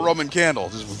them will. Like a Roman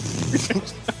candle.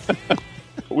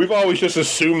 We've always just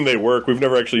assumed they work. We've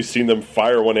never actually seen them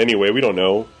fire one anyway. We don't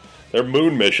know. Their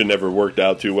moon mission never worked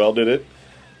out too well, did it?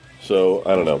 So,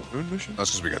 I don't know. Moon mission?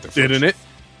 That's because we got there first. Didn't it?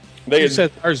 You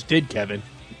said ours did, Kevin.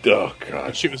 Oh, God.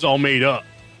 That shit was all made up.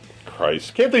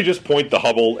 Christ. Can't they just point the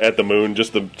Hubble at the moon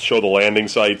just to show the landing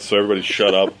sites so everybody's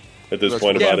shut up at this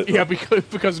point about it? Yeah,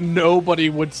 because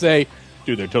nobody would say,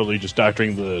 dude, they're totally just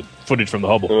doctoring the footage from the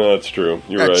Hubble. That's true.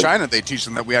 You're right. China, they teach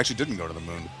them that we actually didn't go to the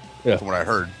moon, from what I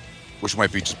heard, which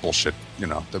might be just bullshit. You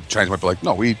know, the Chinese might be like,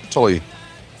 no, we totally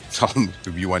tell them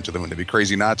you went to the moon. They'd be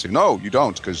crazy not to. No, you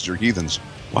don't, because you're heathens.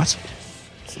 What?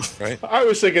 Right. I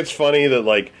always think it's funny that,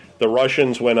 like, the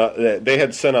Russians went up, they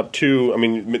had sent up two, I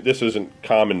mean, this isn't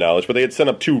common knowledge, but they had sent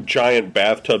up two giant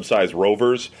bathtub-sized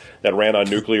rovers that ran on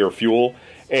nuclear fuel.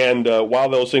 And while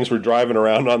those things were driving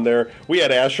around on there, we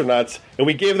had astronauts, and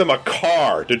we gave them a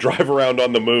car to drive around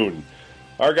on the moon.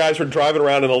 Our guys were driving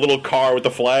around in a little car with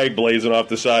the flag blazing off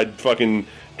the side, fucking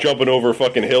jumping over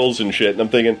fucking hills and shit. And I'm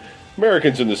thinking,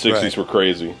 Americans in the 60s were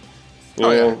crazy. You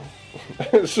know?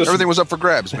 It's just, everything was up for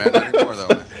grabs, man. Not anymore,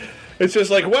 though. It's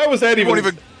just like, why was that we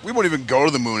won't even go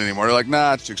to the moon anymore. They're like,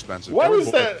 nah, it's too expensive. Why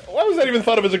was that even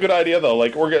thought of as a good idea, though?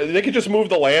 Like, they could just move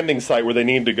the landing site where they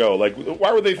need to go. Like,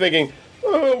 why were they thinking,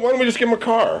 why don't we just give them a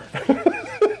car?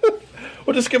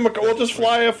 We'll just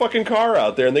fly a fucking car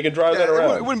out there, and they can drive that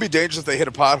around. It wouldn't be dangerous if they hit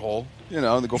a pothole,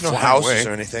 and they go flying no houses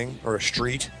away. or anything, or a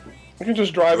street. You can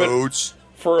just drive it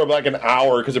for like an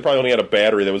hour, because it probably only had a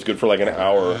battery that was good for like an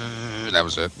hour. That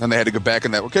was it. And they had to go back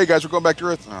in that. Okay, guys, we're going back to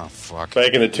Earth. Oh, fuck.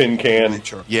 Back in a tin can.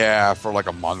 Yeah, for like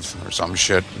a month or some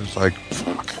shit. It's like,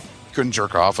 fuck. Couldn't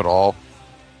jerk off at all.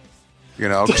 You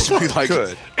know, just be like,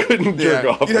 couldn't jerk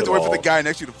off. You'd have to wait for the guy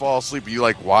next to you to fall asleep. But you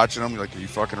like watching him. You're like, are you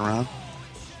fucking around?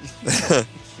 Because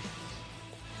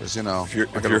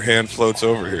if your hand floats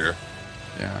over here.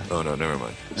 Yeah. Oh no, never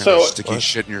mind. So sticky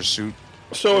shit in your suit.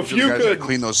 So if you could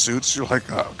clean those suits, you're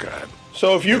like, oh god.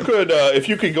 So if you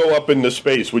could go up into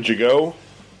space, would you go?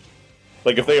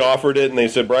 Like if they offered it and they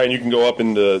said, Brian, you can go up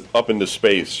into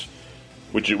space,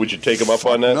 would you take them up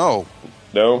on that?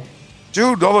 No.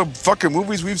 Dude, all the fucking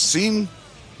movies we've seen,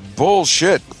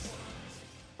 bullshit.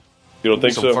 You don't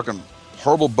think so? Some fucking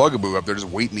horrible bugaboo up there just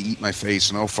waiting to eat my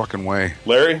face. No fucking way.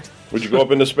 Larry, would you go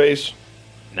up into space?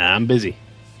 Nah, I'm busy.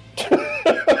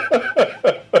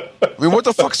 I mean, what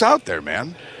the fuck's out there,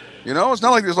 man? You know, it's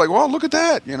not like it's like, well, look at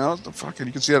that. You know, the fucking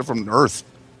you can see that from Earth.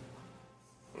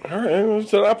 All right,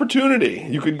 it's an opportunity.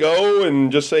 You could go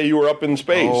and just say you were up in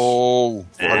space. Oh,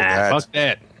 fuck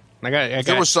that. I got. If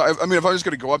I was just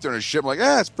going to go up there in a ship, I'm like,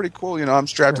 it's pretty cool. You know, I'm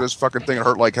strapped to this fucking thing. It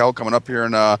hurt like hell coming up here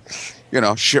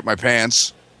and, shit my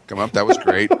pants. Come up, that was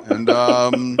great. And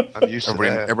I'm used to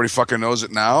that. Everybody fucking knows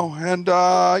it now. And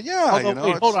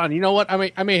wait, hold on. You know what?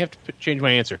 I may have to change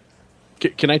my answer.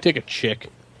 Can I take a chick?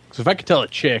 Because if I could tell a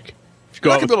chick,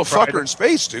 I can build a fucker in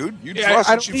space, dude. You'd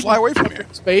fly away from here.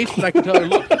 Space, but I can tell her,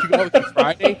 look, if you go out with me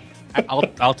Friday,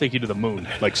 I'll take you to the moon.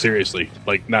 Like seriously,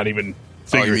 like not even.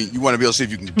 Oh, you want to be able to see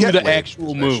if you can get to the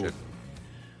actual moon,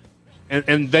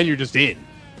 and then you're just in.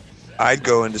 I'd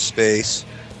go into space.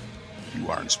 You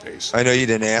are in space. I know you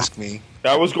didn't ask me.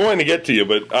 I was going to get to you,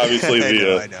 but obviously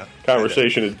the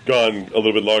conversation had gone a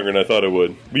little bit longer than I thought it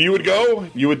would. But you would go?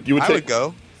 You would I would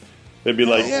go. They'd be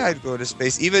like, yeah, I'd go to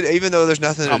space, even though there's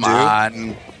nothing to do.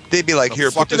 On. They'd be like,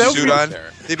 here, put the suit on.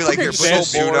 They'd be like, here, put the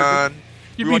suit on.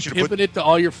 You'd be pimping it to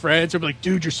all your friends. They'd be like,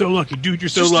 dude, you're so lucky. Dude, you're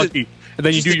so lucky. And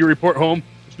then you do your report home.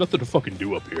 There's nothing to fucking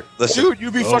do up here. Listen, dude,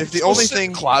 you'd be fucking the only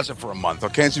thing closet for a month,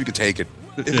 okay? So you can take it.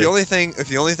 If the only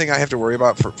thing I have to worry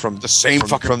about from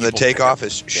the takeoff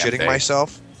is shitting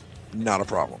myself, not a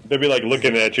problem. They'd be like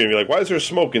looking at you and be like, why is there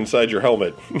smoke inside your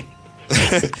helmet?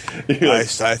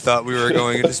 I thought we were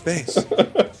going into space.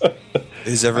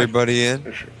 Is everybody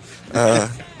in?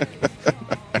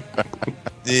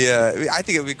 I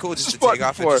think it would be cool just to take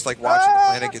off and just like watching the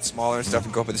planet get smaller and stuff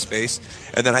and go up into space.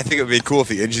 And then I think it would be cool if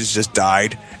the engines just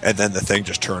died and then the thing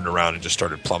just turned around and just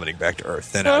started plummeting back to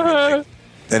Earth.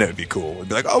 Then it would be cool. It'd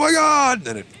be like, oh my god! And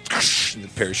then and the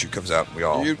parachute comes out and we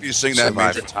all You sing that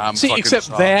Major Tom See, fucking except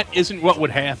song. that isn't what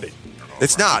would happen.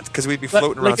 It's not, because we'd be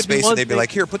floating around it'd be space one and they'd be thing-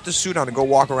 like, here, put the suit on and go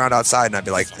walk around outside. And I'd be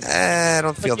like, I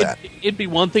don't feel that. It'd be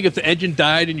one thing if the engine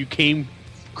died and you came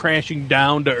crashing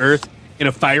down to Earth in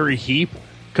a fiery heap,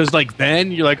 because like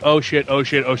then you're like, oh shit,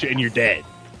 and you're dead.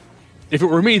 If it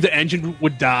were me, the engine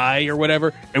would die or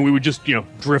whatever, and we would just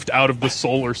drift out of the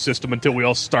solar system until we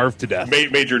all starved to death.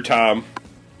 Major Tom.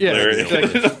 Yeah, Larry.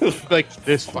 like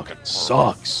this fucking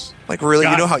sucks. Like, really?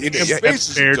 God, you know how damn you space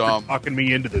is dumb. dumb. Talking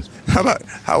me into this.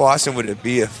 how awesome would it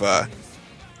be if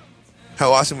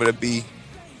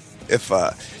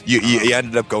you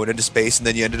ended up going into space and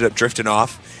then you ended up drifting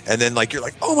off and then like you're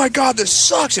like, oh my god, this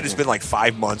sucks, and it's been like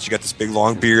 5 months, you got this big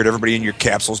long beard, everybody in your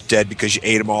capsule's dead because you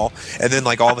ate them all, and then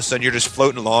like all of a sudden you're just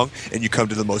floating along and you come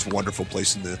to the most wonderful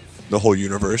place in the whole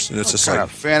universe, and it's just Kind like,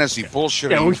 of fantasy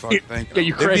bullshit. Yeah, are you we- fucking thinking? yeah,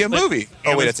 you there'd be a crash- movie.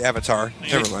 Oh wait, it's Avatar.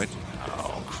 Never mind.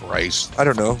 Oh Christ! I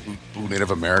don't know. Blue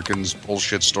Native Americans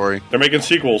bullshit story. They're making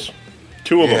sequels.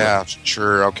 2 of them. Yeah,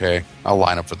 sure, okay. I'll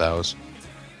line up for those.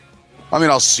 I mean,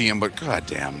 I'll see them, but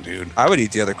goddamn, dude, I would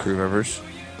eat the other crew members.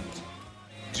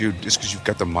 just because you've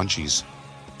got the munchies.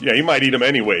 Yeah, you might eat them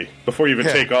anyway before you even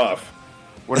Yeah. take off.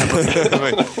 Whatever.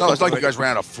 No, it's like you guys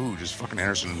ran out of food. Just fucking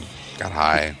Anderson got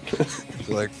high.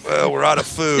 Like, well, we're out of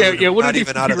food. Yeah, We're what not if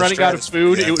even you're out of the running out of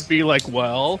food? stratosphere It would be like,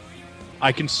 well,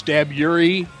 I can stab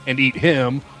Yuri and eat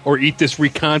him, or eat this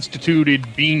reconstituted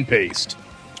bean paste.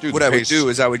 Dude, What the I would pace- do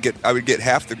is I would get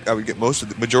most of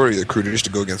the majority of the crew to just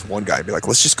to go against one guy and be like,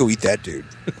 let's just go eat that dude.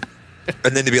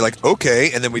 And then they'd be like,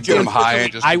 okay, and then we'd Get get him high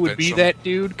and just I would convince be him. that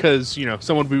dude because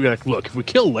someone would be like, look, if we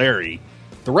kill Larry,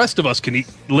 the rest of us can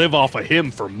live off of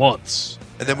him for months.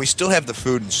 and then we still have the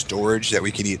food and storage that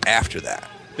we can eat after that.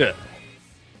 Yeah.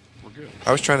 We're good.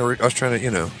 I was trying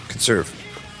to conserve.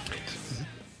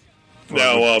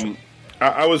 Now,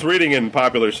 I was reading in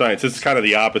Popular Science. This is kind of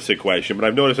the opposite question, but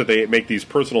I've noticed that they make these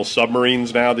personal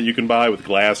submarines now that you can buy with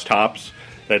glass tops.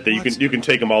 That you can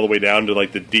take them all the way down to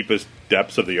like the deepest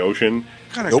depths of the ocean.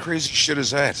 What kind of Nope. crazy shit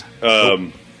is that?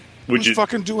 Would Who's you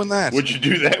fucking doing that? Would you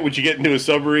do that? Would you get into a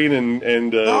submarine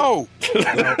and No.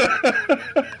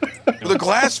 With a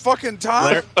glass fucking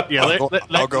top?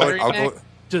 I'll go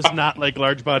does not like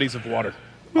large bodies of water.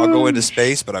 I'll go into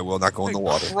space, but I will not go in the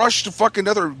water. Crushed to fucking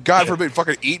other, God forbid,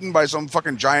 fucking eaten by some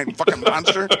fucking giant fucking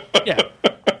monster? Yeah.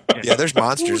 Yeah, there's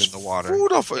monsters in the water,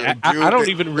 Food off, I dude, don't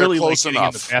they- even they're really like close getting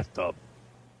enough. in the bathtub.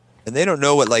 and they don't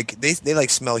know what like they like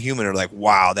smell human and are like,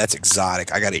 wow, that's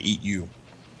exotic. I got to eat you.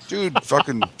 Dude,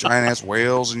 fucking giant ass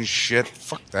whales and shit.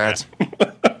 Fuck that.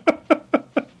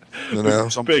 You know,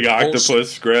 Some big bullshit.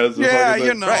 octopus grabs? Yeah,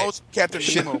 you know, Right. it's Captain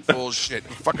Nemo bullshit.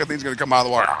 The fucking thing's gonna come out of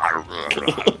the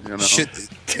water. You know? shit.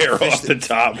 tear off the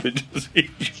top and just eat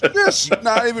you. Just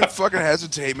not even fucking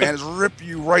hesitate, man. Just rip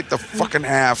you right the fucking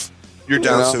half. You're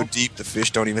down You know? so deep, the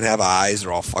fish don't even have eyes.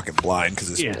 They're all fucking blind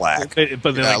because it's black. But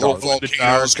then Yeah, like, little go in the dark,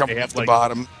 volcanoes they coming have, off the like,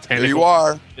 bottom. There you tentacles.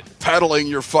 are, pedaling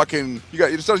your fucking. It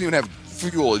doesn't even have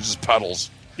fuel. It just pedals.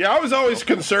 Yeah, I was always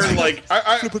concerned. Like,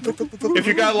 if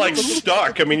you got like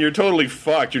stuck, I mean, you're totally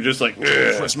fucked. You're just like,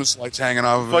 ugh. Christmas lights hanging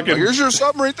off. Of it. Fucking- Like, here's your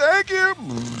submarine. Thank you.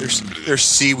 There's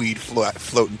seaweed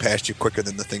floating past you quicker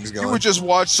than the thing's going. You would just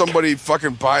watch somebody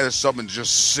fucking buy the sub and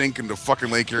just sink into fucking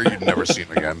Lake Erie. You'd never see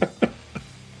him again.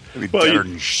 They'd be Well, deader you-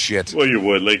 than shit. Well, you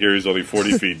would. Lake Erie's only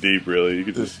 40 feet deep. Really, you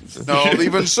could just No,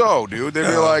 even so, dude. They'd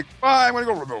be like, "Bye, I'm gonna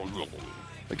go."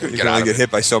 They couldn't you get can out only of get it.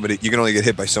 hit by so many. You can only get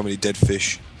hit by so many dead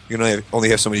fish. You can only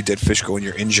have so many dead fish go in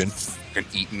your engine. Fucking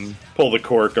eaten. pull the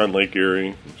cork on Lake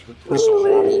Erie. It's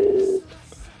horrible.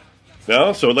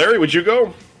 No, so Larry, would you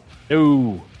go?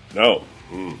 No. No.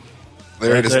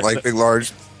 Larry doesn't like big,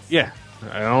 large. Yeah.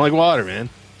 I don't like water, man.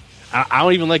 I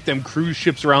don't even like them cruise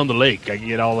ships around the lake. I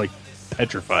get all like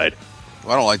petrified.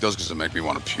 Well, I don't like those because they make me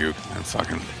want to puke. And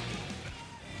fucking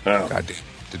Oh. goddamn,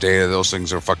 the day that those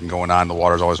things are fucking going on, the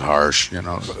water's always harsh. You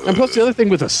know. And plus, the other thing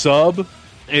with a sub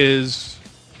is,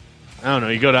 I don't know,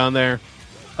 you go down there,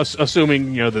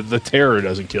 assuming the terror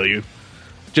doesn't kill you.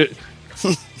 Just,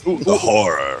 The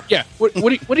horror. yeah. What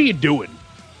are you doing?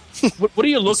 What are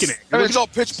you looking at? You're It's all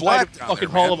pitch black inside the down fucking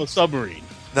there, hull man. of a submarine.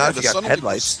 Not Yeah, if the you got sun will be-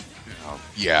 headlights.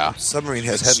 Yeah. Submarine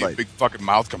has You see a headlights. big fucking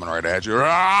mouth coming right at you.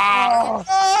 Ah,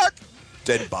 fuck!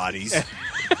 Dead bodies.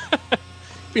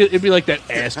 It'd be like that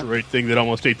asteroid thing that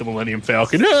almost ate the Millennium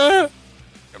Falcon. Ah!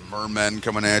 mermen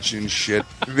coming at you and shit.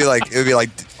 It'd be like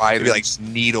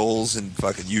needles and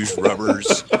fucking used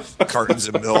rubbers, cartons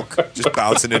of milk, just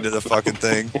bouncing into the fucking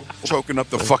thing, Choking up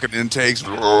the fucking intakes.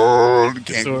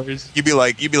 You'd be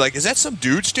like, is that some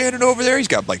dude standing over there? He's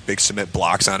got like big cement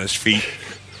blocks on his feet,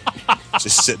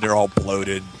 just sitting there all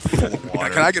bloated, full of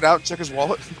water. Can I get out and check his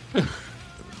wallet?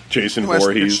 Jason Am I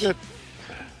smoking Voorhees. shit?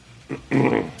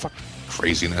 Fuck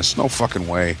craziness. No fucking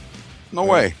way. No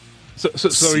way. So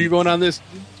are you going on this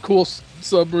cool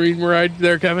submarine ride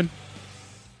there, Kevin?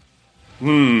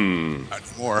 Not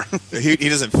anymore. He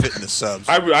doesn't fit in the subs.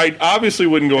 I obviously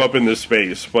wouldn't go up into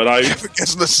space, but If it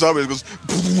gets in the sub, it goes,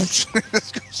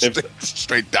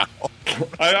 straight down.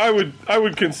 I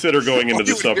would consider going into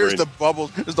the submarine. Here's the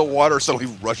bubbles. As the water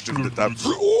suddenly rushed into the top.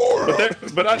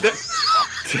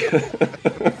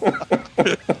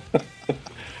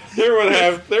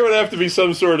 There would have to be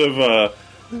some sort of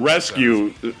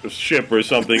rescue ship or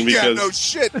something because Yeah, no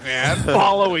shit, man.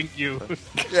 Following you.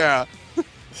 Yeah.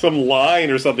 some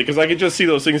line or something because I could just see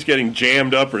those things getting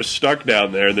jammed up or stuck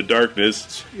down there in the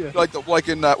darkness. Like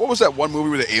in what was that one movie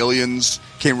where the aliens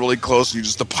came really close and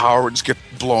the power would just get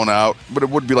blown out, but it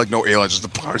would be like no aliens, just the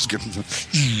power just getting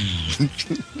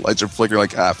lights are flickering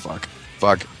like fuck.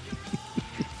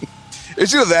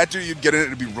 It's either that or you'd get in it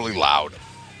and it'd be really loud.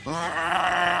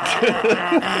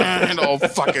 All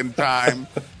fucking time.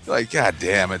 Like, god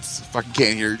damn it, fucking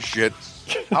can't hear shit.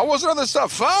 How was it on this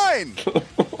stuff? Fine.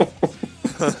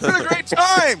 It's been a great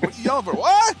time. What are you yelling for?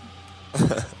 What?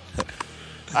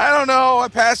 I don't know. I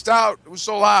passed out. It was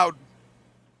so loud.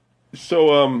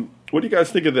 So, what do you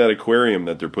guys think of that aquarium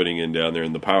that they're putting in down there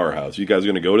in the powerhouse? You guys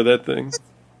going to go to that thing?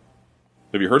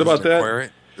 Have you heard about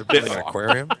that?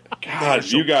 Aquarium? God,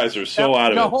 you guys are so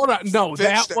out of it. No, hold on. No,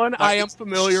 that one I am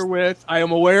familiar with. I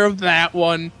am aware of that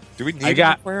one. Do we need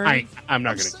an aquarium? I'm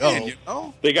not going to go. You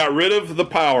know? They got rid of the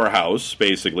powerhouse,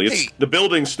 basically. The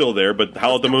building's still there, but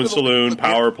Howl at the Moon Saloon,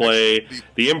 Power Play,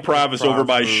 the Improv is over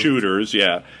by Shooters,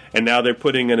 yeah. And now they're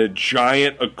putting in a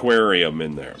giant aquarium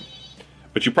in there.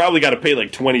 But you probably got to pay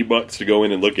like $20 to go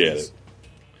in and look at it.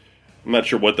 I'm not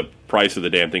sure what the price of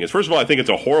the damn thing is. First of all, I think it's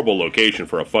a horrible location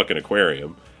for a fucking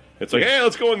aquarium. It's like, hey,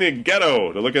 let's go in the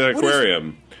ghetto to look at an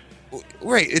aquarium.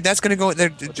 Right, that's going to go there.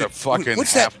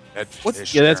 What's that?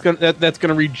 Yeah, that's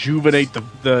gonna rejuvenate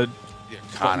the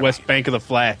West Bank of the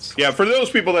Flats. Yeah, for those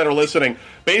people that are listening,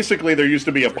 basically there used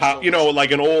to be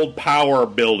like an old power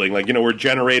building, like, where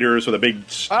generators with a big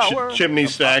chimney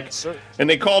stack, and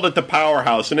they called it the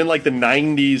powerhouse. And in like the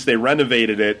 90s, they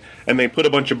renovated it, and they put a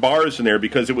bunch of bars in there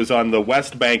because it was on the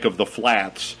West Bank of the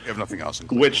Flats. You have nothing else in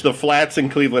Cleveland. Which the Flats in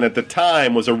Cleveland at the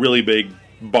time was a really big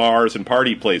bars and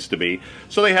party place to be.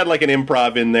 So they had like an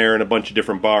Improv in there and a bunch of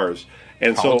different bars.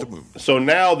 And so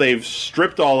now they've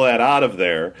stripped all that out of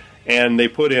there, and they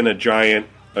put in a giant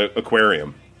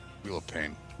aquarium. Wheel of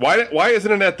Pain. Why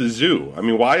isn't it at the zoo? I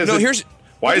mean, why is it?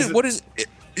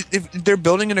 If they're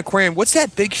building an aquarium, what's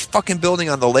that big fucking building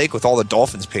on the lake with all the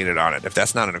dolphins painted on it? If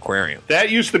that's not an aquarium,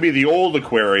 that used to be the old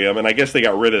aquarium, and I guess they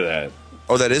got rid of that.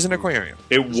 Oh, that is an aquarium.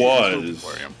 It was.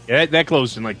 Yeah, that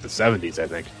closed in like the 70s, I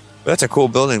think. That's a cool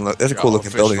building. That's a cool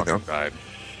looking building, though. Died.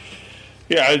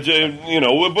 Yeah,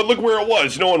 but look where it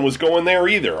was. No one was going there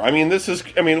either. I mean, what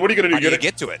are you going to do? How do you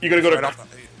get to it? You're going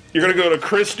to go to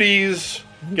Christie's,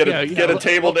 get a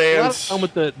table dance.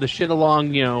 With the shit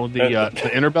along,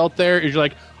 the inner belt there is you're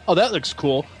like, oh, that looks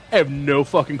cool. I have no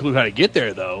fucking clue how to get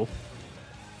there though,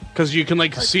 because you can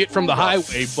like see it from the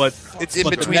highway, but it's in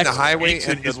between the highway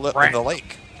and the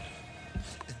lake.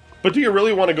 But do you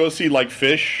really want to go see like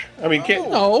fish? I mean,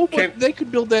 they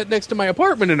could build that next to my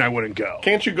apartment and I wouldn't go.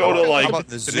 Can't you go to like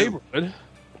the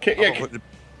neighborhood?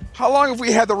 How long have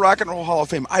we had the Rock and Roll Hall of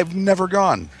Fame? I've never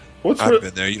gone. I've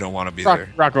been there. You don't want to be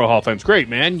there. Rock and Roll Hall of Fame's great,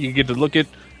 man. You get to look at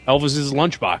Elvis's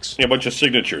lunchbox. Yeah, a bunch of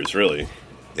signatures, really.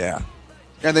 Yeah.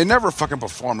 And they never fucking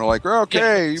perform. They're like,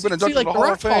 okay, you've been inducted to the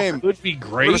Hall of Fame. It would be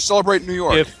great. We're going to celebrate New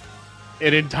York. If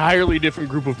an entirely different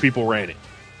group of people ran it.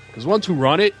 Because ones who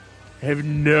run it have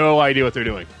no idea what they're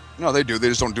doing. No, they do. They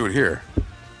just don't do it here.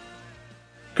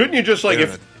 Couldn't you just like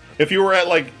if you were at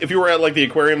the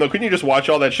aquarium though? Couldn't you just watch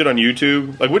all that shit on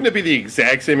YouTube? Like, wouldn't it be the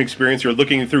exact same experience? You're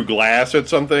looking through glass at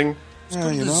something. Yeah,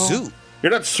 you know. Zoo.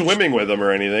 You're not swimming with them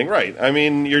or anything, right? I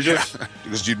mean, you're just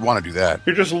because you'd want to do that.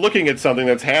 You're just looking at something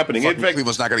that's happening. In fact,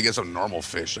 Cleveland's not going to get some normal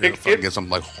fish. They're going to get some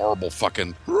like horrible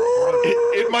fucking.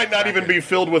 It might not even be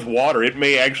filled with water. It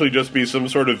may actually just be some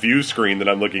sort of view screen that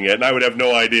I'm looking at, and I would have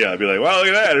no idea. I'd be like, "Well, look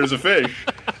at that! There's a fish,"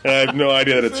 and I have no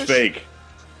idea that it's fake.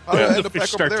 How did I end up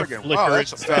back over there again? Wow,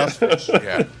 that's some fast fish.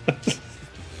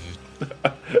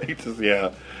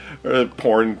 Yeah. Or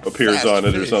porn appears on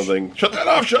it or something. Shut that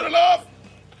off! Shut it off!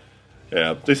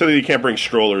 Yeah, they said that you can't bring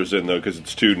strollers in though because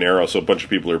it's too narrow. So a bunch of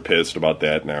people are pissed about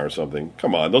that now or something.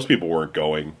 Come on, those people weren't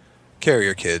going. Carry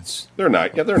your kids. They're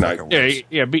not. Yeah, they're not.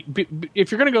 Yeah.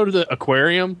 If you're gonna go to the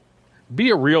aquarium, be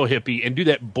a real hippie and do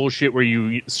that bullshit where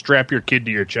you strap your kid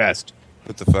to your chest.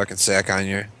 Put the fucking sack on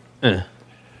you.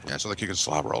 Yeah, so like you can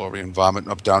slobber all over you and vomit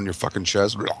up down your fucking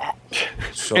chest.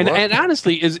 So And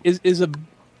honestly, is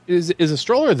a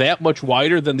stroller that much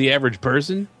wider than the average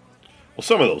person? Well,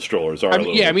 some of those strollers are.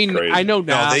 Crazy. I know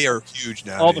now. No, they are huge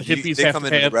now. All the hippies they have come to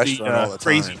into the have restaurant all the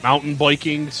crazy time. mountain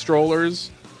biking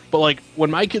strollers. But like when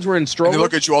my kids were in And strollers, they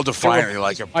look at you all defiant. they You're were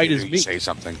like, as wide as you me. say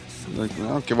something. Like, I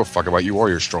don't give a fuck about you or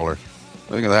your stroller.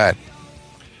 Look at that.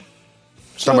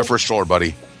 It's not my first stroller,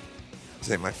 buddy.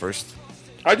 This ain't my first.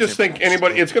 I just think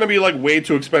anybody. It's going to be like way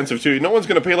too expensive too. No one's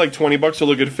going to pay like $20 to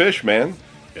look at fish, man.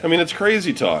 I mean, it's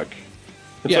crazy talk.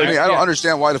 It's Yeah, like, I mean, I don't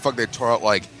understand why the fuck they tore out,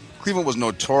 like, Cleveland was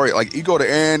notorious. Like, you go to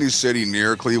any city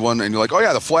near Cleveland, and you're like, oh,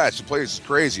 yeah, the Flats, the place is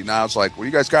crazy. Now it's like, what do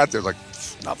you guys got there?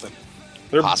 It's like, nothing.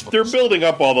 they're building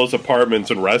up all those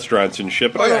apartments and restaurants and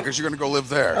shit. But Oh, I yeah, don't- because you're going to go live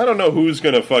there. I don't know who's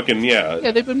going to fucking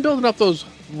Yeah, they've been building up those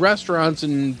restaurants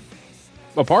and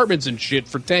apartments and shit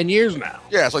for 10 years now.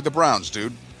 Yeah, it's like the Browns,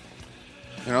 dude.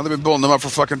 You know, they've been building them up for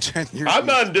fucking 10 years. I'm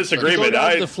not in You go disagreement.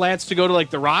 down to the Flats to go to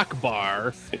like the Rock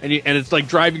Bar, and it's like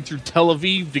driving through Tel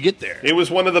Aviv to get there. It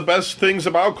was one of the best things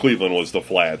about Cleveland was the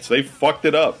Flats. They fucked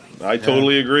it up. I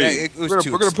totally agree. Yeah, it was We're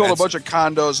too going to build a bunch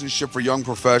expensive. of condos and shit for young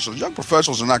professionals. Young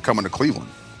professionals are not coming to Cleveland.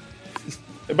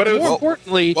 but it was, More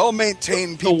importantly,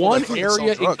 Well-maintained the people. one that fucking sell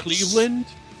area in drugs. Cleveland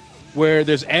where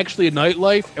there's actually a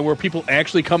nightlife and where people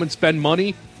actually come and spend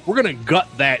money, we're going to gut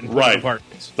that and put in Right.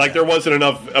 apartments. like there wasn't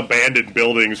enough abandoned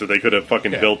buildings that they could have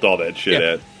fucking built all that shit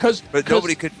at. But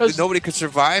nobody could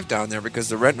survive down there because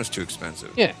the rent was too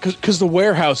expensive. Yeah, because the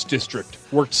warehouse district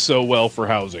worked so well for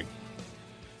housing.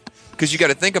 Because you got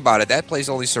to think about it, that place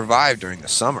only survived during the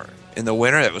summer. In the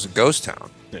winter, it was a ghost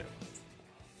town. Yeah.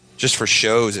 Just for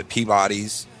shows at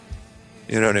Peabody's,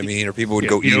 you know what I mean? Or people would Yeah,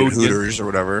 go eat you know, at Hooters or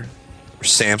whatever, or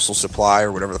Samsel Supply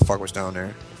or whatever the fuck was down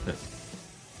there.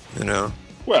 You know,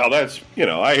 Well, that's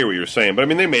I hear what you're saying, but I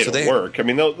mean they made So it they- work. I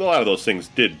mean a lot of those things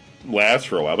did last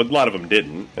for a while, but a lot of them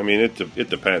didn't. I mean it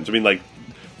depends. I mean like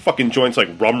fucking joints like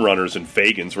Rum Runners and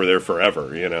Fagans were there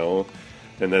forever,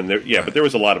 and then but there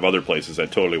was a lot of other places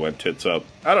that totally went tits up.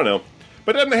 I don't know.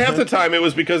 But then half the time it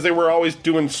was because they were always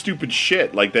doing stupid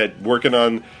shit, like that, working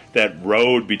on that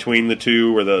road between the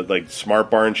two where the like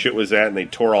Smart Bar and shit was at, and they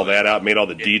tore all that out, made all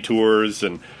the detours,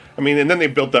 and then they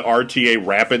built the RTA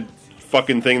Rapid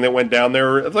fucking thing that went down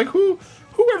there. It's like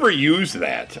whoever used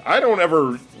that? I don't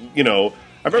ever,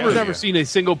 I've Never seen a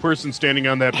single person standing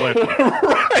on that platform.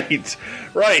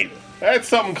 right. That's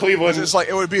something Cleveland. It's like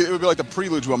it would be like the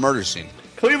prelude to a murder scene.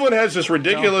 Cleveland has this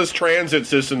ridiculous transit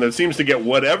system that seems to get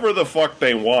whatever the fuck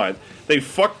they want. They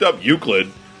fucked up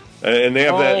Euclid, and they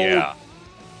have that. Yeah.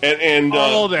 And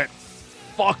that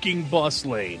fucking bus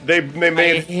lane. they I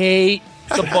made hate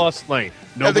the bus lane.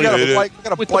 Yeah, they Nobody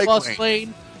got a with bike the bus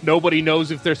lane. Nobody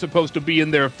knows if they're supposed to be in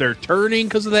there if they're turning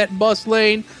because of that bus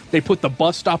lane. They put the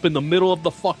bus stop in the middle of the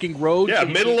fucking road.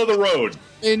 middle of the road.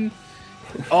 In.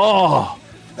 Oh.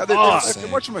 Now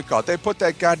whatchamacallit, they put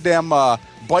that goddamn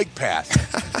bike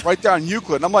path right down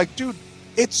Euclid. And I'm like, dude,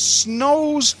 it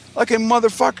snows like a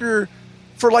motherfucker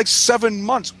for like 7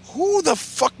 months. Who the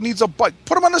fuck needs a bike?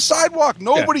 Put them on the sidewalk.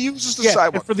 Nobody uses the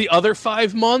sidewalk. And for the other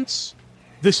 5 months,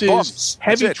 this is Bumps.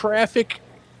 heavy That's it. traffic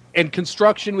and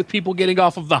construction with people getting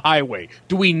off of the highway.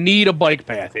 Do we need a bike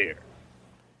path here?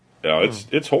 No,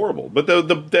 it's horrible. But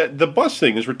the bus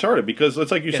thing is retarded because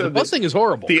it's like you said. The bus thing is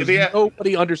horrible. 'Cause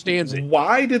nobody understands it.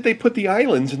 Why did they put the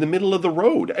islands in the middle of the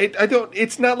road? I don't.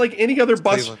 It's not like any other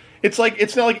bus. Cleveland.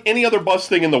 It's not like any other bus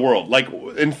thing in the world. Like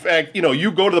in fact,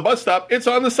 you go to the bus stop. It's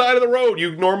on the side of the road.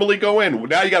 You normally go in.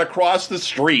 Now you got to cross the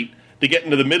street to get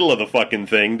into the middle of the fucking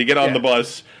thing to get on the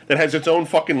bus that has its own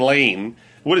fucking lane.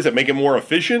 What does it make it more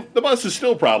efficient? The bus is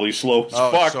still probably slow as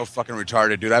fuck. It's so fucking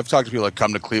retarded, dude. I've talked to people that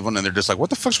come to Cleveland and they're just like,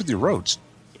 what the fuck's with your roads?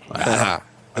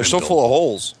 they're so full of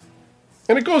holes.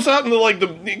 And it goes out into like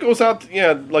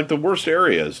the worst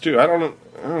areas too. I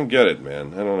don't get it,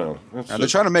 man. I don't know. And they're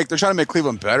trying to make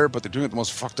Cleveland better, but they're doing it the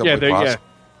most fucked up way Yeah, possible.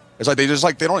 It's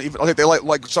like they don't even they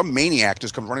like some maniac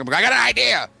just comes running up, I got an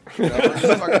idea. It's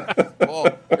just like,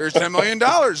 well, here's $10 million. Go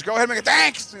ahead and make it.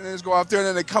 Thanks. And they just go out there and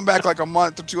then they come back like a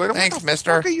month or two later. Thanks, what the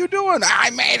mister. fuck are you doing?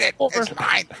 I made it. It's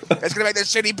mine. It's gonna make this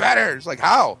city better. It's like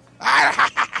how?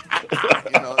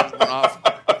 It's going off.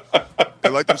 They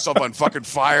light themselves on fucking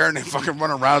fire and they fucking run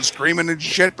around screaming and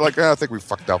shit. Like, I think we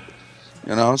fucked up.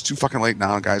 It's too fucking late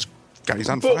now, guys. God, he's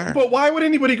on fire. But why would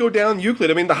anybody go down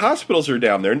Euclid? I mean, the hospitals are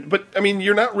down there. But, I mean,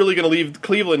 you're not really going to leave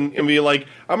Cleveland and be like,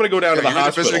 I'm going to go down to the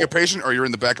hospital. Visiting a patient, or you're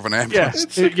in the back of an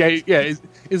ambulance? Yeah.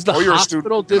 Is the you're a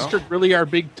hospital student, district really our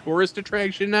big tourist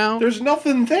attraction now? There's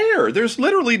nothing there. There's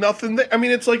literally nothing there. I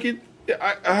mean, it's like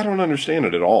I don't understand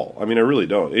it at all. I mean, I really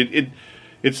don't.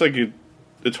 It's like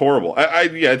it's horrible.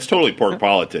 It's totally pork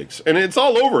politics, and it's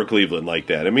all over Cleveland like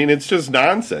that. I mean, it's just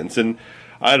nonsense, and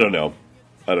I don't know.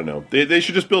 They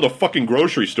should just build a fucking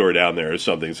grocery store down there or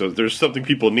something. So there's something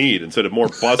people need instead of more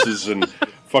buses and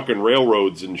fucking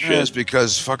railroads and shit. Yeah, it's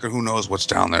because fucking who knows what's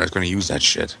down there is going to use that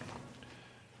shit.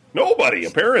 Nobody,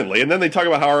 apparently. And then they talk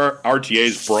about how our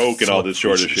RTA's broke and all this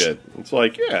sort of shit. It's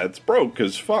like, yeah, it's broke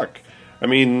because fuck. I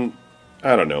mean,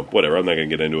 I don't know. Whatever. I'm not going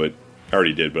to get into it. I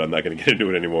already did, but I'm not going to get into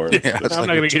it anymore. Yeah, I'm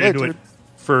not going to get into it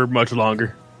for much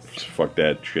longer. Fuck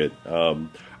that shit.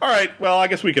 All right, well, I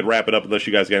guess we could wrap it up unless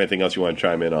you guys got anything else you want to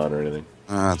chime in on or anything.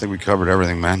 I think we covered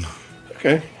everything, man.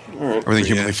 Okay, all right. Everything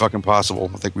humanly fucking possible.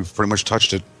 I think we've pretty much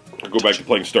touched it. I'll go back to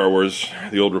playing Star Wars,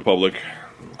 The Old Republic.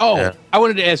 Oh, Yeah. I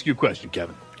wanted to ask you a question,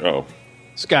 Kevin. Oh,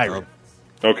 Skyrim.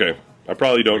 okay. I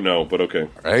probably don't know, but okay.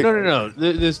 Right? No.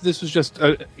 This was just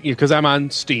because I'm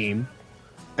on Steam,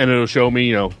 and it'll show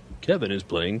me, Kevin is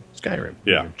playing Skyrim.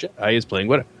 Yeah. Jedi is playing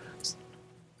whatever.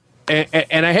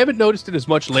 And I haven't noticed it as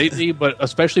much lately, but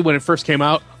especially when it first came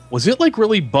out, was it like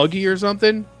really buggy or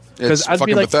something? It's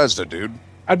fucking Bethesda, dude.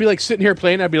 I'd be like sitting here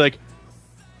playing, I'd be like,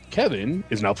 Kevin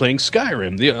is now playing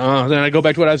Skyrim. Then I go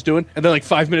back to what I was doing, and then like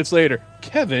 5 minutes later,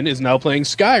 Kevin is now playing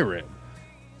Skyrim.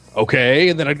 Okay,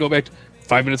 and then I'd go back to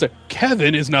 5 minutes later,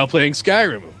 Kevin is now playing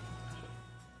Skyrim.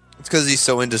 It's because he's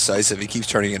so indecisive. He keeps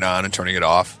turning it on and turning it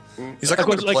off. He's like, I'm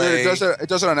going to play. It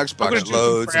does it on Xbox. It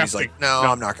loads, and he's like, no,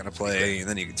 I'm not going to play. And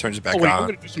then he turns it back I'm on.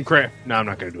 going to do some crap. No, I'm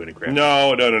not going to do any crap.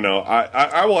 No.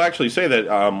 I will actually say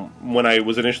that when I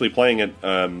was initially playing it,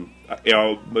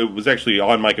 it was actually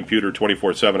on my computer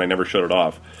 24/7. I never shut it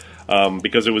off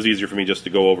because it was easier for me just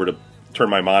to go over to turn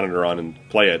my monitor on and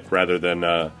play it rather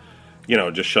than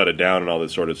just shut it down and all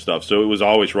this sort of stuff. So it was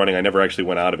always running. I never actually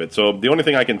went out of it. So the only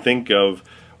thing I can think of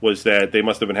was that they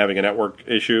must have been having a network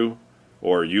issue.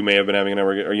 Or you may have been having a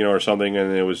network, or something,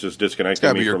 and it was just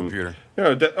disconnecting me from computer.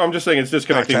 I'm just saying it's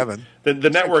disconnecting. Kevin. The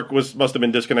network must have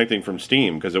been disconnecting from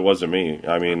Steam because it wasn't me.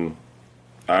 I mean,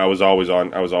 I was always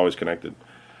on. I was always connected.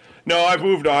 No, I've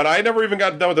moved on. I never even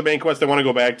got done with the main quest. I want to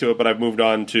go back to it, but I've moved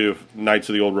on to Knights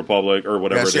of the Old Republic or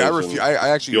whatever. I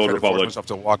actually the Old try to force Republic. myself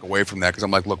to walk away from that because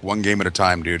I'm like, look, one game at a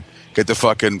time, dude. Get the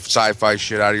fucking sci-fi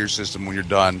shit out of your system when you're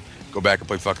done. Go back and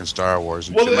play fucking Star Wars.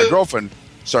 And my girlfriend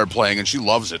started playing, and she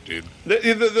loves it, dude.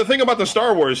 The thing about the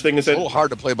Star Wars thing is that it's a little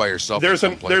hard to play by yourself. There's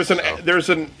an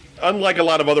unlike a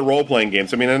lot of other role playing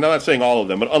games. I mean, I'm not saying all of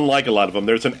them, but unlike a lot of them,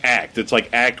 there's an act. It's like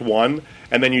Act 1,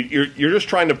 and then you're just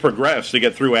trying to progress to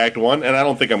get through Act 1. And I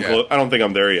don't think I'm I don't think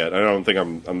I'm there yet. I don't think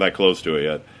I'm that close to it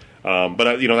yet.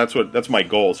 But that's my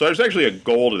goal. So there's actually a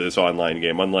goal to this online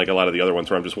game, unlike a lot of the other ones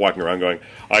where I'm just walking around going,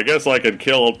 I guess I could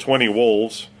kill 20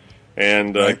 wolves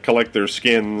and collect their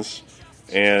skins.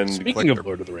 And speaking of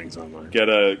Lord of the Rings Online, get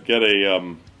another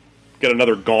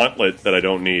gauntlet that I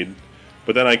don't need,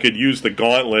 but then I could use the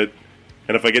gauntlet,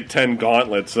 and if I get 10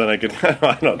 gauntlets, then I could.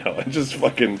 I don't know. It just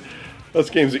fucking those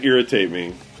games irritate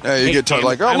me. Yeah, you get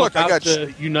like, oh look, I got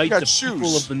to unite the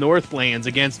people of the Northlands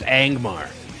against Angmar.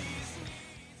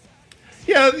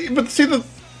 Yeah, but see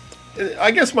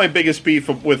I guess my biggest beef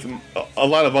with a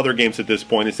lot of other games at this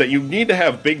point is that you need to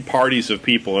have big parties of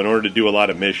people in order to do a lot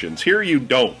of missions. Here you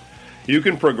don't. You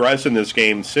can progress in this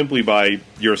game simply by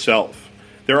yourself.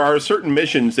 There are certain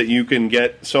missions that you can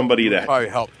get somebody to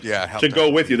help go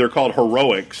with you. They're called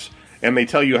heroics, and they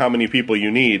tell you how many people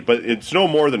you need, but it's no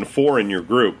more than 4 in your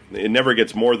group. It never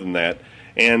gets more than that,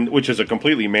 and which is a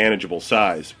completely manageable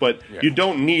size. But you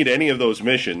don't need any of those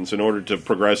missions in order to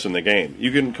progress in the game.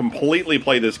 You can completely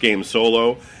play this game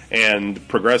solo and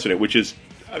progress in it, which is,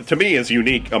 to me, is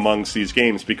unique amongst these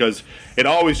games because it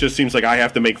always just seems like I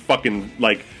have to make fucking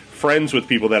friends with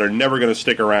people that are never going to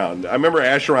stick around. I remember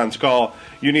Asheron's Call,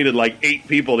 you needed 8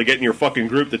 people to get in your fucking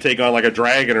group to take on a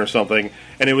dragon or something,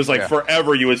 and it was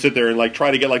forever you would sit there and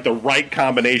try to get the right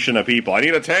combination of people. I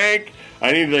need a tank,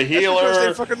 I need a healer.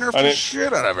 That's because they fucking nerfed the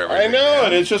shit out of everything. I know,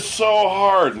 and it's just so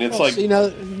hard, and it's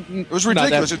it was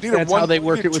ridiculous. That's how they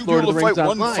work it with Lord of the Rings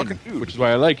Online, which is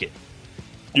why I like it.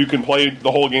 You can play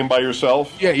the whole game by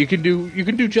yourself. Yeah, you can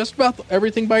do just about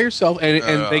everything by yourself, and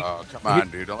they come on,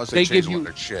 dude. Unless they change all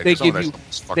their shit. They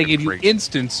give you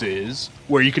instances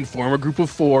where you can form a group of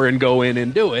 4 and go in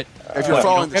and do it. If you're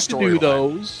following the story, you have to do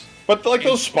those. But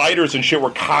those spiders and shit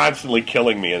were constantly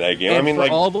killing me in that game. And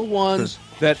all the ones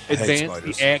that hate advance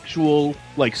spiders. the actual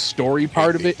like story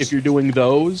part of it, if you're doing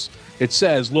those, it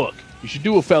says, look, you should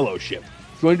do a fellowship.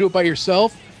 If you want to do it by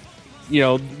yourself,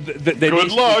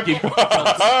 Good luck.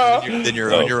 Then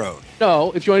you're on your own.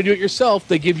 No, if you want to do it yourself,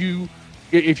 they give you,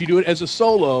 if you do it as a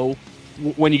solo,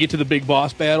 when you get to the big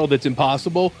boss battle that's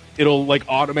impossible, it'll like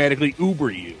automatically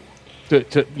Uber you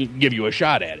to give you a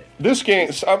shot at it. This game,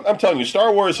 I'm telling you,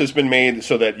 Star Wars has been made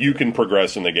so that you can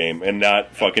progress in the game and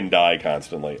not fucking die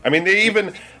constantly. I mean, they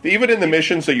even in the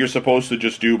missions that you're supposed to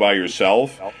just do by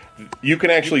yourself, you can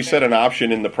actually set an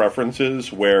option in the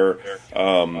preferences where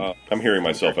I'm hearing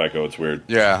myself echo. It's weird.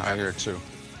 Yeah, I hear it too.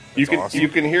 You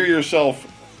can hear yourself.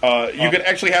 You can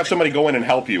actually have somebody go in and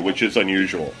help you, which is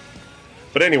unusual.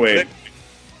 But anyway,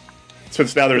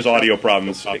 since now there's audio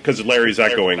problems because Larry's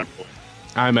echoing.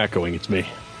 I'm echoing. It's me.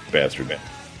 Bastard,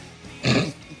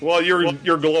 man. Well,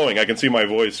 you're glowing. I can see my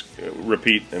voice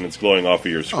repeat, and it's glowing off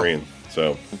of your screen.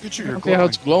 So, Look at you, you're Okay, how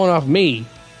it's glowing off me.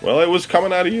 well, it was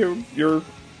coming out of your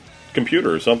computer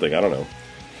or something. I don't know.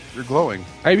 You're glowing.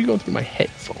 I be going through my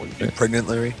headphones. man. Pregnant,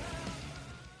 Larry?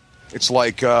 It's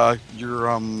like you're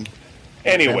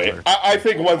Anyway, I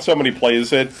think once somebody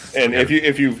plays it, and if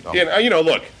you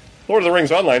look, Lord of the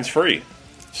Rings Online's free.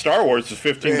 Star Wars is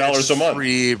 $15 a month.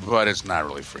 Free, but it's not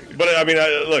really free. But I mean,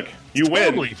 look, you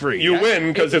Totally win. free. You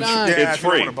win because it's $8.99. Yeah, it's if you don't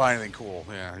free. want to buy anything cool,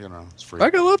 yeah, it's free. I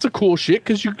got lots of cool shit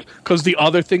because the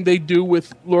other thing they do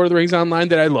with Lord of the Rings Online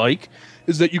that I like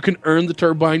is that you can earn the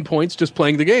turbine points just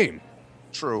playing the game.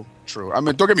 True. I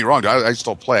mean, don't get me wrong. I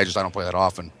still play. I don't play that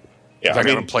often. Yeah, In fact, I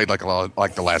haven't played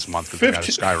like the last month because I got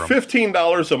a Skyrim.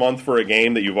 $15 a month for a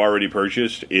game that you've already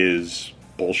purchased is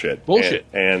bullshit. Bullshit.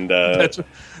 And it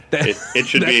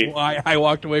should That's be. why I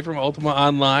walked away from Ultima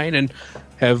Online and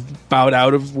have bowed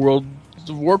out of World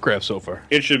of Warcraft so far.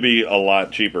 It should be a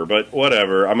lot cheaper, but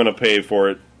whatever. I'm going to pay for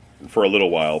it for a little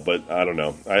while, but I don't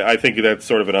know. I think that's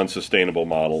sort of an unsustainable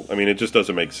model. I mean, it just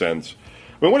doesn't make sense.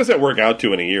 I mean, what does that work out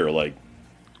to in a year? Like,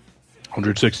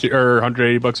 160 or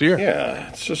 180 bucks a year. yeah,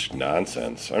 it's just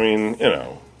nonsense. I mean, but I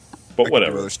can do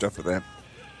whatever. other stuff with that.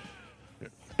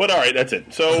 But all right, that's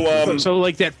it. So, So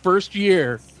like that first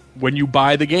year when you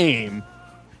buy the game,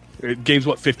 game's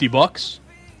what, $50?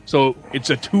 So it's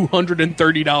a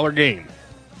 $230 game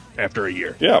after a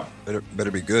year. yeah.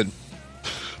 Better be good.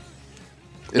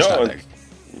 It's No, not that.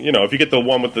 if you get the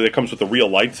one that comes with the real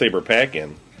lightsaber pack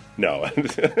in. No.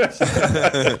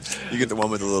 You get the one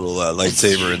with the little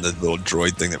lightsaber and the little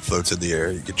droid thing that floats in the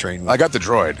air. You can train with. I got the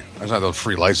droid. I was not the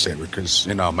free lightsaber because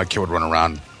my kid would run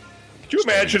around. Could you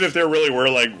imagine if there really were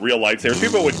like real lightsabers?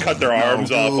 People would cut their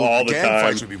arms off all the Gang time.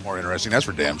 fights would be more interesting. That's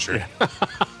for damn sure.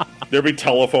 There'd be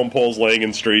telephone poles laying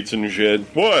in streets and shit.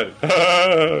 What?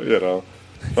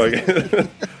 Like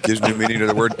Gives new meaning to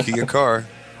the word key a car.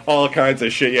 all kinds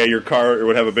of shit. Yeah, your car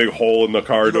would have a big hole in the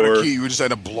car You go to door. key, you would just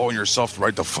end up blowing yourself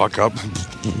right the fuck up.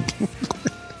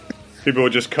 People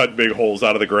would just cut big holes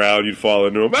out of the ground. You'd fall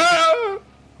into them. Ah!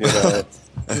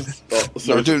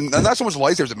 No, dude, and not so much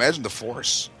lightsabers. Imagine the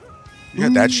Force. You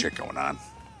had that shit going on.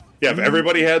 Yeah, if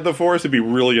everybody had the Force, it'd be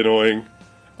really annoying.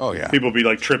 Oh yeah. People would be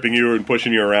like tripping you and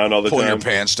pushing you around all the Pulling time. your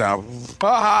pants down.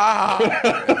 Ah!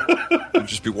 It'd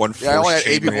just be one force Yeah, I only had 8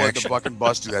 chain people at the reaction. fucking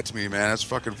bus do that to me, man. That's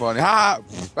fucking funny. Ha!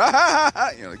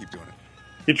 They keep doing it.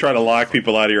 You try to lock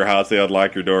people out of your house, they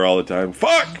unlock your door all the time.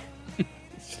 Fuck!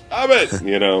 Stop it!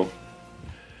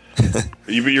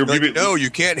 You're Like, no, you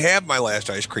can't have my last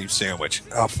ice cream sandwich.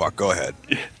 Oh, fuck, go ahead.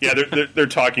 Yeah, they're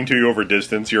talking to you over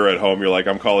distance. You're at home. You're like,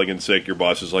 I'm calling in sick. Your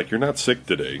boss is like, you're not sick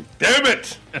today. Damn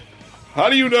it! How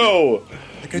do you know?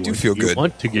 Like, I do feel You good.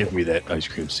 want to give me that ice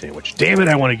cream sandwich. Damn it,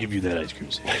 I want to give you that ice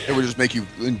cream sandwich. It would just make you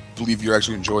believe you're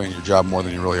actually enjoying your job more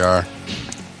than you really are.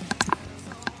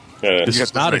 This You'd is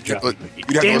have not to a job. You'd have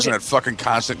to Damn listen it. to that fucking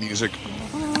constant music.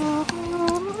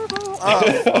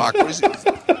 Oh, fuck.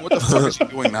 What the fuck is he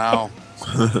doing now?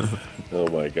 Oh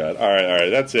my god! All right,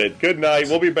 that's it. Good night.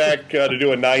 We'll be back to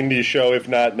do a '90s show. If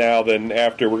not now, then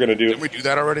after. We're gonna do. Didn't we do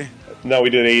that already? No, we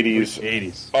did '80s.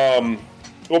 80s.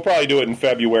 We'll probably do it in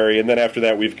February, and then after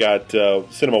that, we've got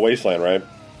Cinema Wasteland, right?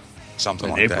 Something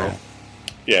In like April. that.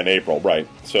 Yeah, in April, right.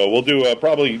 So we'll do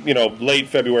probably, late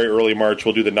February, early March,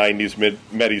 we'll do the 90s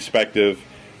Medi-spective.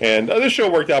 And this show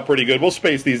worked out pretty good. We'll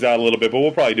space these out a little bit, but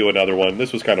we'll probably do another one.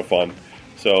 This was kind of fun.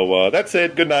 So that's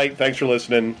it. Good night. Thanks for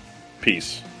listening.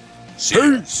 Peace.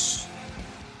 Peace.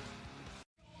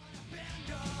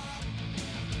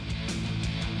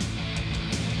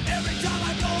 Every time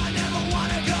I go, I never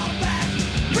wanna go back.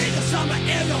 Breathe the summer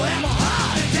air, you'll have a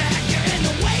heart attack. You're in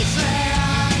the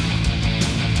wasteland.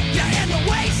 You're in the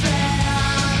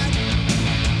wasteland.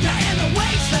 You're in the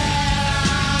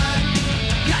wasteland.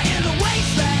 You're in the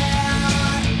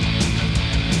wasteland.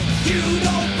 You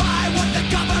don't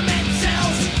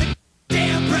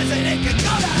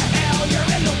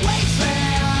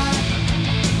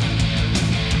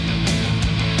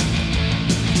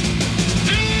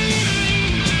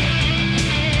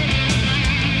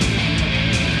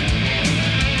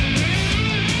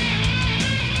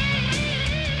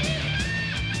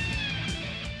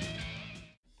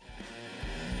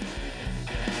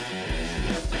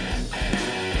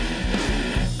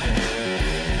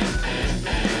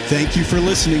Thank you for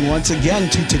listening once again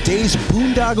to today's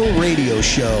Boondoggle Radio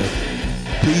Show.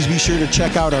 Please be sure to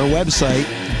check out our website,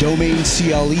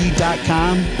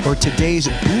 domaincle.com or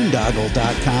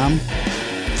todaysboondoggle.com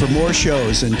for more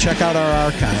shows, and check out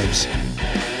our archives.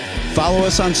 Follow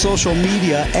us on social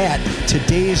media at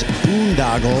Today's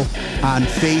Boondoggle on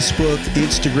Facebook,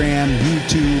 Instagram,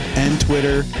 YouTube, and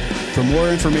Twitter for more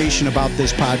information about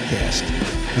this podcast.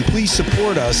 And please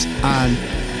support us on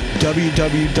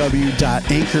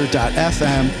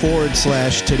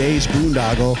www.anchor.fm/Today's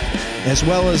Boondoggle, as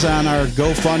well as on our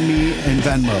GoFundMe and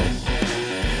Venmo.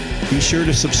 Be sure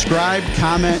to subscribe,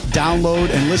 comment, download,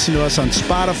 and listen to us on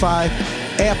Spotify,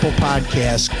 Apple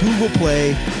Podcasts, Google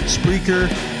Play, Spreaker,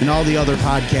 and all the other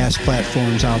podcast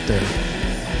platforms out there.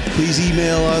 Please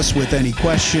email us with any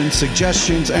questions,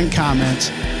 suggestions, and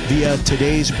comments via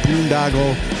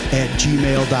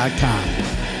todaysboondoggle@gmail.com.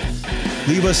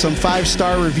 Leave us some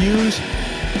 5-star reviews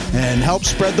and help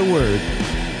spread the word.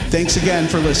 Thanks again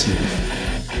for listening.